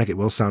Auphonic, it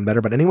will sound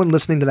better. But anyone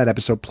listening to that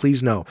episode,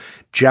 please know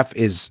Jeff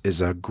is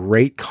a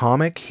great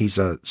comic. He's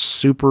a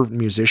super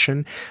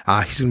musician.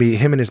 He's gonna be,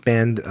 him and his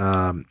band,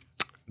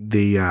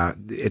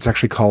 it's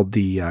actually called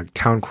the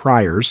Town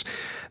Criers.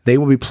 They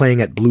will be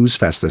playing at Blues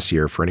Fest this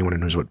year. For anyone who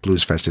knows what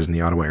Blues Fest is in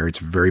the Ottawa area, it's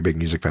a very big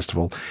music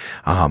festival.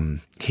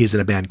 He's in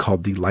a band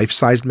called the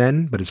Life-Sized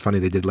Men, but it's funny,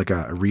 they did like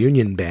a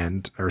reunion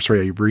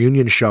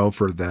show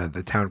for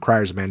the Town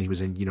Criers band he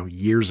was in, you know,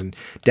 years and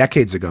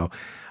decades ago.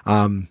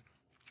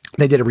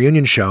 They did a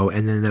reunion show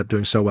and then ended up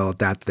doing so well at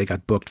that they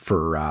got booked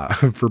for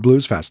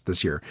Blues Fest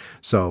this year.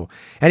 So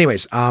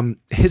anyways,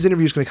 his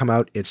interview is going to come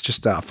out. It's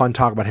just a fun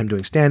talk about him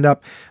doing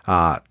stand-up,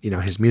 you know,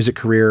 his music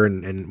career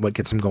and what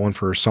gets him going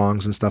for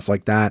songs and stuff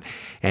like that.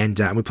 And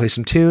we play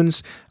some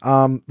tunes.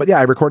 But yeah,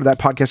 I recorded that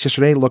podcast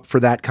yesterday. Look for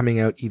that coming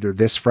out either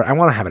this Friday. I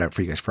want to have it out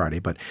for you guys Friday,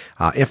 but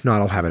if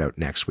not, I'll have it out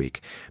next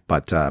week.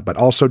 But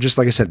also, just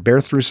like I said,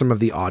 bear through some of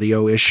the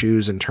audio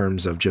issues in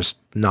terms of just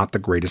not the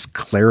greatest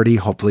clarity.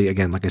 Hopefully,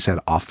 again, like I said,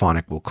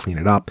 Auphonic will clean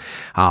it up.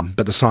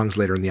 But the songs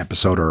later in the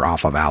episode are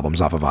off of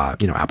albums, off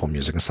of you know, Apple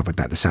Music and stuff like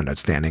that. They sound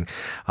outstanding.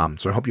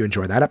 So I hope you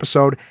enjoy that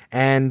episode.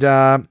 And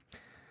I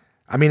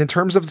mean, in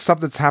terms of the stuff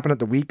that's happened at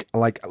the week,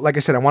 like I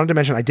said, I wanted to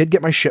mention I did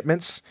get my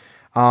shipments.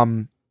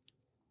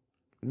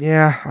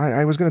 Yeah,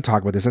 I was going to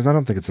talk about this. I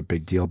don't think it's a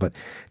big deal, but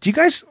do you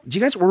guys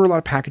order a lot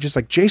of packages?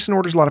 Like Jason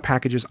orders a lot of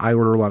packages. I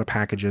order a lot of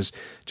packages,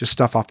 just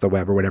stuff off the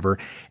web or whatever.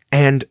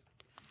 And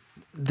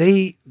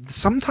they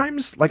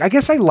sometimes, like, I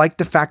guess I like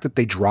the fact that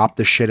they drop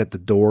the shit at the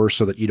door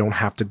so that you don't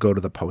have to go to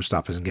the post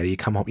office and get it. You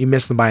come home, you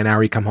miss them by an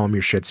hour, you come home,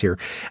 your shit's here.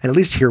 And at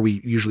least here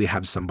we usually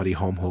have somebody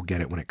home who'll get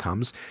it when it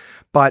comes.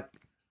 But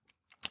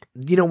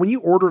you know, when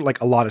you order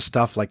like a lot of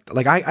stuff, like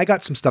I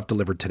got some stuff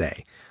delivered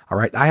today. All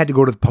right. I had to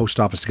go to the post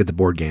office to get the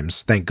board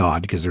games. Thank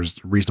God, because there's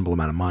a reasonable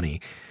amount of money,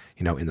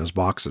 you know, in those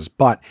boxes.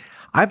 But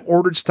I've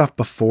ordered stuff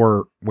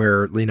before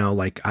where, you know,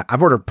 like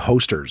I've ordered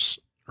posters,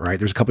 right?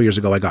 There's a couple years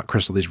ago, I got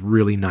Crystal these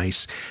really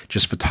nice,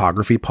 just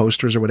photography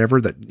posters or whatever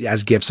that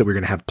as gifts that we're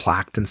going to have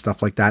plaqued and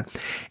stuff like that.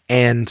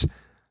 And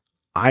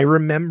I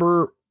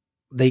remember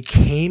they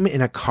came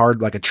in a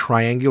card, like a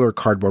triangular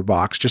cardboard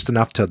box, just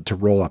enough to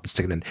roll up and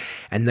stick it in.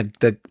 And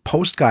the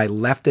post guy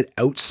left it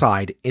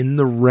outside in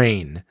the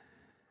rain,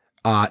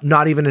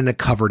 not even in a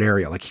covered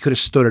area. Like he could have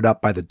stood it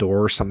up by the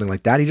door or something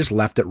like that. He just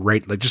left it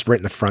right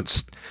in the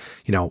front,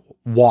 you know,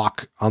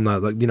 walk on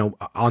the, you know,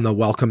 on the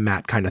welcome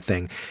mat kind of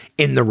thing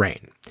in the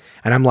rain.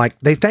 And I'm like,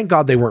 thank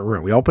God they weren't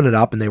ruined. We opened it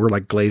up and they were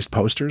like glazed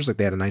posters. Like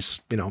they had a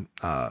nice, you know,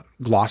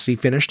 glossy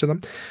finish to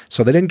them.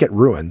 So they didn't get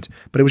ruined,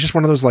 but it was just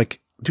one of those like,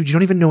 dude, you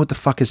don't even know what the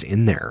fuck is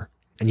in there.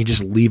 And you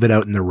just leave it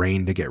out in the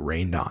rain to get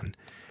rained on.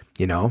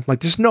 You know, like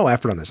there's no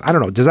effort on this. I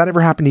don't know. Does that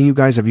ever happen to you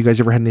guys? Have you guys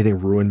ever had anything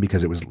ruined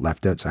because it was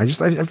left out? I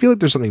feel like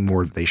there's something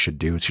more that they should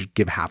do. It should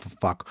give half a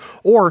fuck,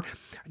 or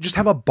just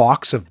have a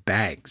box of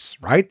bags,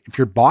 right? If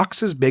your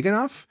box is big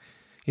enough,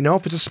 you know,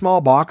 if it's a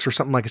small box or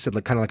something, like I said,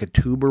 like kind of like a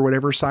tube or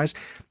whatever size,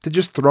 to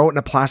just throw it in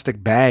a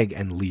plastic bag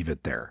and leave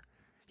it there.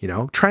 You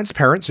know,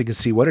 transparent so you can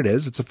see what it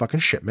is. It's a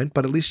fucking shipment,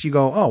 but at least you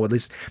go, oh, at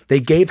least they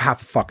gave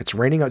half a fuck. It's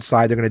raining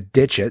outside. They're going to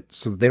ditch it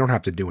so that they don't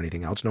have to do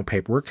anything else. No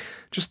paperwork.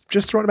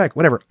 Just throw it back.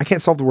 Whatever. I can't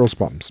solve the world's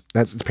problems.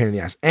 It's a pain in the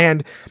ass.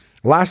 And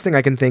last thing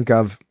I can think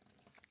of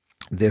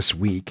this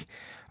week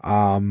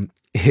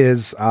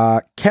is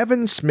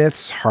Kevin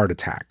Smith's heart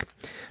attack.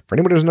 For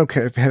anyone who doesn't know,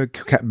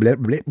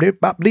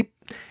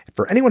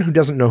 for anyone who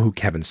doesn't know who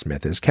Kevin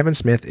Smith is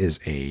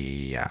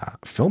a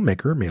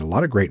filmmaker, made a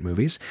lot of great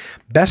movies,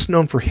 best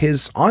known for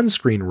his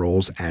on-screen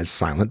roles as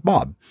Silent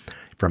Bob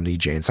from the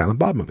Jay and Silent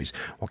Bob movies.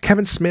 Well,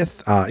 Kevin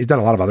Smith, he's done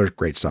a lot of other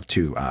great stuff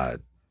too.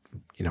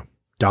 You know,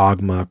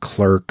 Dogma,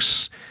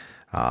 Clerks,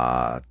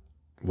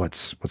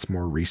 what's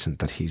more recent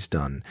that he's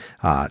done?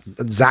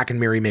 Zack and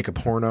Miri Make a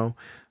Porno.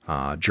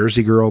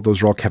 Jersey Girl,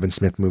 those are all Kevin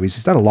Smith movies.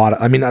 He's done a lot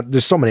of, I mean,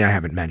 there's so many I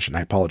haven't mentioned,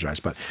 I apologize,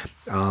 but,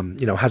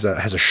 you know, has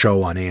a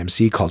show on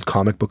AMC called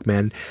Comic Book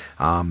Men,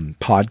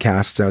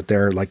 podcasts out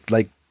there, like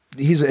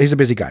he's a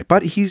busy guy,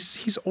 but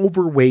he's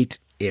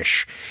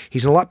overweight-ish.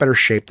 He's in a lot better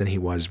shape than he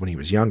was when he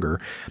was younger,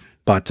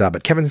 but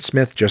Kevin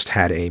Smith just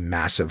had a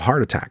massive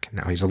heart attack.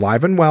 Now he's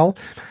alive and well,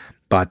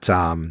 but,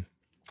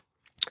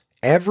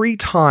 every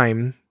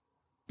time,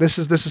 this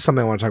is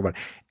something I want to talk about.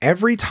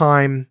 Every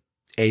time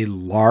a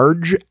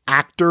large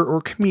actor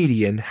or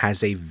comedian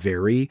has a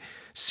very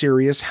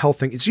serious health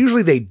thing, it's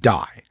usually they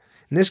die.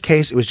 In this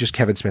case, it was just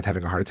Kevin Smith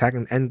having a heart attack,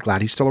 and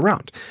glad he's still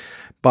around.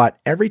 But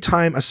every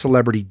time a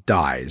celebrity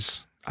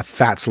dies, a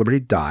fat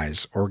celebrity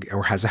dies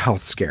or has a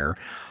health scare,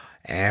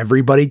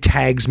 everybody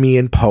tags me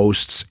in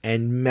posts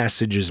and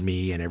messages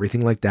me and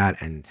everything like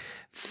that. And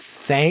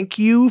thank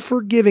you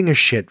for giving a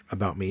shit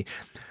about me.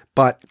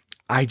 But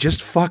I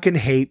just fucking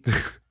hate.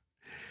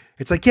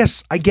 It's like,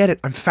 yes, I get it.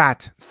 I'm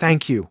fat.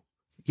 Thank you.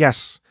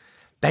 Yes.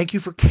 Thank you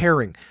for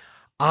caring.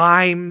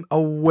 I'm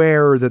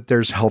aware that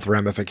there's health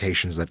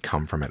ramifications that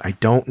come from it. I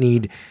don't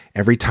need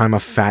every time a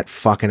fat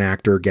fucking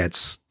actor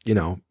gets, you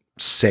know,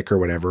 sick or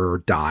whatever, or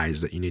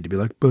dies, that you need to be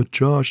like, but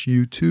Josh,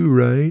 you too,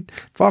 right?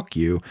 Fuck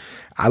you.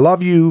 I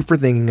love you for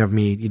thinking of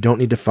me. You don't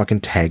need to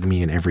fucking tag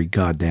me in every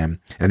goddamn,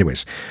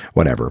 anyways,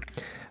 whatever.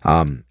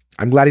 I'm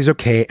glad he's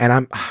okay.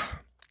 And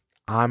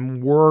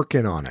I'm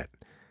working on it.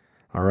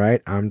 All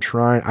right. I'm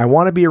trying. I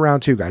want to be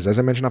around too, guys. As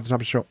I mentioned off the top of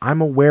the show, I'm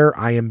aware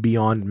I am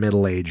beyond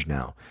middle age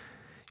now.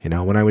 You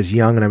know, when I was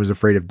young and I was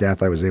afraid of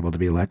death, I was able to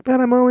be like, man,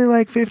 I'm only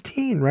like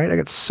 15, right? I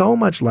got so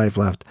much life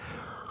left.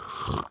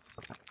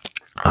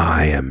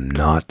 I am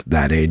not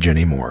that age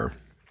anymore.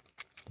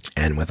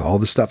 And with all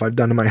the stuff I've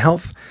done to my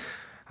health,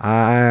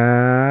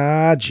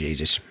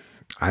 Jesus,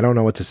 I don't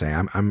know what to say.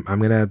 I'm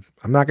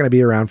not gonna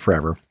be around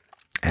forever,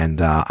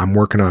 and I'm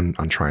working on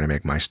trying to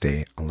make my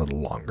stay a little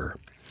longer.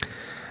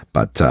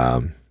 But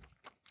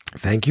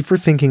thank you for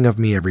thinking of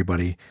me,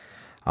 everybody.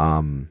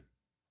 The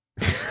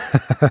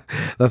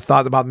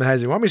thought about my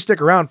head, you want me to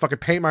stick around, fucking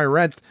pay my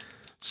rent,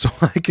 so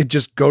I could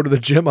just go to the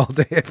gym all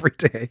day, every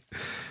day.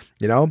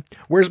 You know,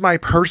 where's my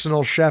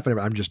personal chef? And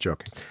I'm just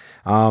joking.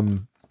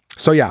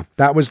 So yeah,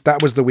 that was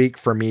the week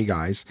for me,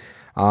 guys.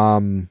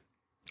 I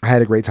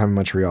had a great time in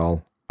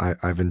Montreal.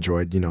 I've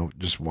enjoyed, you know,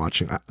 just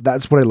watching.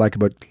 That's what I like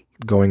about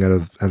going out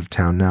of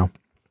town now.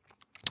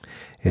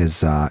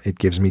 Is it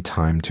gives me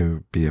time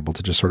to be able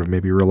to just sort of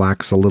maybe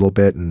relax a little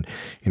bit and,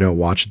 you know,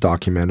 watch a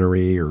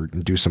documentary or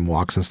do some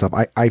walks and stuff.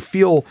 I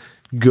feel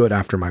good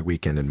after my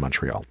weekend in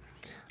Montreal.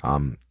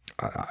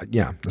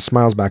 Yeah, the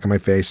smile's back on my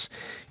face,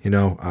 you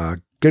know,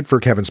 good for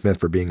Kevin Smith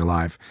for being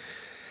alive.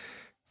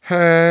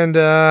 And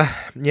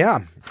yeah,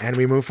 and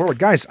we move forward.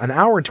 Guys, an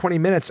hour and 20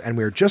 minutes, and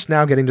we're just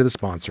now getting to the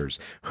sponsors.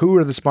 Who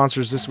are the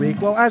sponsors this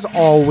week? Well, as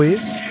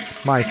always,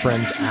 my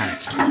friends at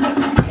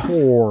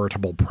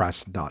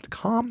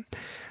portablepress.com.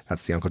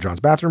 That's the Uncle John's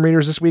Bathroom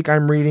Readers. This week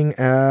I'm reading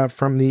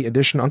from the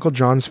edition Uncle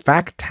John's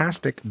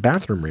Factastic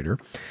Bathroom Reader.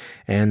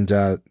 And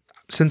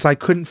since I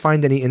couldn't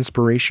find any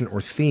inspiration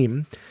or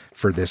theme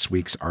for this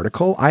week's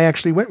article, I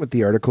actually went with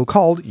the article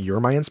called You're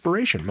My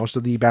Inspiration. Most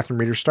of the bathroom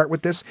readers start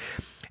with this,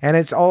 and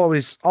it's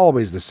always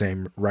the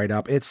same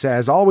write-up. It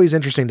says, always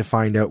interesting to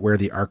find out where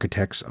the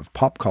architects of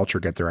pop culture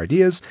get their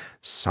ideas.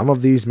 Some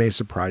of these may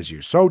surprise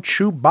you. So,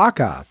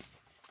 Chewbacca.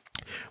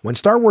 When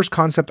Star Wars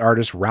concept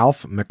artist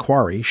Ralph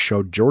McQuarrie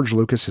showed George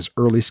Lucas his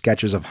early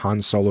sketches of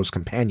Han Solo's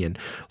companion,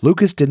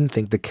 Lucas didn't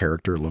think the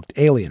character looked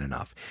alien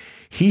enough.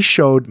 He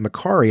showed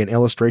McQuarrie an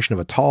illustration of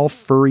a tall,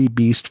 furry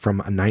beast from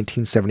a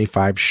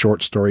 1975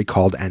 short story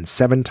called And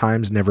 7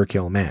 Times Never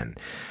Kill Man.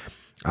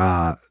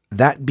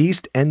 That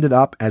beast ended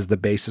up as the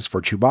basis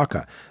for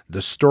Chewbacca.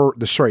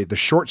 The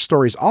short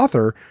story's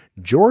author,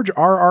 George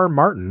R.R.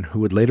 Martin, who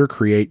would later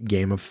create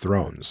Game of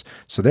Thrones.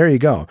 So there you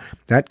go.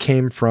 That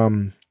came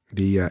from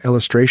The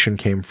illustration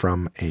came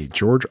from a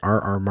George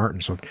R.R.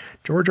 Martin. So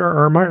George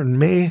R.R. Martin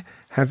may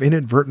have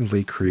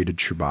inadvertently created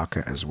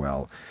Chewbacca as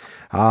well.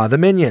 The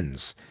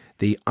Minions.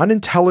 The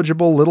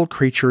unintelligible little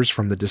creatures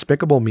from the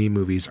Despicable Me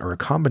movies are a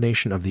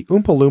combination of the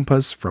Oompa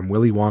Loompas from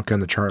Willy Wonka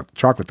and the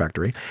Chocolate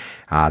Factory,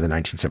 the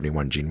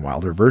 1971 Gene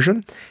Wilder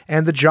version,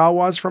 and the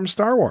Jawas from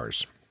Star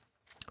Wars.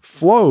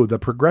 Flo, the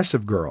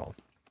Progressive Girl.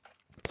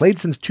 Played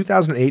since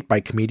 2008 by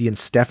comedian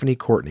Stephanie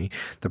Courtney,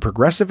 the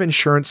Progressive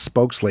Insurance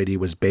spokeslady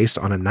was based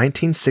on a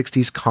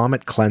 1960s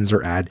Comet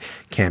Cleanser ad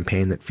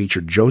campaign that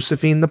featured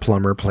Josephine the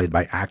Plumber, played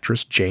by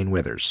actress Jane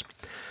Withers.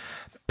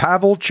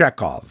 Pavel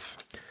Chekhov.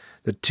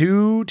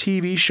 Two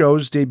TV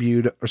shows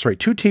debuted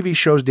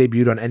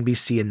on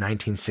NBC in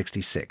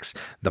 1966.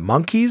 The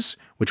Monkees,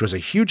 which was a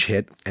huge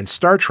hit, and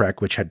Star Trek,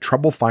 which had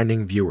trouble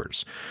finding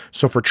viewers.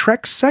 So for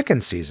Trek's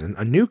second season,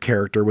 a new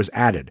character was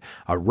added,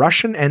 a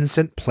Russian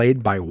ensign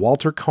played by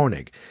Walter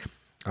Koenig.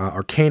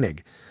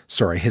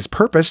 His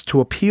purpose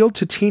to appeal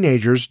to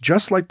teenagers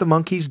just like the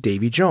Monkees'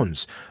 Davy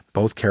Jones.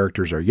 Both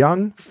characters are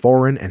young,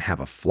 foreign, and have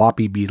a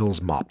floppy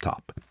Beatles mop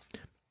top.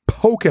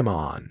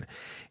 Pokemon.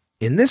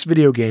 In this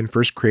video game,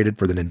 first created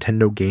for the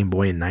Nintendo Game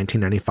Boy in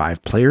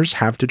 1995, players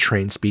have to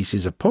train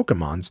species of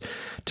Pokemons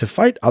to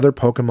fight other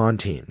Pokemon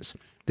teams.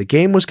 The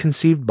game was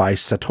conceived by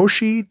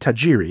Satoshi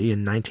Tajiri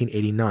in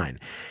 1989.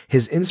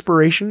 His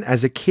inspiration: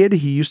 as a kid,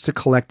 he used to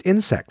collect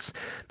insects.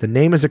 The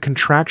name is a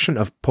contraction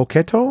of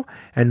Poketo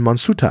and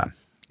Monsuta.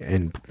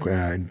 In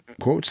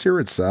quotes here,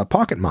 it's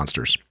pocket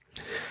monsters.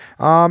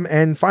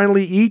 And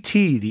finally,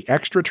 E.T., the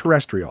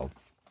Extraterrestrial.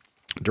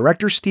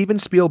 Director Steven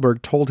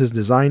Spielberg told his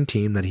design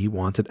team that he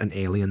wanted an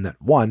alien that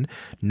 1,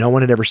 no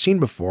one had ever seen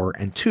before,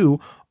 and 2,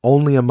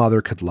 only a mother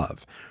could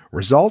love.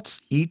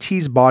 Results: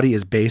 E.T.'s body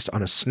is based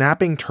on a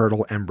snapping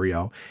turtle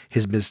embryo,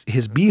 his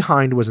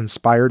behind was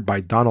inspired by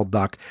Donald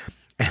Duck,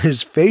 and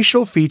his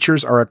facial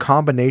features are a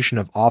combination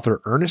of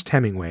author Ernest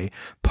Hemingway,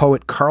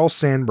 poet Carl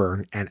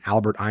Sandburg, and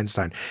Albert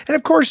Einstein. And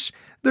of course,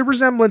 the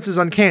resemblance is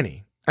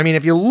uncanny. I mean,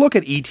 if you look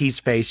at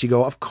E.T.'s face, you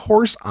go, of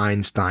course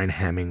Einstein,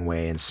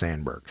 Hemingway, and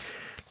Sandburg.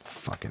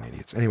 Fucking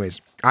idiots.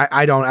 Anyways,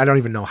 I don't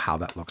even know how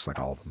that looks like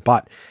all of them,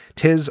 but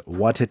 'tis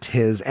what it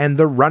is. And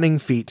the running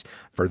feat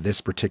for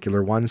this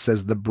particular one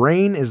says the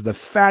brain is the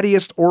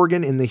fattiest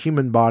organ in the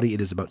human body.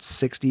 It is about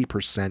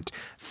 60%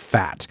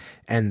 fat.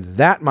 And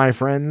that, my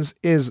friends,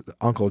 is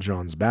Uncle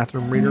John's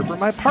Bathroom Reader for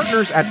my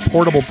partners at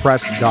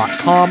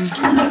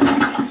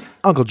portablepress.com.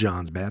 Uncle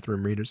John's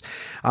Bathroom Readers.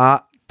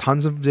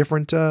 Tons of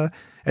different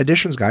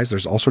editions, guys.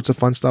 There's all sorts of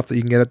fun stuff that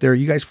you can get out there.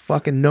 You guys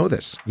fucking know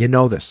this. You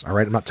know this, all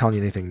right? I'm not telling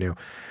you anything new.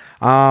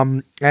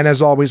 And as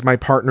always, my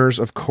partners,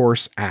 of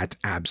course, at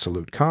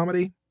Absolute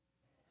Comedy.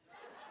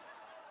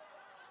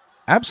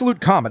 Absolute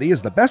Comedy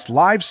is the best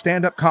live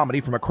stand-up comedy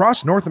from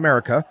across North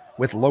America,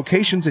 with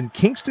locations in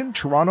Kingston,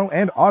 Toronto,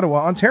 and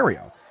Ottawa,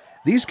 Ontario.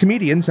 These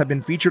comedians have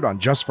been featured on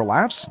Just for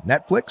Laughs,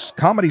 Netflix,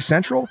 Comedy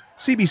Central,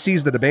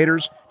 CBC's The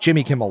Debaters,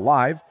 Jimmy Kimmel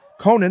Live,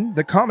 Conan,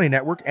 The Comedy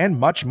Network, and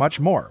much, much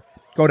more.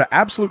 Go to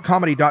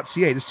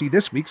absolutecomedy.ca to see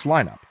this week's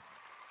lineup.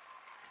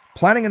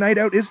 Planning a night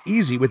out is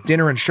easy with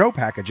dinner and show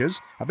packages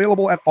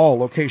available at all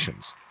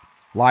locations.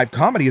 Live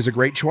comedy is a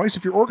great choice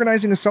if you're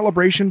organizing a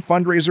celebration,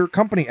 fundraiser,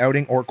 company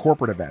outing, or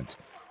corporate event.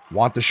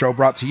 Want the show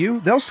brought to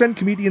you? They'll send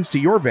comedians to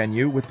your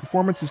venue with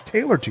performances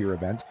tailored to your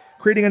event,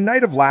 creating a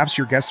night of laughs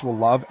your guests will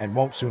love and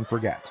won't soon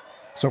forget.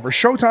 So for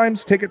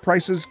showtimes, ticket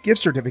prices,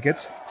 gift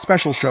certificates,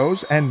 special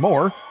shows, and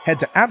more, head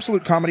to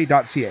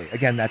absolutecomedy.ca.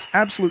 Again, that's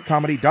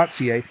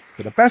absolutecomedy.ca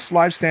for the best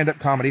live stand-up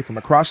comedy from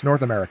across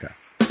North America.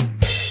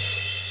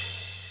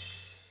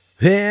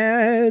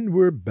 And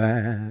we're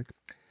back.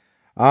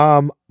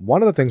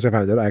 One of the things I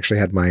found out, I actually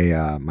had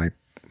my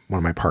one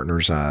of my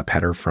partners,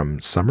 Petter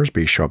from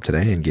Summersby, show up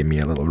today and give me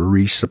a little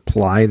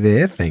resupply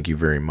there. Thank you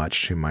very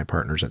much to my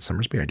partners at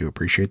Summersby. I do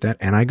appreciate that.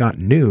 And I got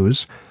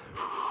news.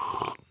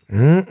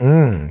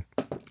 Been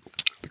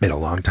a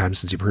long time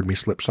since you've heard me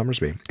slip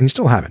Summersby, and you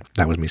still haven't.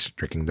 That was me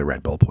drinking the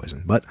Red Bull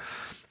poison. But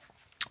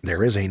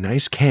there is a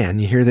nice can.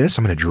 You hear this?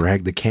 I'm going to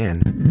drag the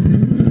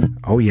can.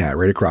 Oh yeah,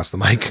 right across the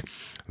mic.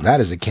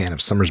 That is a can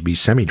of Summersby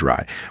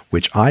Semi-Dry,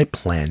 which I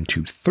plan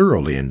to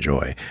thoroughly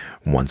enjoy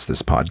once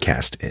this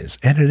podcast is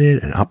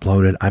edited and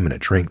uploaded. I'm going to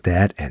drink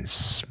that and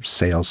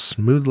sail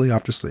smoothly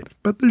off to sleep.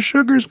 But the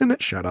sugar's going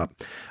to shut up.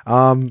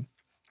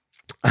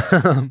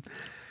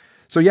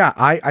 So yeah,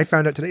 I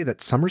found out today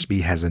that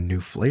Summersby has a new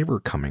flavor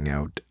coming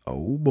out.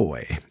 Oh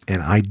boy.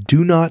 And I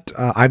do not,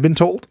 I've been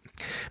told,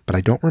 but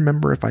I don't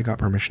remember if I got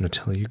permission to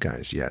tell you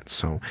guys yet.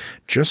 So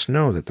just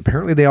know that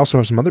apparently they also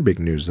have some other big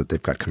news that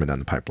they've got coming down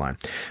the pipeline.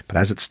 But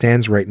as it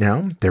stands right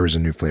now, there is a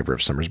new flavor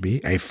of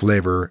Summersby, a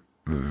flavor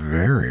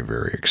very,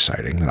 very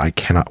exciting that I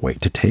cannot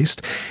wait to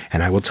taste.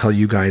 And I will tell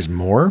you guys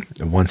more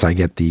once I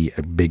get the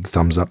big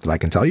thumbs up that I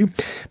can tell you.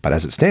 But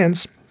as it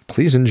stands,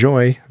 please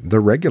enjoy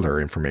the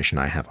regular information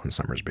I have on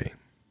Summersby.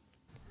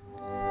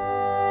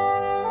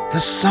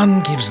 The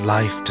sun gives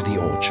life to the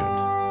orchard.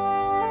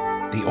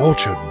 The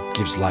orchard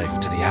gives life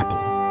to the apple.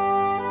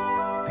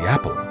 The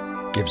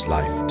apple gives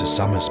life to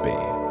Summersby.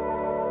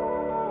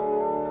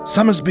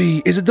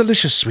 Summersby is a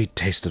delicious sweet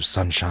taste of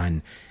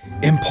sunshine,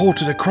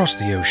 imported across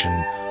the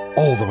ocean,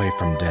 all the way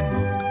from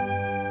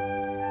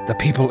Denmark. The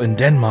people in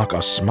Denmark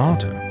are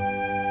smarter,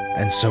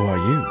 and so are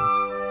you,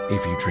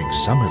 if you drink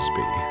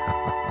Summersby.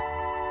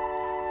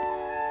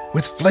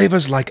 With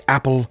flavors like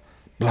apple,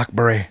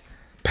 blackberry,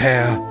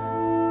 pear,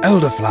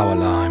 elderflower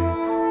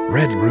lime,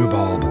 red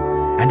rhubarb,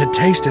 and a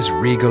taste as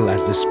regal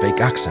as this fake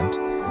accent,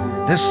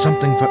 there's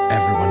something for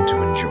everyone to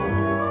enjoy.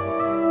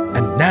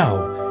 And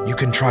now, you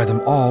can try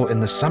them all in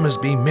the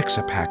Summersby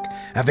Mixer Pack,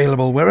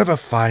 available wherever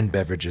fine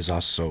beverages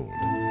are sold.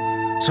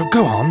 So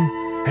go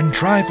on and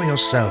try for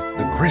yourself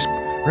the crisp,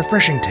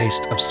 refreshing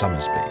taste of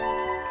Summersby.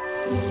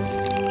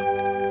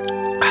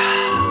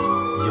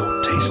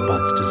 Your taste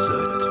buds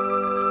deserve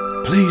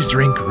it. Please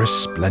drink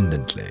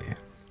resplendently.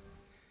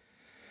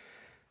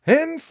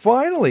 And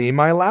finally,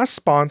 my last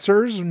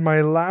sponsors,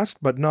 my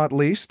last but not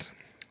least,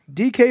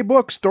 DK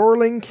Books,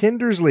 Dorling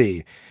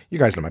Kindersley. You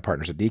guys know my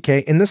partners at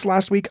DK. In this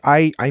last week,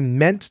 I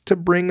meant to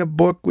bring a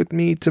book with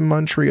me to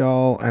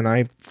Montreal, and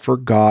I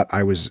forgot.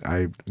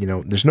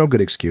 There's no good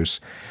excuse.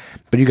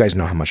 But you guys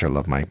know how much I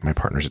love my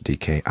partners at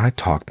DK. I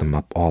talk them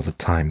up all the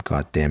time,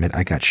 god damn it.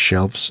 I got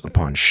shelves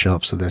upon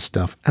shelves of this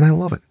stuff, and I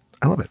love it.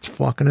 It's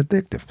fucking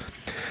addictive.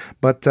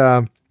 But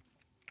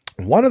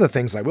one of the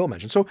things I will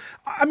mention, so,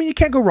 I mean, you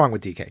can't go wrong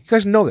with DK. You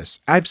guys know this.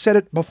 I've said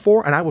it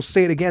before, and I will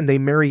say it again. They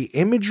marry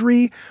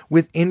imagery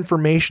with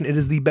information. It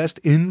is the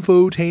best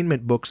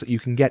infotainment books that you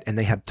can get, and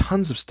they have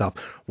tons of stuff.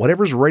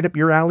 Whatever's right up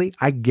your alley,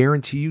 I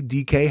guarantee you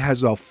DK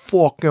has a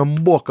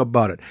fucking book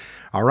about it.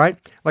 All right?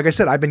 Like I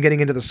said, I've been getting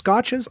into the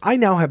scotches. I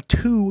now have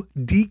 2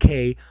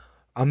 DK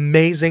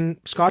amazing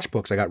scotch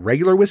books. I got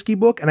regular whiskey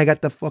book, and I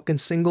got the fucking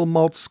single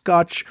malt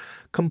scotch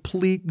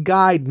complete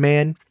guide,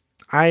 man.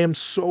 I am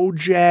so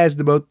jazzed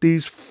about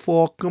these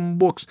fucking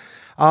books.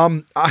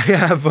 I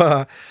have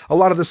a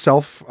lot of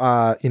the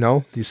I don't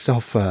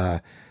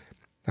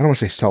want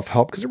to say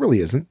self-help because it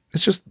really isn't.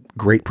 It's just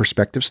great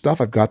perspective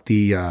stuff. I've got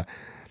the, I've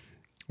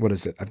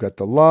got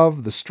the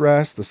love, the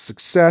stress, the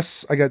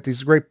success. I got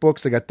these great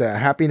books. I got the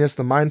happiness,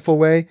 the mindful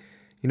way.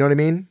 You know what I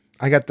mean?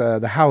 I got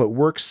the How It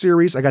Works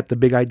series. I got the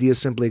Big Ideas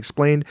Simply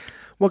Explained.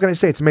 What can I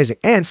say? It's amazing.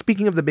 And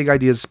speaking of the Big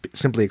Ideas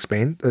Simply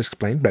Explained, blah,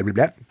 blah,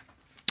 blah.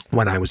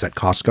 When I was at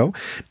Costco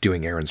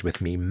doing errands with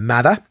me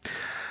mother,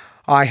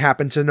 I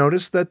happened to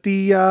notice that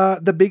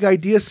the Big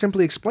Ideas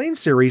Simply Explained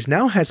series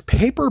now has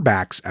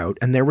paperbacks out,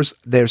 and there's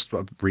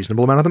a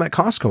reasonable amount of them at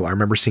Costco. I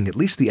remember seeing at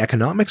least the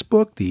economics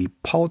book, the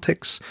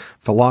politics,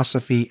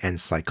 philosophy, and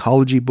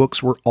psychology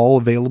books were all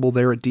available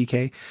there at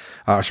at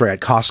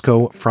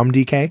Costco from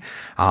DK,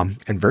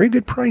 and very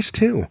good price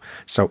too.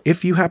 So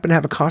if you happen to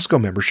have a Costco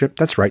membership,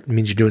 that's right, it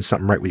means you're doing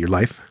something right with your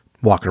life.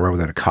 Walking around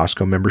without a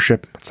Costco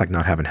membership, it's like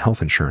not having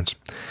health insurance.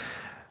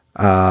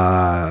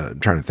 Trying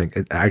to think.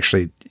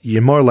 Actually,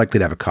 you're more likely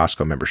to have a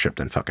Costco membership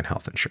than fucking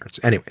health insurance.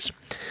 Anyways,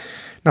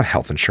 not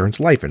health insurance,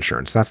 life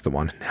insurance. That's the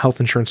one. Health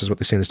insurance is what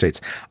they say in the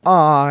States.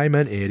 I'm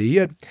an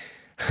idiot.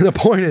 The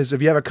point is,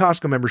 if you have a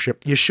Costco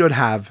membership, you should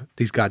have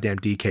these goddamn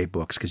DK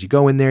books because you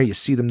go in there, you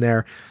see them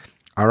there.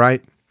 All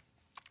right.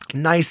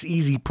 Nice,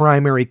 easy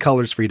primary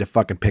colors for you to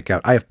fucking pick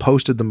out. I have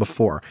posted them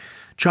before.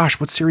 Josh,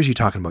 what series are you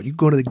talking about? You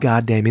go to the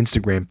goddamn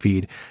Instagram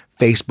feed,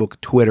 Facebook,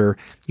 Twitter.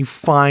 You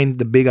find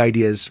the Big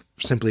Ideas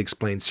Simply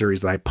Explained series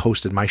that I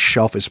posted. My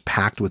shelf is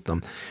packed with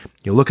them.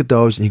 You look at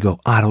those and you go,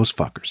 those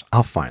fuckers.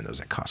 I'll find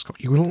those at Costco.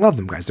 You're going to love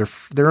them, guys.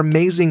 They're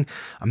amazing,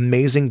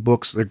 amazing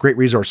books. They're great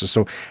resources.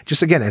 So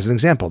just again, as an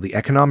example, the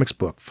economics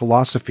book,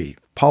 philosophy,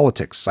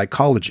 politics,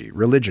 psychology,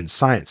 religion,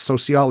 science,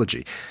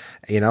 sociology,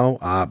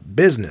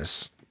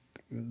 business,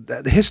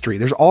 the history.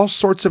 There's all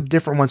sorts of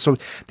different ones. So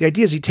the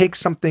idea is you take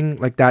something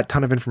like that,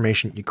 ton of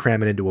information, you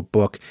cram it into a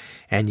book,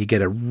 and you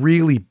get a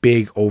really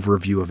big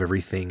overview of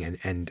everything.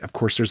 And of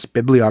course, there's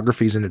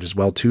bibliographies in it as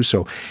well, too.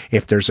 So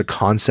if there's a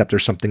concept or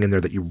something in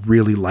there that you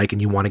really like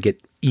and you want to get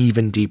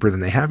even deeper than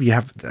they have, you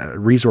have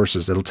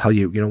resources that'll tell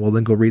you, well,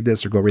 then go read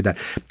this or go read that.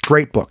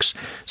 Great books.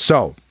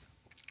 So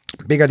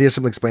Big Ideas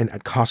Simply Explained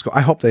at Costco.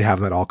 I hope they have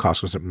them at all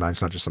Costco's.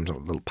 It's not just some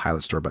little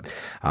pilot store, but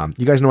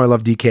you guys know I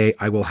love DK.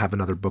 I will have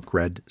another book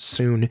read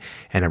soon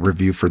and a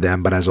review for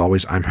them. But as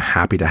always, I'm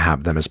happy to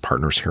have them as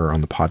partners here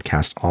on the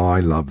podcast. Oh,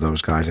 I love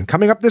those guys. And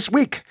coming up this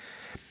week,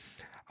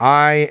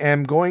 I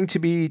am going to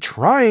be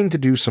trying to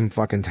do some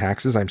fucking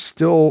taxes. I'm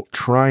still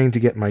trying to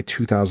get my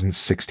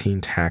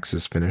 2016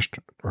 taxes finished.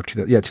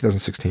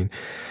 2016.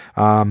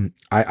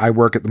 I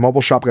work at the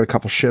mobile shop. Got a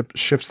couple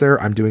shifts there.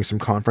 I'm doing some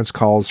conference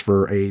calls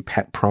for a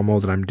pet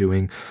promo that I'm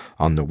doing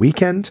on the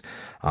weekend.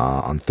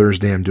 On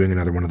Thursday, I'm doing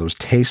another one of those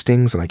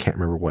tastings, and I can't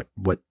remember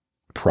what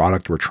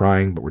product we're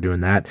trying, but we're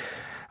doing that.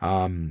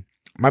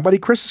 My buddy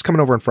Chris is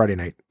coming over on Friday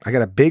night. I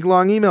got a big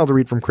long email to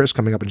read from Chris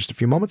coming up in just a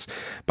few moments,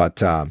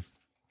 but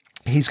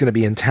he's going to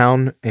be in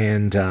town,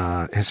 and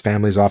his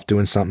family's off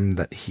doing something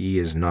that he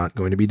is not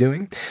going to be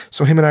doing.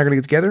 So him and I are going to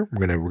get together.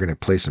 We're going to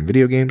play some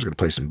video games. We're going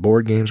to play some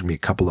board games. We're going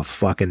to be a couple of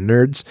fucking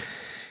nerds,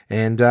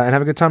 and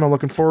have a good time. I'm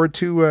looking forward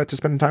to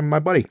spending time with my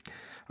buddy.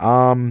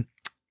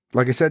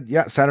 Like I said,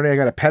 Saturday I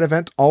got a pet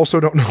event.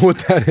 Also don't know what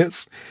that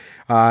is.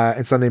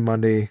 And Sunday,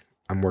 Monday,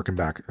 I'm working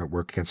back at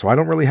work again. So I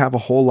don't really have a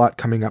whole lot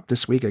coming up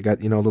this week. I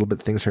got, a little bit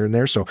of things here and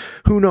there. So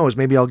who knows?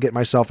 Maybe I'll get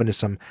myself into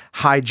some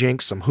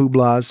hijinks, some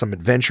hooplas, some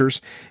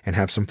adventures, and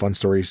have some fun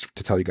stories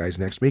to tell you guys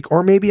next week.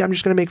 Or maybe I'm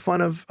just going to make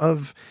fun of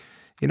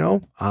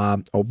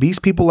obese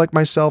people like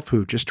myself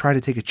who just try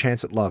to take a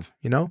chance at love,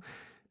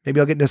 Maybe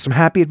I'll get into some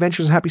happy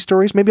adventures and happy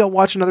stories. Maybe I'll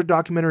watch another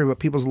documentary about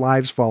people's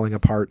lives falling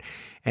apart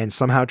and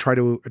somehow try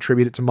to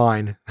attribute it to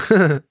mine.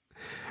 The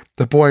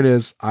point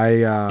is,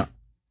 I'm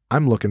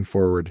looking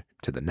forward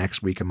to the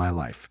next week of my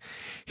life.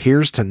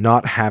 Here's to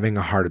not having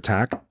a heart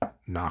attack,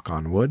 knock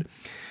on wood.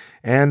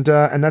 And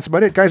that's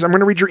about it, guys. I'm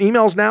going to read your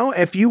emails now.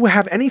 If you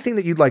have anything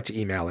that you'd like to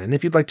email in,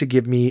 if you'd like to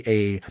give me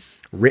a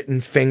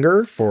written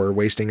finger for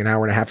wasting an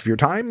hour and a half of your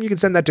time, you can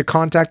send that to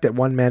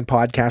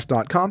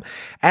contact@onemanpodcast.com.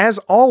 As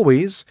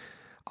always,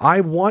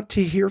 I want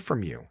to hear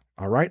from you.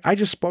 All right. I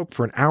just spoke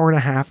for an hour and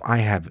a half. I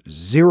have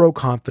zero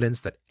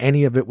confidence that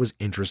any of it was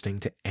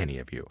interesting to any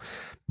of you,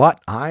 but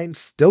I'm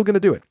still going to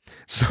do it.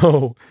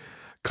 So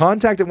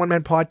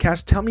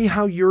contact@onemanpodcast. Tell me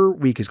how your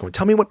week is going.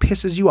 Tell me what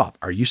pisses you off.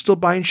 Are you still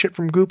buying shit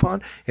from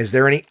Groupon? Is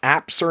there any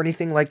apps or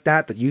anything like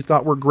that you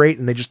thought were great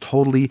and they just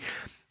totally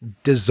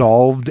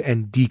dissolved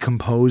and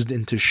decomposed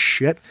into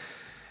shit?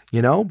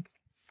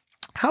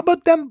 How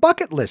about them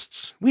bucket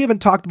lists? We haven't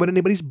talked about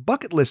anybody's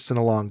bucket lists in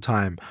a long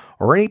time,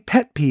 or any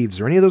pet peeves,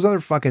 or any of those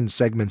other fucking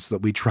segments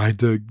that we tried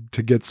to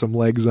get some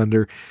legs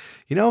under.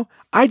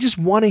 I just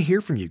want to hear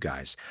from you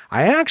guys.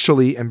 I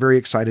actually am very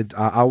excited.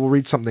 I will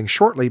read something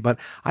shortly, but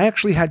I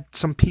actually had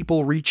some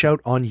people reach out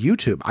on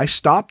YouTube. I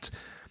stopped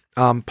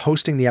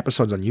posting the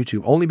episodes on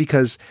YouTube only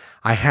because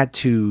I had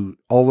to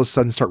all of a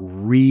sudden start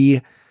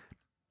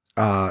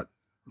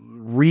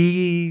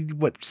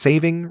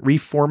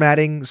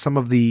reformatting some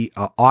of the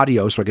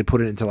audio so I could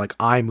put it into like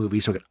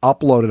iMovie so I could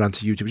upload it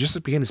onto YouTube. It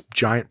just became this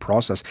giant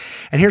process.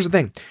 And here's the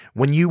thing.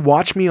 When you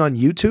watch me on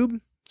YouTube,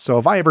 so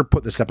if I ever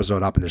put this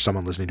episode up and there's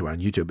someone listening to it on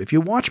YouTube, if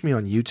you watch me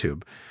on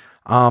YouTube,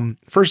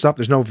 first off,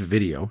 there's no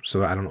video,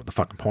 so I don't know what the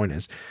fucking point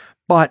is,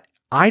 but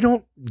I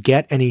don't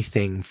get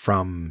anything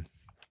from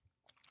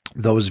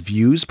those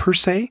views per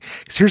se.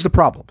 Because here's the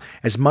problem.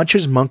 As much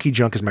as Monkey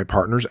Junk is my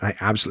partners, and I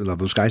absolutely love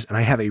those guys, and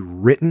I have a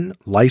written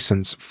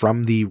license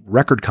from the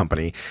record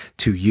company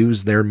to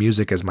use their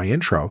music as my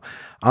intro,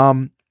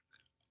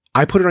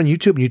 I put it on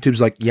YouTube, and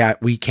YouTube's like, yeah,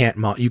 you can't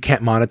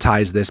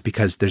monetize this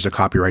because there's a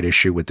copyright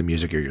issue with the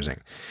music you're using.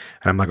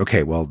 And I'm like,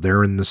 okay, well,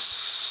 they're in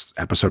this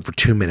episode for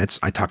 2 minutes.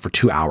 I talk for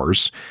 2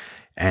 hours.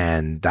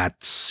 And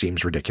that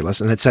seems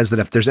ridiculous. And it says that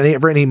if there's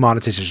ever any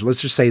monetization,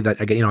 let's just say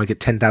that, again, I get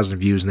 10,000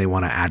 views and they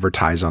want to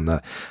advertise on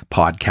the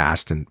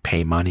podcast and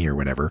pay money or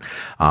whatever.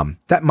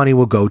 That money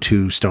will go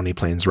to Stony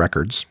Plains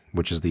Records,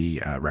 which is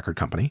the record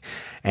company,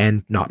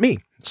 and not me.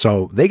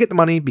 So they get the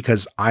money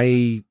because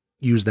I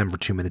use them for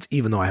 2 minutes,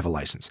 even though I have a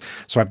license.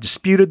 So I've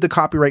disputed the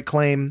copyright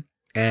claim,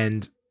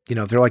 and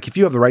they're like, if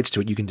you have the rights to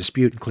it, you can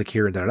dispute and click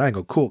here and da-da-da. I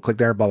go, cool, click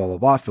there, blah, blah, blah,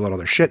 blah, fill out all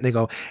their shit. And they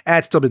go,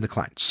 it's still been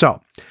declined.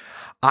 So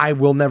I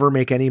will never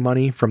make any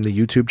money from the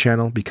YouTube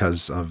channel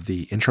because of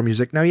the intro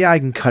music. Now, yeah, I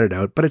can cut it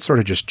out, but it sort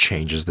of just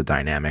changes the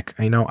dynamic.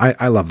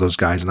 I love those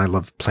guys and I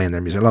love playing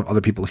their music. I love other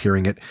people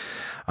hearing it.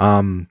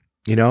 And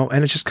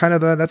it's just kind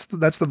of that's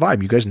the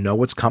vibe. You guys know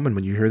what's coming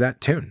when you hear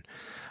that tune.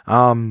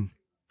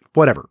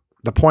 Whatever.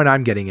 The point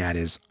I'm getting at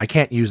is I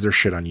can't use their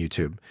shit on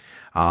YouTube.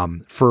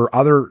 For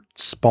other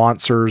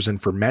sponsors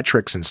and for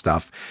metrics and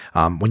stuff,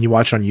 when you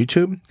watch on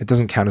YouTube, it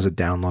doesn't count as a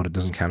download. It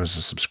doesn't count as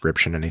a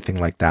subscription, anything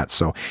like that.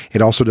 So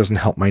it also doesn't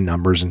help my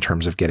numbers in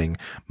terms of getting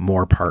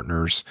more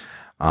partners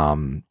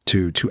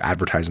to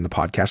advertise in the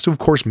podcast to, of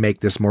course, make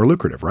this more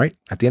lucrative, right?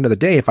 At the end of the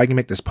day, if I can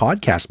make this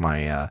podcast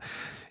my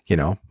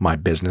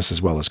business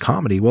as well as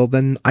comedy, well,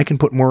 then I can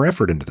put more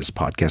effort into this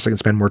podcast. I can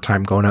spend more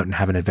time going out and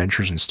having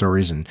adventures and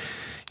stories and,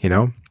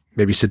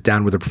 maybe sit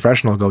down with a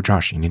professional and go,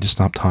 Josh, you need to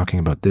stop talking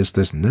about this,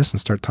 this, and this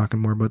and start talking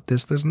more about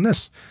this, this, and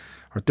this.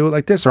 Or do it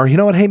like this. Or you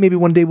know what? Hey, maybe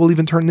one day we'll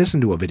even turn this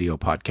into a video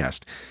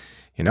podcast,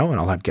 and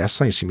I'll have guests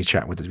on. You see me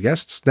chat with the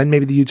guests. Then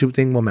maybe the YouTube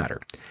thing will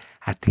matter.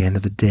 At the end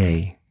of the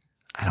day,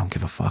 I don't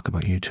give a fuck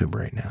about YouTube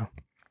right now.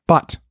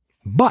 But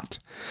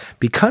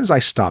because I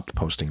stopped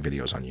posting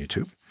videos on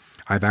YouTube,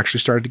 I've actually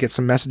started to get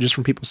some messages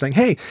from people saying,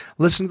 hey,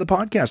 listen to the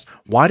podcast.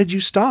 Why did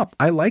you stop?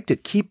 I liked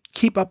it.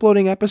 Keep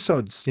uploading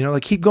episodes,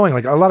 keep going.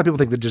 Like a lot of people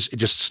think that it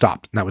just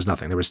stopped. And that was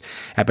nothing. There was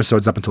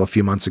episodes up until a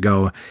few months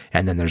ago,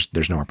 and then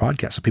there's no more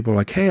podcast. So people are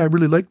like, hey, I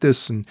really like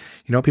this. And,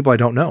 people I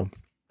don't know.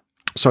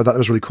 So I thought that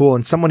was really cool.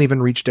 And someone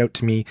even reached out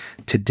to me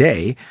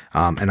today.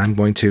 And I'm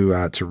going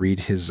to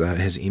read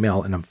his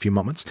email in a few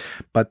moments,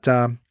 but,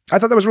 I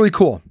thought that was really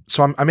cool.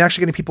 So I'm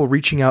actually getting people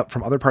reaching out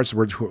from other parts of the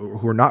world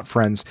who are not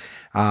friends,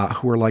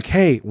 who are like,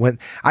 hey,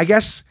 I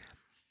guess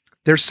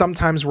there's some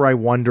times where I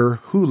wonder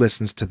who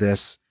listens to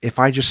this. If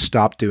I just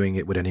stopped doing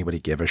it, would anybody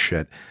give a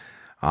shit?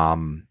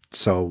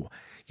 It's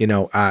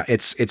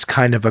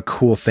kind of a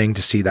cool thing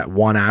to see that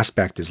one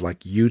aspect is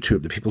like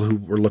YouTube. The people who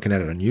were looking at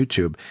it on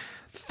YouTube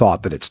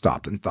thought that it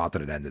stopped and thought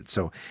that it ended.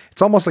 So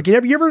it's almost like, you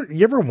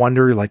ever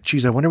wonder like,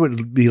 geez, I wonder what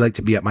it'd be like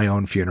to be at my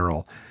own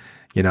funeral,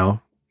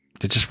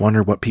 to just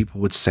wonder what people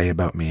would say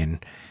about me,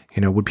 and,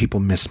 you know, would people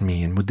miss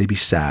me, and would they be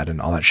sad,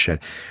 and all that shit.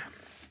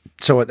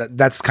 So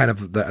that's kind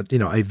of the, you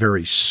know, a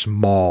very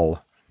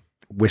small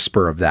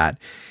whisper of that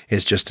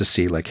is just to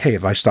see like, hey,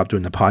 if I stop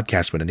doing the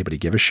podcast, would anybody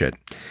give a shit?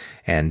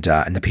 And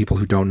the people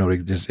who don't know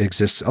it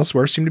exists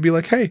elsewhere seem to be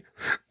like, hey,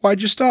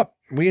 why'd you stop?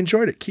 We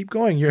enjoyed it. Keep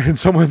going. And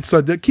someone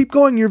said, keep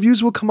going. Your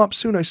views will come up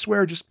soon. I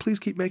swear. Just please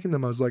keep making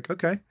them. I was like,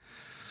 okay.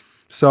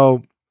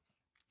 So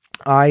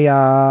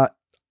I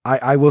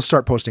will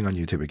start posting on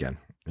YouTube again.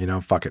 You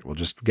know, fuck it. We'll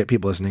just get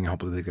people listening.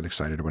 Hopefully they get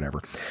excited or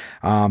whatever.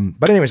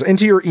 But anyways,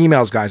 into your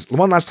emails, guys.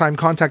 One last time,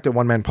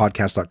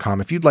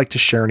 contact@onemanpodcast.com. If you'd like to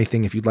share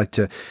anything, if you'd like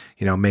to,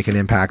 you know, make an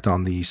impact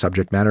on the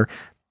subject matter,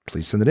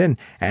 please send it in.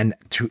 And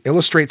to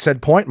illustrate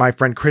said point, my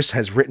friend Chris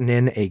has written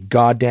in a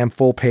goddamn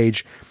full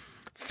page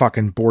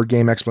fucking board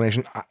game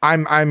explanation.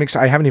 I'm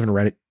excited. I haven't even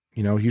read it.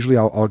 You know, usually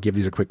I'll give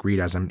these a quick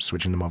read as I'm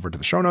switching them over to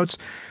the show notes,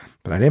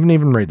 but I haven't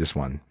even read this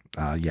one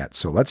yet.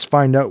 So let's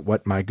find out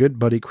what my good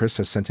buddy Chris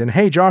has sent in.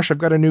 Hey, Josh, I've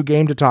got a new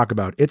game to talk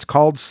about. It's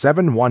called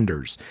Seven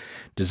Wonders,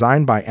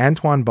 designed by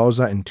Antoine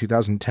Boza in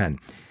 2010.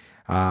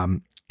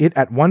 It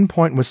at one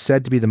point was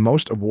said to be the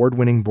most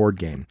award-winning board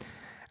game.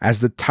 As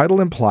the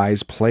title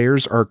implies,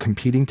 players are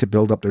competing to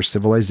build up their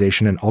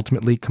civilization and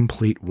ultimately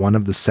complete one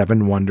of the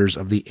seven wonders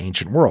of the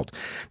ancient world.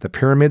 The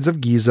Pyramids of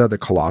Giza, the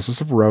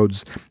Colossus of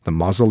Rhodes, the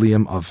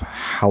Mausoleum of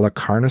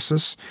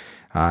Halicarnassus,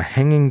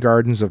 Hanging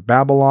Gardens of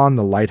Babylon,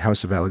 the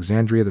Lighthouse of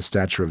Alexandria, the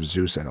Statue of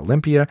Zeus at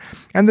Olympia,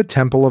 and the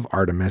Temple of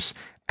Artemis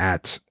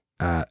at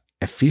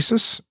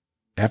Ephesus,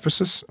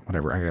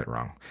 whatever, I got it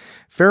wrong.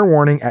 Fair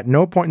warning, at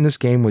no point in this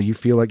game will you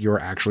feel like you're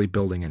actually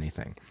building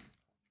anything.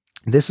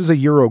 This is a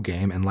Euro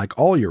game, and like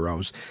all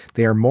Euros,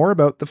 they are more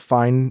about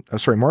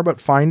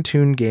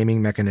fine-tuned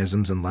gaming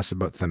mechanisms and less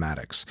about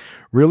thematics.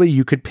 Really,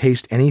 you could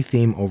paste any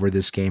theme over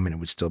this game and it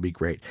would still be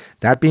great.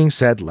 That being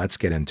said, let's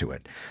get into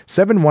it.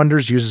 Seven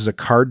Wonders uses a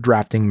card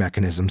drafting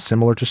mechanism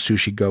similar to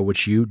Sushi Go,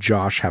 which you,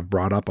 Josh, have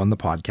brought up on the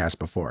podcast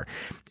before.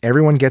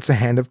 Everyone gets a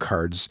hand of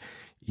cards.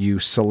 You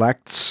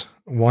select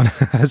one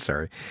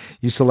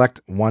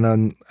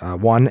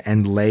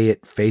and lay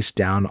it face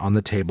down on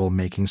the table,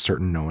 making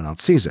certain no one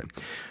else sees it.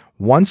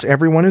 Once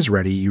everyone is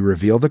ready, you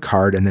reveal the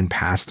card and then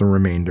pass the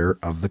remainder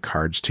of the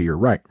cards to your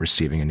right,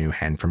 receiving a new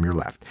hand from your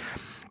left.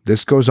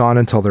 This goes on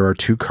until there are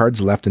two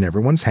cards left in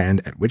everyone's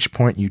hand, at which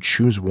point you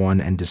choose one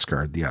and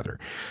discard the other.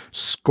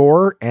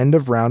 Score end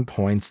of round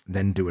points,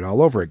 then do it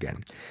all over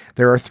again.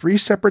 There are 3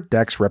 separate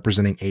decks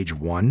representing age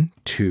 1,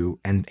 2,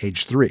 and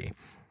age 3.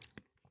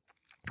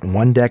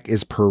 One deck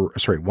is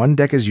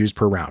used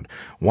per round.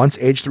 Once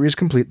age 3 is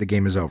complete, the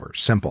game is over.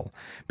 Simple.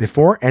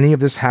 Before any of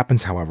this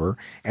happens, however,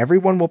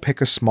 everyone will pick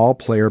a small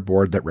player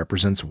board that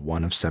represents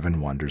one of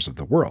 7 wonders of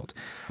the world.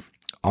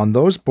 On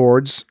those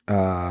boards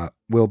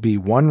will be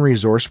one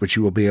resource which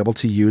you will be able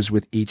to use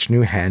with each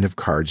new hand of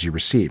cards you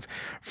receive.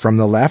 From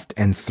the left,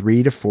 and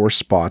 3 to 4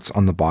 spots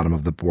on the bottom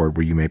of the board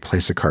where you may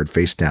place a card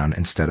face down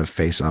instead of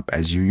face up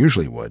as you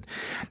usually would.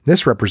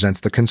 This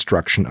represents the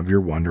construction of your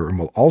wonder and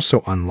will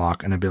also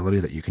unlock an ability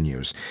that you can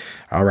use.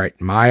 All right,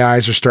 my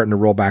eyes are starting to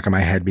roll back in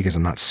my head because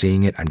I'm not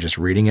seeing it. I'm just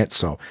reading it.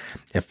 So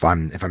if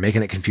I'm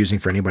making it confusing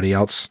for anybody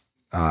else,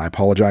 I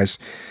apologize.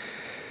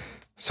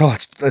 So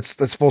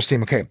let's full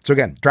steam. Okay. So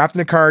again,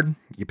 drafting a card,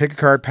 you pick a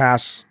card,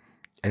 pass,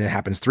 and it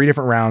happens 3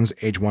 different rounds,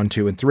 age 1,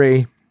 2, and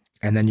 3.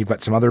 And then you've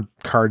got some other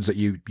cards that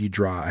you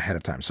draw ahead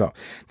of time. So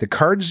the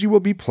cards you will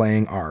be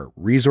playing are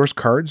resource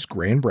cards,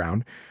 gray and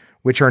brown,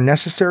 which are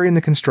necessary in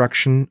the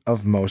construction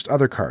of most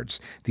other cards.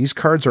 These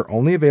cards are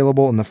only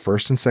available in the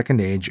first and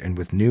second age, and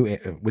with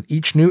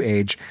each new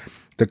age,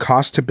 the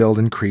cost to build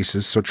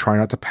increases. So try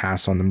not to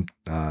pass on them.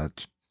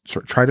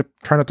 Try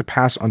not to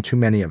pass on too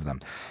many of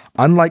them.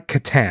 Unlike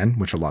Catan,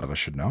 which a lot of us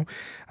should know,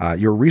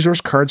 your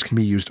resource cards can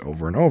be used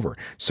over and over.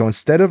 So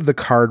instead of the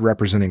card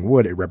representing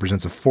wood, it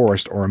represents a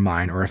forest or a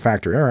mine or a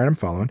factory. All right, I'm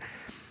following.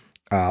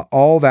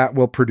 All that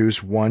will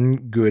produce one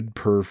good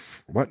per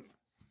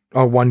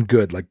one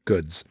good, like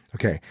goods.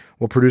 Okay,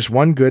 will produce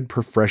one good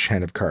per fresh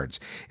hand of cards.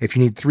 If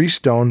you need 3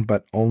 stone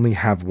but only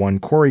have 1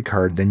 quarry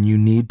card, then you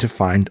need to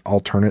find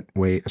alternate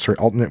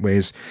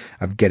ways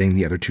of getting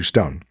the other 2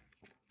 stone.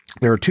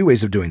 There are 2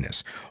 ways of doing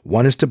this.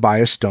 One is to buy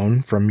a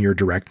stone from your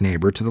direct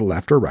neighbor to the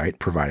left or right,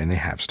 providing they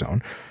have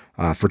stone,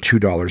 for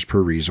 $2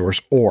 per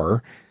resource,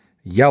 or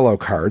yellow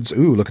cards.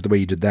 Ooh, look at the way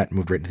you did that.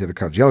 Moved right into the other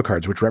cards. Yellow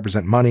cards, which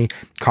represent money,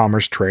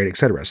 commerce, trade,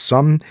 etc.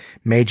 Some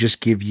may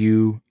just give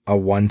you a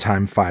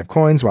one-time 5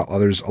 coins, while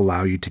others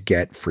allow you to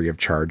get, free of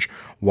charge,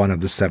 one of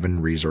the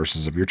 7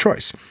 resources of your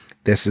choice.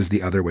 This is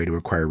the other way to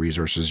acquire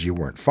resources you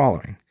weren't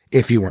following.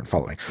 If you weren't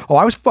following. Oh,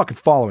 I was fucking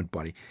following,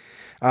 buddy.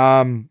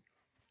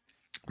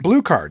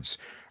 Blue cards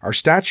are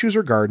statues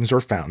or gardens or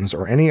fountains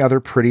or any other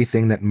pretty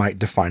thing that might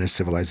define a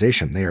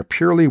civilization. They are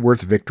purely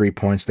worth victory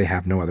points. They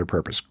have no other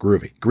purpose.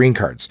 Groovy. Green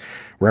cards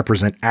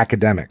represent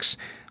academics.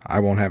 I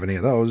won't have any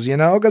of those,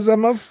 because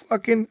I'm a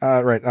fucking...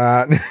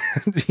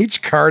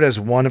 Each card has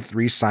one of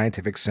 3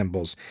 scientific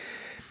symbols.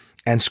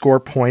 and score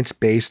points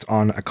based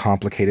on a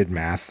complicated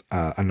math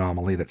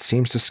anomaly that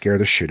seems to scare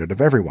the shit out of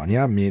everyone.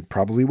 Yeah, me, it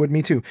probably would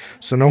me too.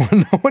 So no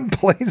one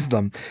plays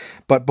them,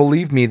 but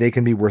believe me, they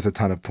can be worth a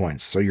ton of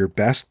points. So you're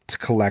best to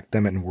collect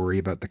them and worry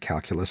about the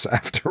calculus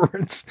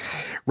afterwards.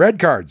 Red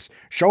cards.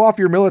 Show off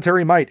your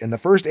military might. In the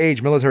first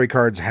age, military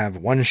cards have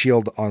 1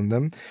 shield on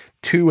them,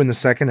 2 in the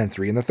second, and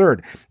 3 in the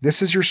third.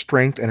 This is your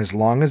strength, and as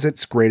long as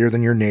it's greater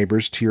than your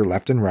neighbors to your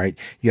left and right,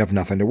 you have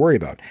nothing to worry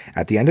about.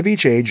 At the end of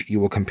each age, you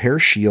will compare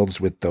shields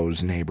with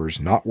those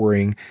neighbors, not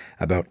worrying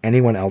about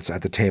anyone else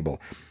at the table.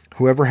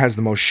 Whoever has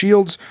the most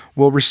shields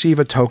will receive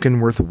a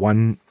token worth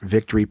 1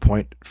 victory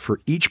point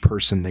for each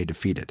person they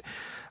defeated.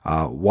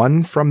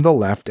 1 from the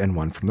left and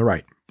 1 from the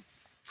right.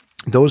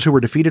 Those who were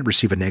defeated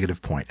receive a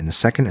negative point. In the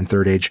second and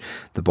third age,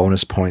 the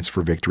bonus points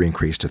for victory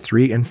increase to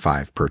 3 and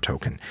 5 per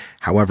token.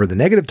 However, the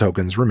negative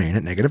tokens remain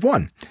at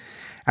 -1.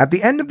 At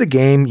the end of the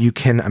game, you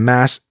can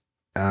amass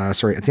you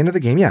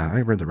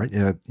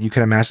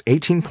can amass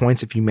 18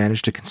 points if you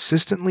manage to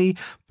consistently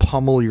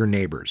pummel your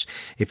neighbors.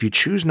 If you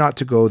choose not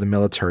to go the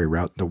military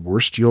route, the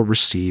worst you'll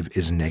receive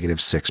is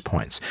 -6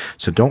 points.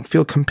 So don't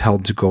feel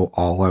compelled to go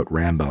all out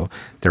Rambo.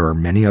 There are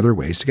many other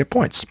ways to get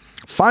points.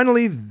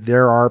 Finally,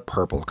 there are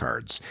purple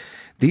cards.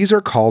 These are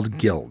called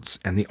guilds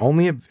and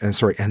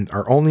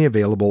are only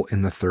available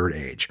in the third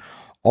age.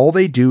 All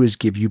they do is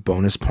give you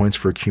bonus points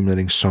for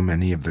accumulating so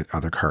many of the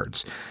other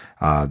cards.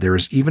 There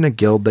is even a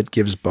guild that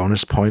gives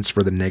bonus points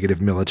for the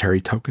negative military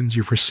tokens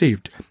you've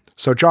received.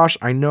 So, Josh,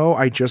 I know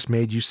I just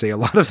made you say a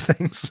lot of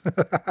things.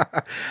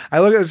 I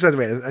look at it this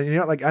way,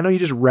 I know you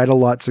just read a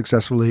lot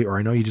successfully, or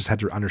I know you just had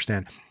to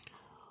understand.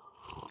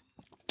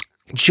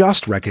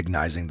 Just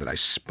recognizing that I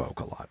spoke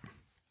a lot.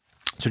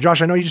 So,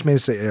 Josh, I know you just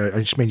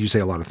made you say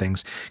a lot of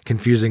things,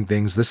 confusing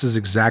things. This is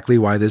exactly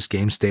why this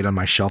game stayed on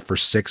my shelf for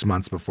 6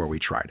 months before we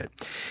tried it.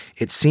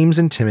 It seems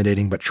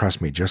intimidating, but trust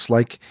me, just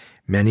like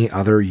many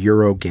other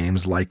Euro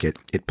games like it,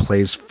 it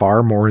plays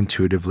far more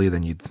intuitively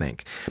than you'd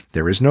think.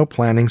 There is no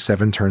planning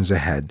 7 turns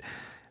ahead.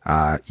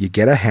 You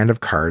get a hand of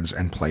cards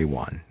and play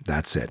 1.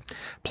 That's it.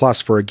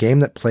 Plus, for a game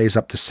that plays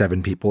up to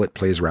 7 people, it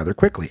plays rather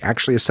quickly.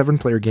 Actually, a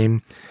 7-player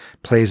game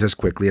plays as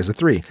quickly as a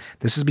 3.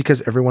 This is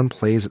because everyone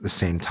plays at the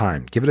same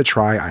time. Give it a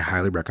try. I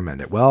highly recommend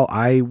it. Well,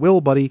 I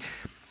will, buddy.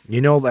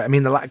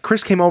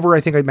 Chris came over. I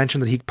think I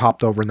mentioned that he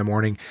popped over in the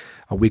morning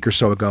a week or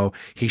so ago.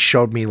 He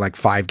showed me like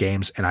 5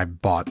 games and I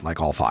bought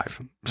like all 5.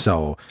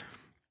 So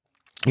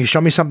you show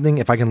me something,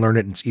 if I can learn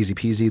it and it's easy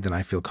peasy, then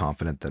I feel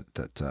confident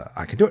that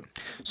I can do it.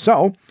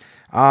 So,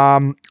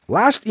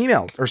 last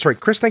email,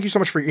 Chris, thank you so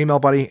much for your email,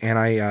 buddy. And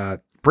I,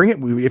 bring it,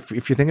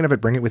 if you're thinking of it,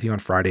 bring it with you on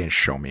Friday and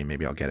show me.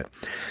 Maybe I'll get it.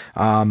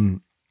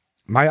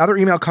 My other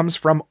email comes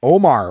from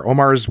Omar.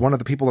 Omar is one of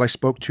the people that I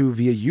spoke to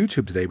via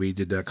YouTube today. We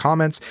did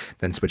comments,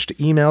 then switched to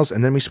emails,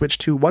 and then we switched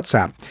to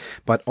WhatsApp.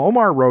 But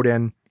Omar wrote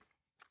in,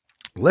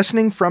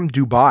 listening from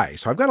Dubai.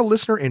 So I've got a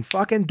listener in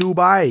fucking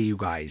Dubai, you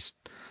guys.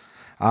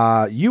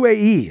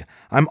 UAE.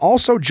 I'm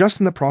also just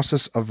in the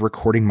process of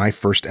recording my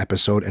first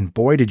episode, and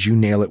boy, did you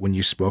nail it when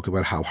you spoke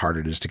about how hard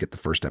it is to get the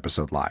first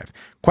episode live.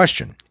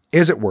 Question,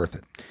 is it worth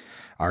it?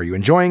 Are you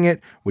enjoying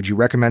it? Would you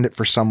recommend it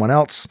for someone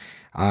else?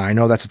 I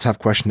know that's a tough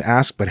question to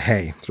ask, but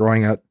hey,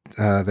 throwing out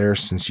there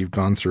since you've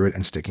gone through it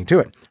and sticking to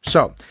it.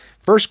 So,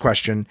 first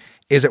question,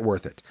 is it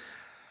worth it?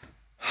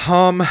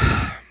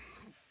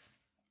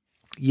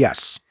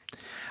 Yes.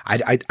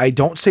 I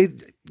don't say,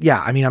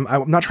 yeah, I mean,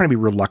 I'm not trying to be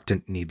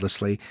reluctant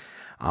needlessly.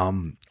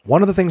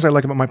 One of the things I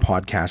like about my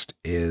podcast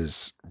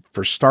is,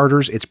 for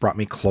starters, it's brought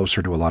me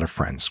closer to a lot of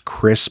friends.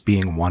 Chris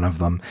being one of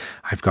them.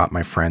 I've got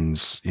my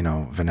friends,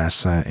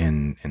 Vanessa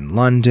in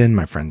London,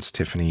 my friends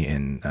Tiffany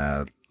in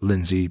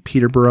Lindsay,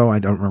 Peterborough. I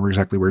don't remember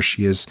exactly where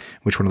she is,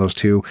 which one of those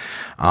two.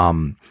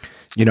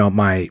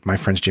 My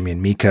friends Jimmy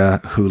and Mika,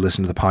 who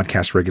listen to the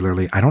podcast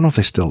regularly. I don't know if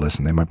they still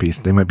listen. They might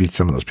be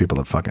some of those people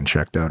that fucking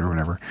checked out or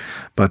whatever.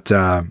 But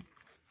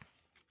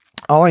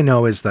all I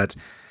know is that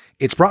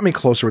it's brought me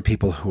closer with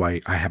people who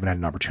I haven't had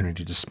an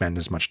opportunity to spend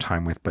as much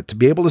time with, but to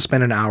be able to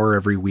spend an hour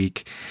every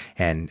week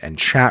and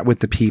chat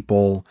with the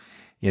people,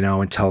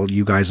 and tell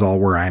you guys all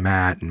where I'm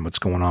at and what's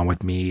going on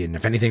with me. And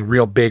if anything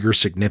real big or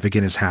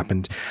significant has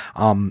happened,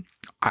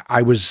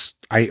 I was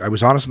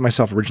honest with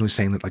myself originally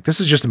saying that, like,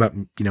 this is just about,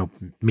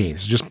 me.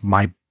 This is just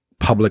my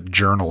public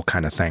journal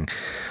kind of thing.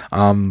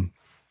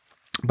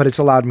 But it's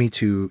allowed me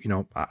to,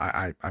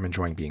 I'm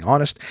enjoying being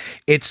honest.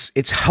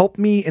 It's helped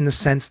me in the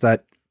sense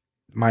that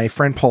my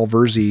friend Paul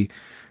Verzi,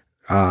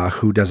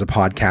 who does a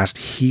podcast,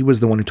 he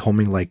was the one who told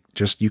me, like,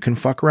 just, you can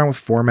fuck around with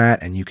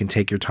format and you can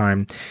take your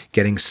time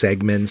getting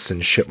segments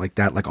and shit like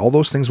that. Like, all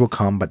those things will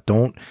come, but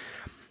don't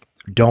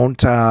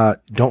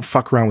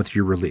fuck around with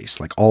your release.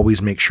 Like,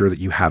 always make sure that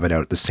you have it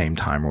out at the same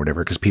time or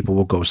whatever, because people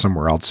will go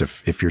somewhere else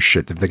if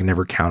they can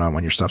never count on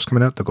when your stuff's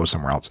coming out, they'll go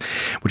somewhere else,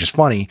 which is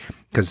funny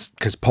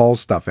because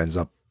Paul's stuff ends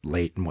up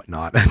late and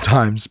whatnot at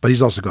times, but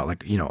he's also got,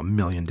 like, 1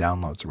 million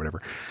downloads or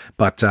whatever.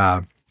 But,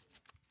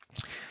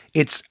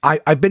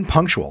 I've been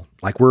punctual.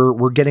 Like,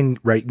 we're getting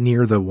right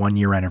near the 1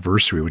 year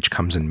anniversary, which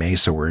comes in May.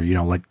 So we're,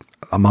 like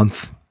a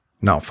month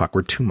No, fuck,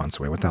 we're 2 months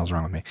away. What the hell's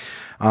wrong with me?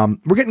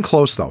 We're getting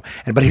close though.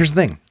 But here's the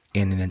thing.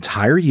 In an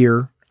entire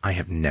year, I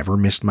have never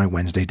missed my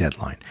Wednesday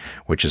deadline,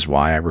 which is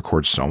why I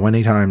record so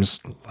many times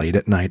late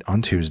at night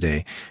on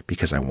Tuesday,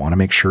 because I want to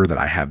make sure that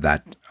I have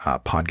that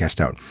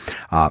podcast out.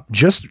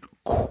 Just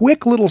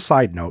quick little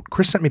side note.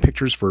 Chris sent me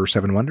pictures for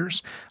Seven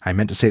Wonders. I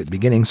meant to say at the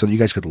beginning so that you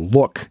guys could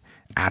look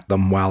at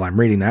them while I'm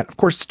reading that. Of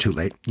course, it's too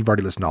late. You've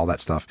already listened to all that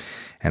stuff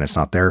and it's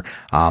not there.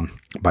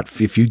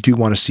 But if you do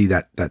want to see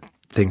that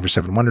thing for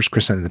Seven Wonders,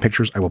 Chris sent in the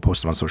pictures. I will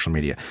post them on social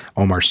media.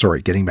 Omar,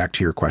 sorry, getting back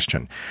to your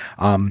question.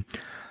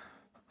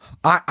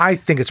 I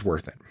think it's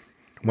worth it.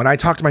 When I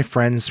talk to my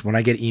friends, when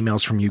I get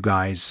emails from you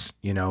guys,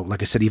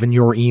 like I said, even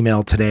your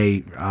email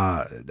today,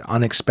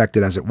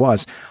 unexpected as it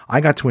was, I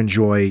got to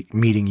enjoy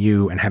meeting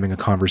you and having a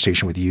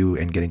conversation with you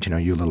and getting to know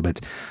you a little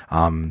bit.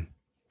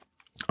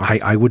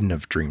 I wouldn't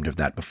have dreamed of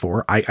that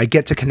before. I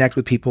get to connect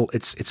with people.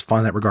 It's fun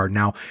in that regard.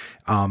 Now,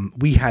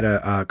 we had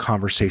a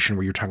conversation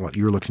where you're talking about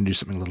you were looking to do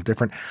something a little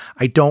different.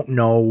 I don't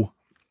know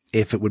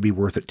if it would be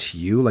worth it to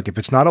you. Like if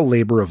it's not a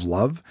labor of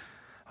love,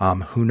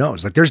 who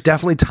knows? Like there's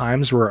definitely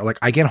times where like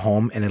I get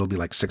home and it'll be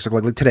like 6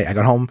 o'clock. Like today I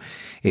got home,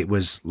 it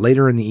was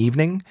later in the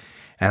evening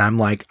and I'm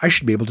like, I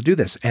should be able to do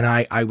this. And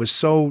I was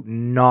so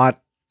not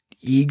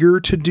eager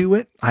to do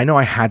it. I know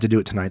I had to do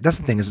it tonight. That's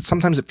the thing is that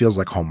sometimes it feels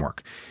like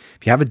homework.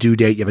 If you have a due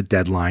date, you have a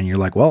deadline, you're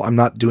like, well, I'm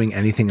not doing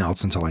anything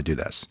else until I do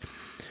this.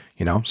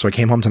 So I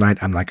came home tonight.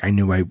 I'm like, I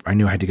knew I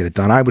had to get it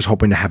done. I was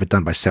hoping to have it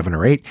done by 7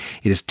 or 8.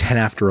 It is 10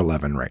 after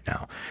 11 right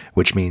now,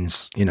 which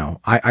means,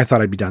 I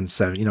thought I'd be done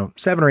 7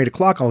 or 8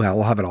 o'clock.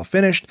 I'll have it all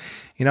finished.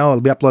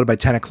 It'll be uploaded by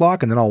 10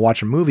 o'clock and then I'll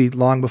watch a movie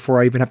long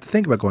before I even have to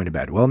think about going to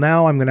bed. Well,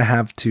 now I'm going to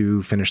have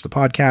to finish the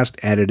podcast,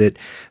 edit it,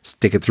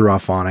 stick it through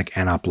Auphonic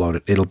and upload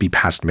it. It'll be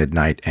past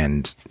midnight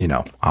and,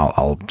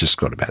 I'll just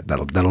go to bed.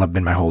 That'll have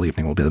been my whole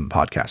evening will be the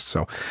podcast.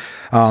 So,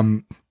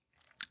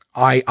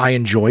 I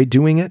enjoy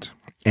doing it.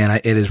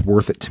 And it is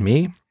worth it to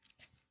me.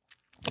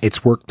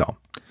 It's work though.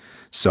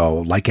 So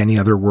like any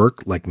other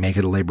work, like make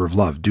it a labor of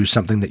love. Do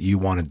something that you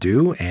want to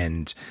do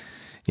and,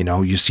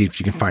 you see if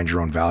you can find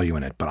your own value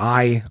in it. But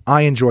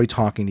I enjoy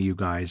talking to you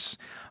guys.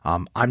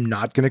 I'm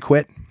not going to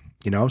quit,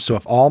 so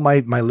if all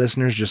my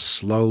listeners just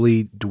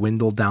slowly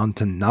dwindle down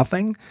to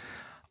nothing,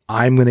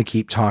 I'm going to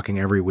keep talking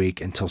every week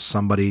until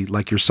somebody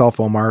like yourself,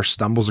 Omar,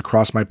 stumbles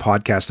across my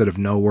podcast out of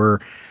nowhere,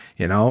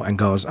 and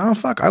goes, oh,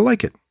 fuck, I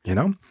like it,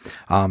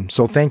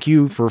 So thank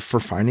you for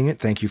finding it.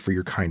 Thank you for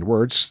your kind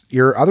words.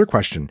 Your other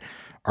question,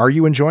 are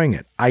you enjoying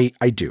it? I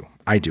do.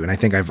 And I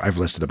think I've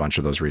listed a bunch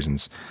of those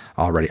reasons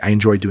already. I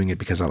enjoy doing it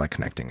because I like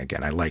connecting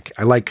again.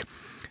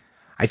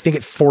 I think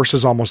it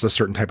forces almost a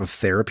certain type of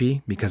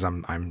therapy because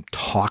I'm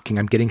talking,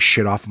 I'm getting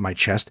shit off of my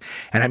chest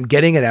and I'm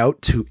getting it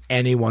out to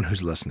anyone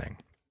who's listening.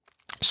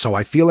 So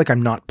I feel like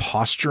I'm not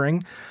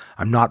posturing.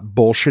 I'm not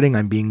bullshitting.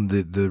 I'm being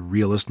the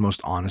realest, most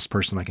honest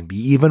person I can be.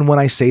 Even when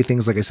I say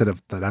things, like I said,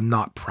 that I'm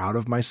not proud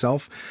of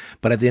myself.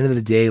 But at the end of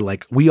the day,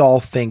 like we all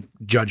think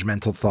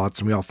judgmental thoughts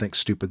and we all think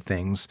stupid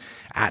things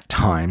at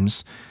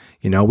times.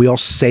 We all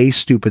say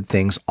stupid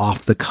things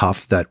off the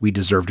cuff that we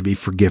deserve to be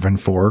forgiven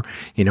for,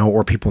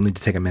 or people need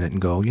to take a minute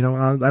and go,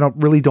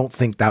 I don't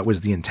think that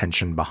was the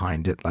intention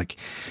behind it. Like,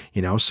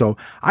 so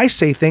I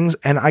say things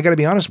and I gotta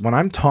be honest, when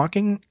I'm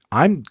talking,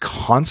 I'm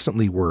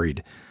constantly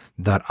worried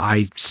that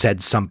I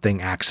said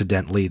something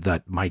accidentally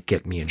that might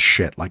get me in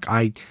shit. Like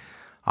I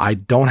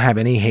don't have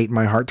any hate in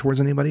my heart towards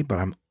anybody, but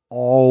I'm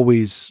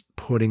always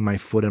putting my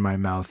foot in my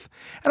mouth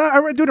and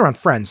I do it around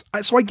friends.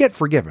 So I get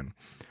forgiven.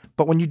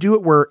 But when you do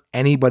it where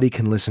anybody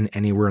can listen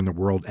anywhere in the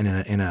world and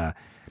in a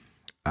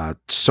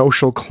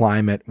social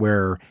climate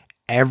where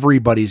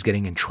everybody's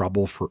getting in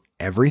trouble for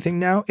everything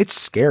now, it's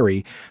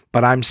scary,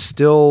 but I'm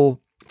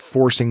still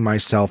forcing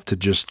myself to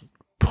just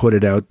put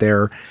it out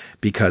there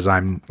because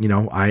I'm,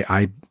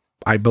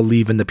 I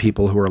believe in the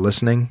people who are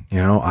listening.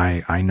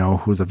 I know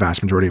who the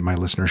vast majority of my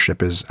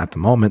listenership is at the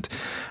moment.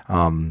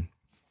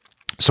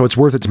 So it's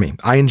worth it to me.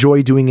 I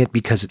enjoy doing it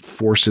because it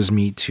forces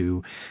me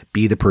to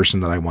be the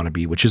person that I want to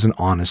be, which is an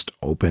honest,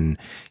 open,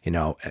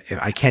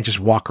 I can't just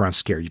walk around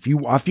scared. If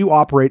you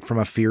operate from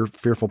a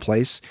fearful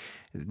place,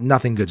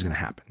 nothing good's going to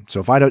happen. So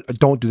if I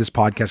don't do this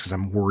podcast because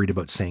I'm worried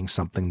about saying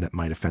something that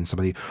might offend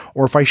somebody,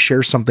 or if I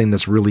share something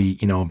that's really,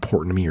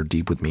 important to me or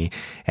deep with me,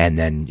 and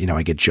then,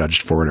 I get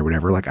judged for it or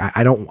whatever, like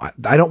I don't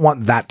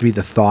want that to be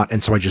the thought.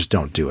 And so I just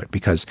don't do it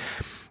because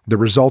the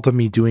result of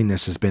me doing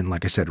this has been,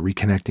 like I said,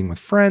 reconnecting with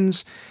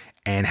friends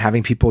and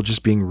having people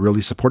just being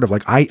really supportive.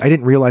 Like I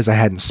didn't realize I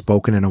hadn't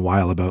spoken in a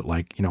while about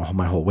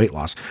my whole weight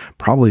loss,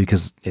 probably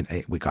because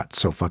we got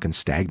so fucking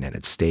stagnant.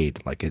 It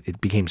stayed like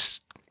it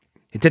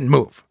didn't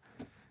move.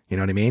 You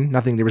know what I mean?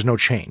 Nothing, there was no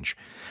change.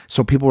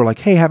 So people were like,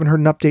 hey, haven't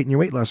heard an update in your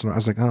weight loss. And I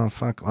was like, oh,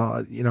 fuck.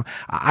 Well,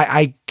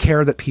 I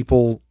care that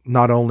people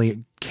not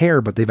only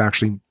care, but they've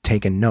actually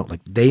taken note. Like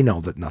they know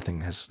that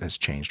nothing has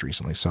changed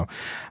recently. So,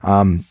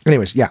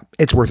 anyways, yeah,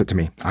 it's worth it to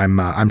me.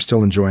 I'm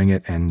still enjoying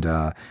it. And,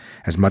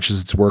 as much as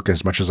it's work,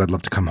 as much as I'd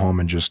love to come home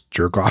and just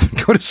jerk off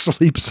and go to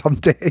sleep some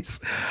days,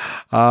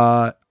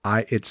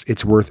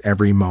 It's worth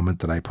every moment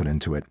that I put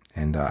into it.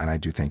 And I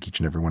do thank each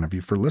and every one of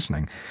you for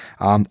listening.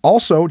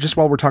 Also, just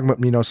while we're talking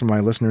about, some of my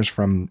listeners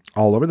from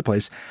all over the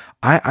place,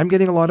 I'm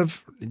getting a lot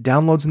of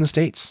downloads in the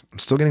States. I'm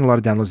still getting a lot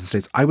of downloads in the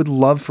States. I would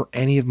love for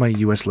any of my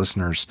US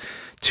listeners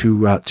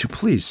to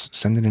please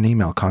send in an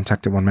email,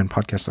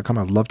 contact@onemanpodcast.com.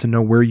 I'd love to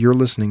know where you're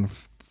listening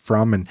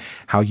from and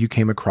how you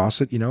came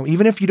across it.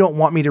 Even if you don't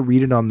want me to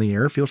read it on the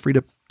air, feel free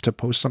to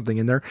post something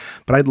in there,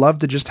 but I'd love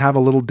to just have a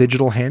little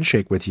digital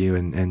handshake with you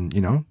and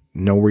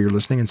know where you're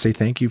listening and say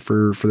thank you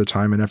for the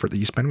time and effort that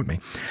you spend with me.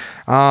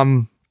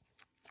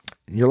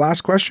 Your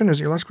last question,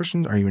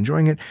 are you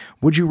enjoying it?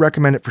 Would you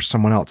recommend it for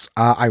someone else?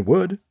 I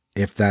would,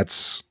 if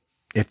that's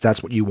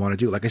what you want to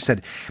do. Like I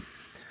said,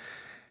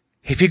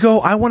 if you go,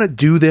 I want to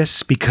do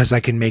this because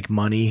I can make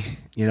money,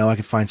 I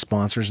can find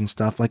sponsors and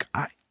stuff. Like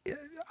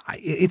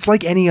it's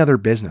like any other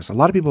business. A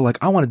lot of people are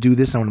like, I want to do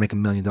this and I want to make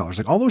 $1 million.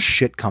 Like all those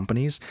shit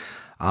companies,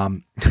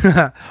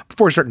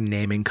 before I start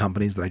naming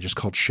companies that I just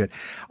called shit,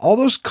 all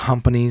those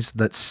companies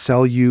that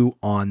sell you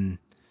on,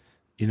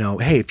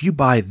 hey, if you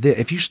buy this,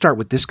 if you start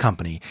with this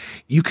company,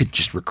 you could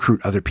just recruit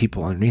other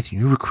people underneath you.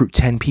 You recruit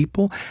 10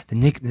 people,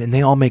 then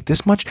they all make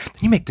this much, then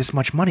you make this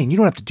much money and you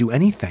don't have to do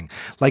anything.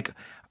 Like,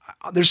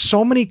 there's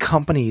so many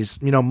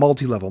companies,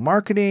 multi-level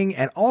marketing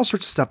and all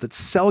sorts of stuff that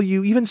sell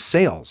you, even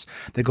sales.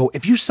 They go,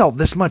 if you sell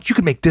this much, you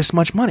can make this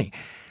much money.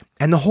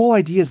 And the whole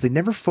idea is they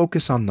never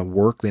focus on the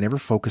work. They never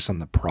focus on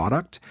the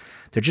product.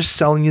 They're just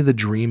selling you the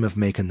dream of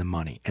making the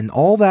money. And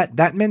all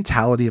that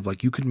mentality of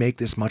like, you could make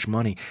this much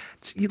money.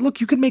 Look,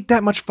 you could make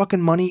that much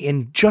fucking money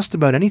in just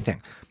about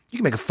anything. You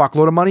can make a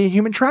fuckload of money in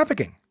human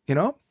trafficking,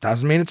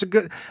 doesn't mean it's a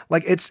good,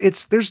 like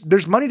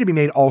there's money to be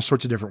made all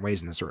sorts of different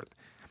ways in this earth.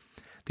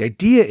 The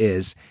idea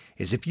is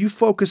if you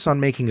focus on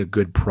making a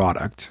good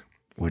product,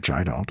 which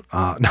I don't,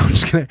 no, I'm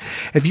just kidding.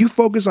 If you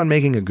focus on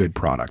making a good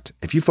product,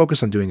 if you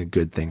focus on doing a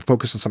good thing,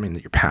 focus on something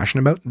that you're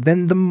passionate about,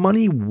 then the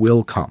money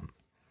will come.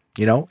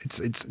 It's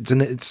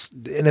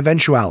an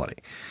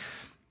eventuality.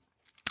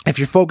 If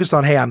you're focused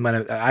on, hey,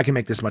 I can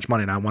make this much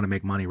money and I want to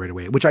make money right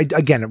away, which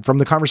again, from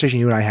the conversation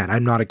you and I had,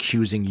 I'm not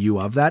accusing you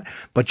of that,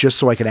 but just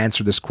so I could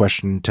answer this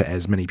question to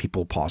as many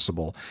people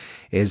possible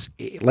is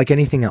like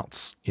anything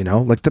else,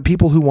 like the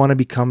people who want to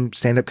become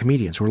stand-up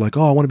comedians who are like,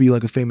 oh, I want to be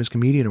like a famous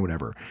comedian or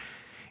whatever.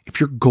 If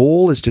your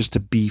goal is just to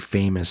be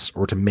famous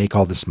or to make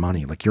all this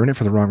money, like you're in it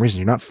for the wrong reason.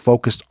 You're not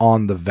focused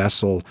on the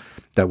vessel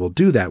that will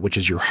do that, which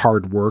is your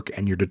hard work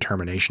and your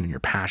determination and your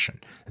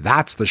passion.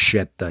 That's the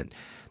shit that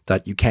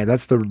you can't,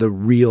 that's the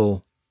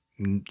real,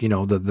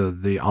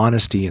 the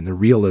honesty and the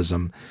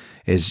realism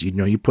is,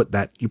 you put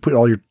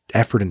all your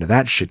effort into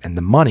that shit and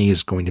the money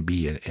is going to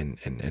be an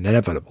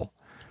inevitable,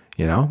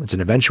 it's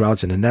an eventuality,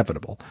 it's an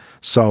inevitable.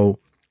 So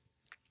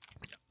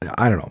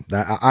I don't know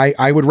that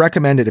I would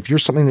recommend it. If you're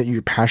something that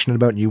you're passionate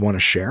about and you want to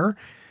share,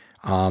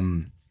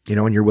 and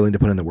you're willing to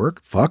put in the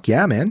work, fuck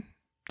yeah, man,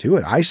 do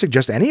it. I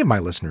suggest any of my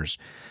listeners,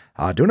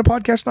 doing a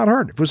podcast is not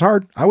hard. If it was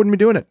hard, I wouldn't be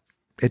doing it.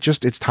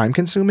 It's time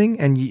consuming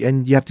and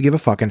you have to give a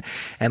fuck. And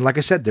like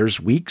I said, there's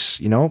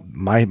weeks,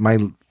 my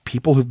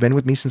people who've been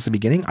with me since the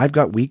beginning, I've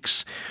got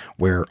weeks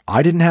where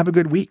I didn't have a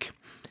good week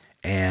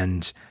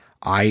and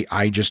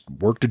I just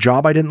worked a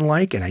job I didn't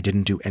like and I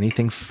didn't do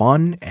anything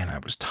fun and I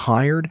was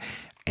tired.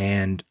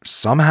 And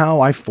somehow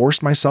I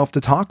forced myself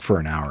to talk for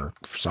an hour,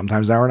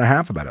 sometimes an hour and a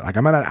half about it. Like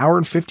I'm at an hour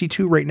and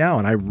 52 right now.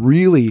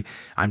 And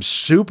I'm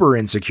super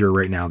insecure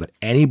right now that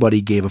anybody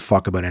gave a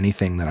fuck about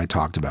anything that I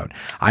talked about.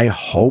 I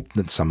hope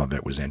that some of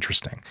it was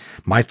interesting.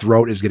 My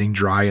throat is getting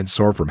dry and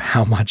sore from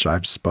how much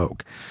I've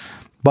spoke,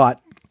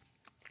 but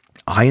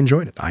I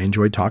enjoyed it. I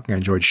enjoyed talking. I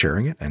enjoyed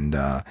sharing it. And,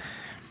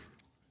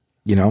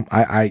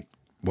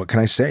 what can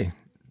I say?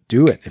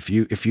 Do it. If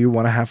you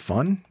want to have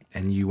fun,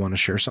 and you want to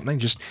share something,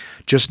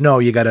 just know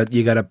you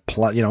gotta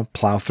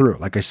plow through.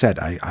 Like I said,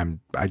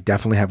 I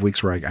definitely have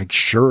weeks where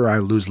I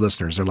lose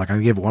listeners. They're like, I'm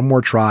gonna give it one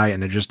more try.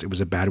 And it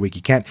was a bad week.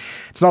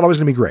 It's not always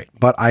gonna be great,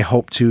 but I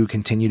hope to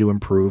continue to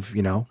improve.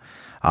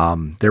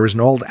 There is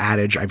an old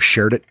adage, I've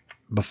shared it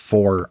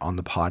before on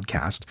the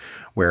podcast,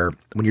 where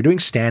when you're doing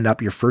stand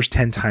up, your first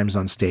 10 times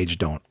on stage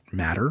don't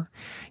matter.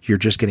 You're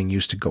just getting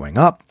used to going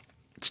up,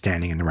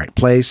 standing in the right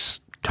place,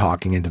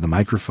 talking into the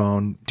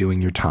microphone,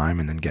 doing your time,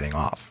 and then getting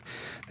off.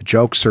 The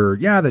jokes are,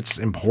 that's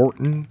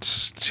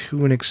important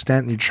to an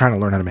extent. You're trying to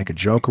learn how to make a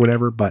joke or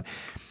whatever, but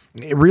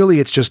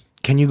it's just,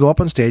 can you go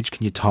up on stage?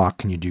 Can you talk?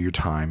 Can you do your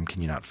time?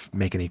 Can you not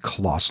make any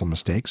colossal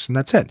mistakes? And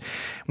that's it.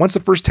 Once the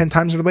first 10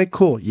 times are the way,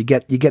 cool. You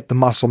get the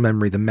muscle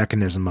memory, the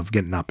mechanism of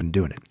getting up and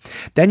doing it.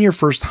 Then your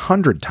first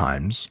 100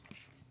 times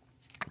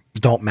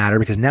don't matter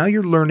because now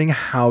you're learning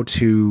how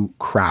to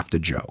craft a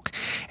joke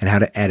and how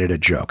to edit a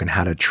joke and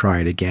how to try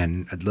it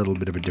again a little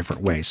bit of a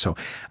different way. So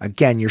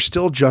again, you're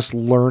still just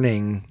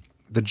learning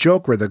the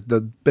joke or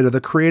the bit of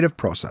the creative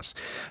process.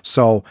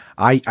 So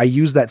I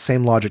use that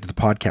same logic to the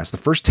podcast. The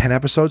first 10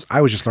 episodes,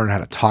 I was just learning how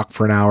to talk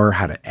for an hour,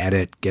 how to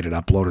edit, get it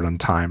uploaded on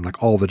time,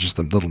 like all the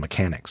little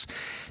mechanics.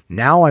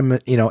 Now I'm,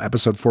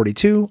 episode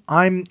 42,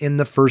 I'm in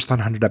the first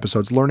 100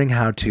 episodes learning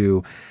how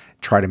to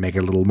try to make it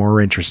a little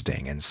more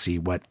interesting and see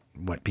what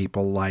what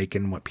people like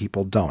and what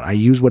people don't. I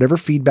use whatever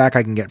feedback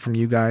I can get from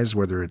you guys,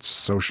 whether it's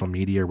social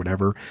media or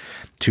whatever,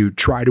 to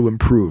try to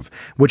improve,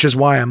 which is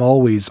why I'm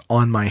always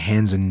on my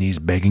hands and knees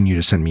begging you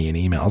to send me in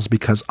emails,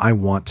 because I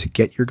want to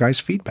get your guys'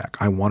 feedback.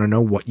 I want to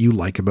know what you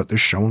like about the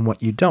show and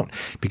what you don't,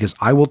 because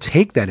I will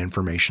take that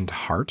information to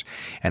heart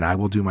and I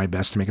will do my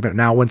best to make it better.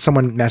 Now, when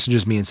someone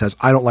messages me and says,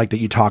 I don't like that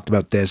you talked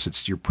about this,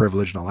 it's your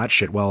privilege and all that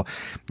shit, well,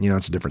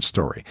 it's a different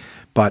story.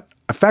 But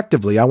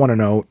effectively, I want to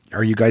know,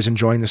 are you guys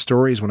enjoying the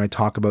stories when I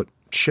talk about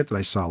shit that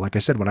I saw? Like I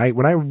said, when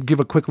I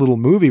give a quick little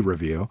movie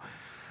review,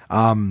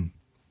 do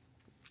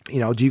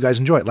you guys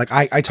enjoy it? Like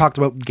I talked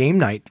about Game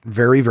Night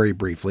very, very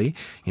briefly.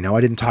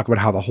 I didn't talk about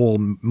how the whole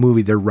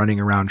movie they're running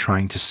around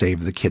trying to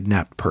save the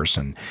kidnapped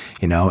person,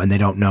 and they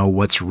don't know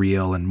what's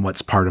real and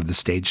what's part of the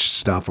stage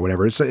stuff or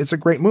whatever. It's a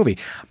great movie,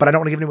 but I don't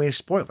want to give away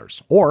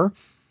spoilers. Or,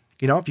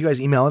 if you guys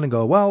email in and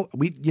go, well,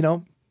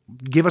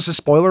 give us a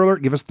spoiler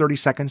alert, give us 30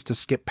 seconds to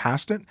skip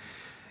past it,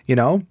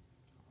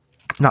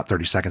 not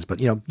 30 seconds, but,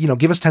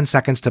 give us 10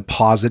 seconds to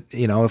pause it,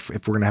 if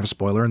we're going to have a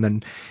spoiler, and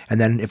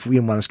then if we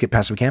want to skip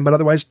past it, we can, but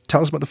otherwise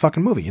tell us about the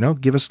fucking movie,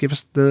 give us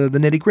the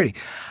nitty gritty.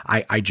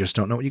 I just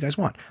don't know what you guys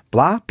want.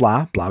 Blah,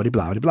 blah, blah, blah,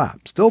 blah, blah.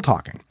 Still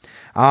talking.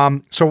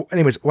 So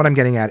anyways, what I'm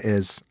getting at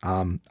is,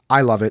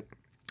 I love it.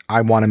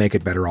 I want to make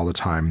it better all the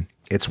time.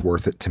 It's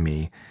worth it to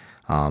me.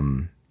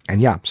 And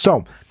yeah,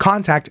 so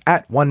contact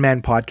at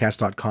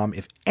onemanpodcast.com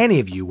if any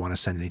of you want to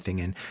send anything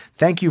in.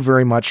 Thank you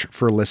very much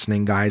for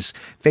listening, guys.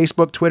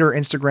 Facebook, Twitter,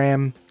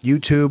 Instagram,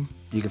 YouTube.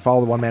 You can follow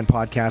the One Man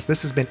Podcast.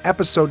 This has been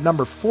episode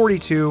number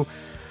 42.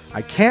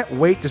 I can't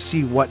wait to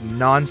see what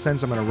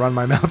nonsense I'm going to run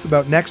my mouth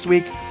about next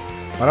week.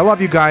 But I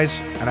love you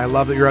guys, and I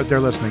love that you're out there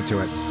listening to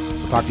it.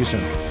 We'll talk to you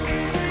soon.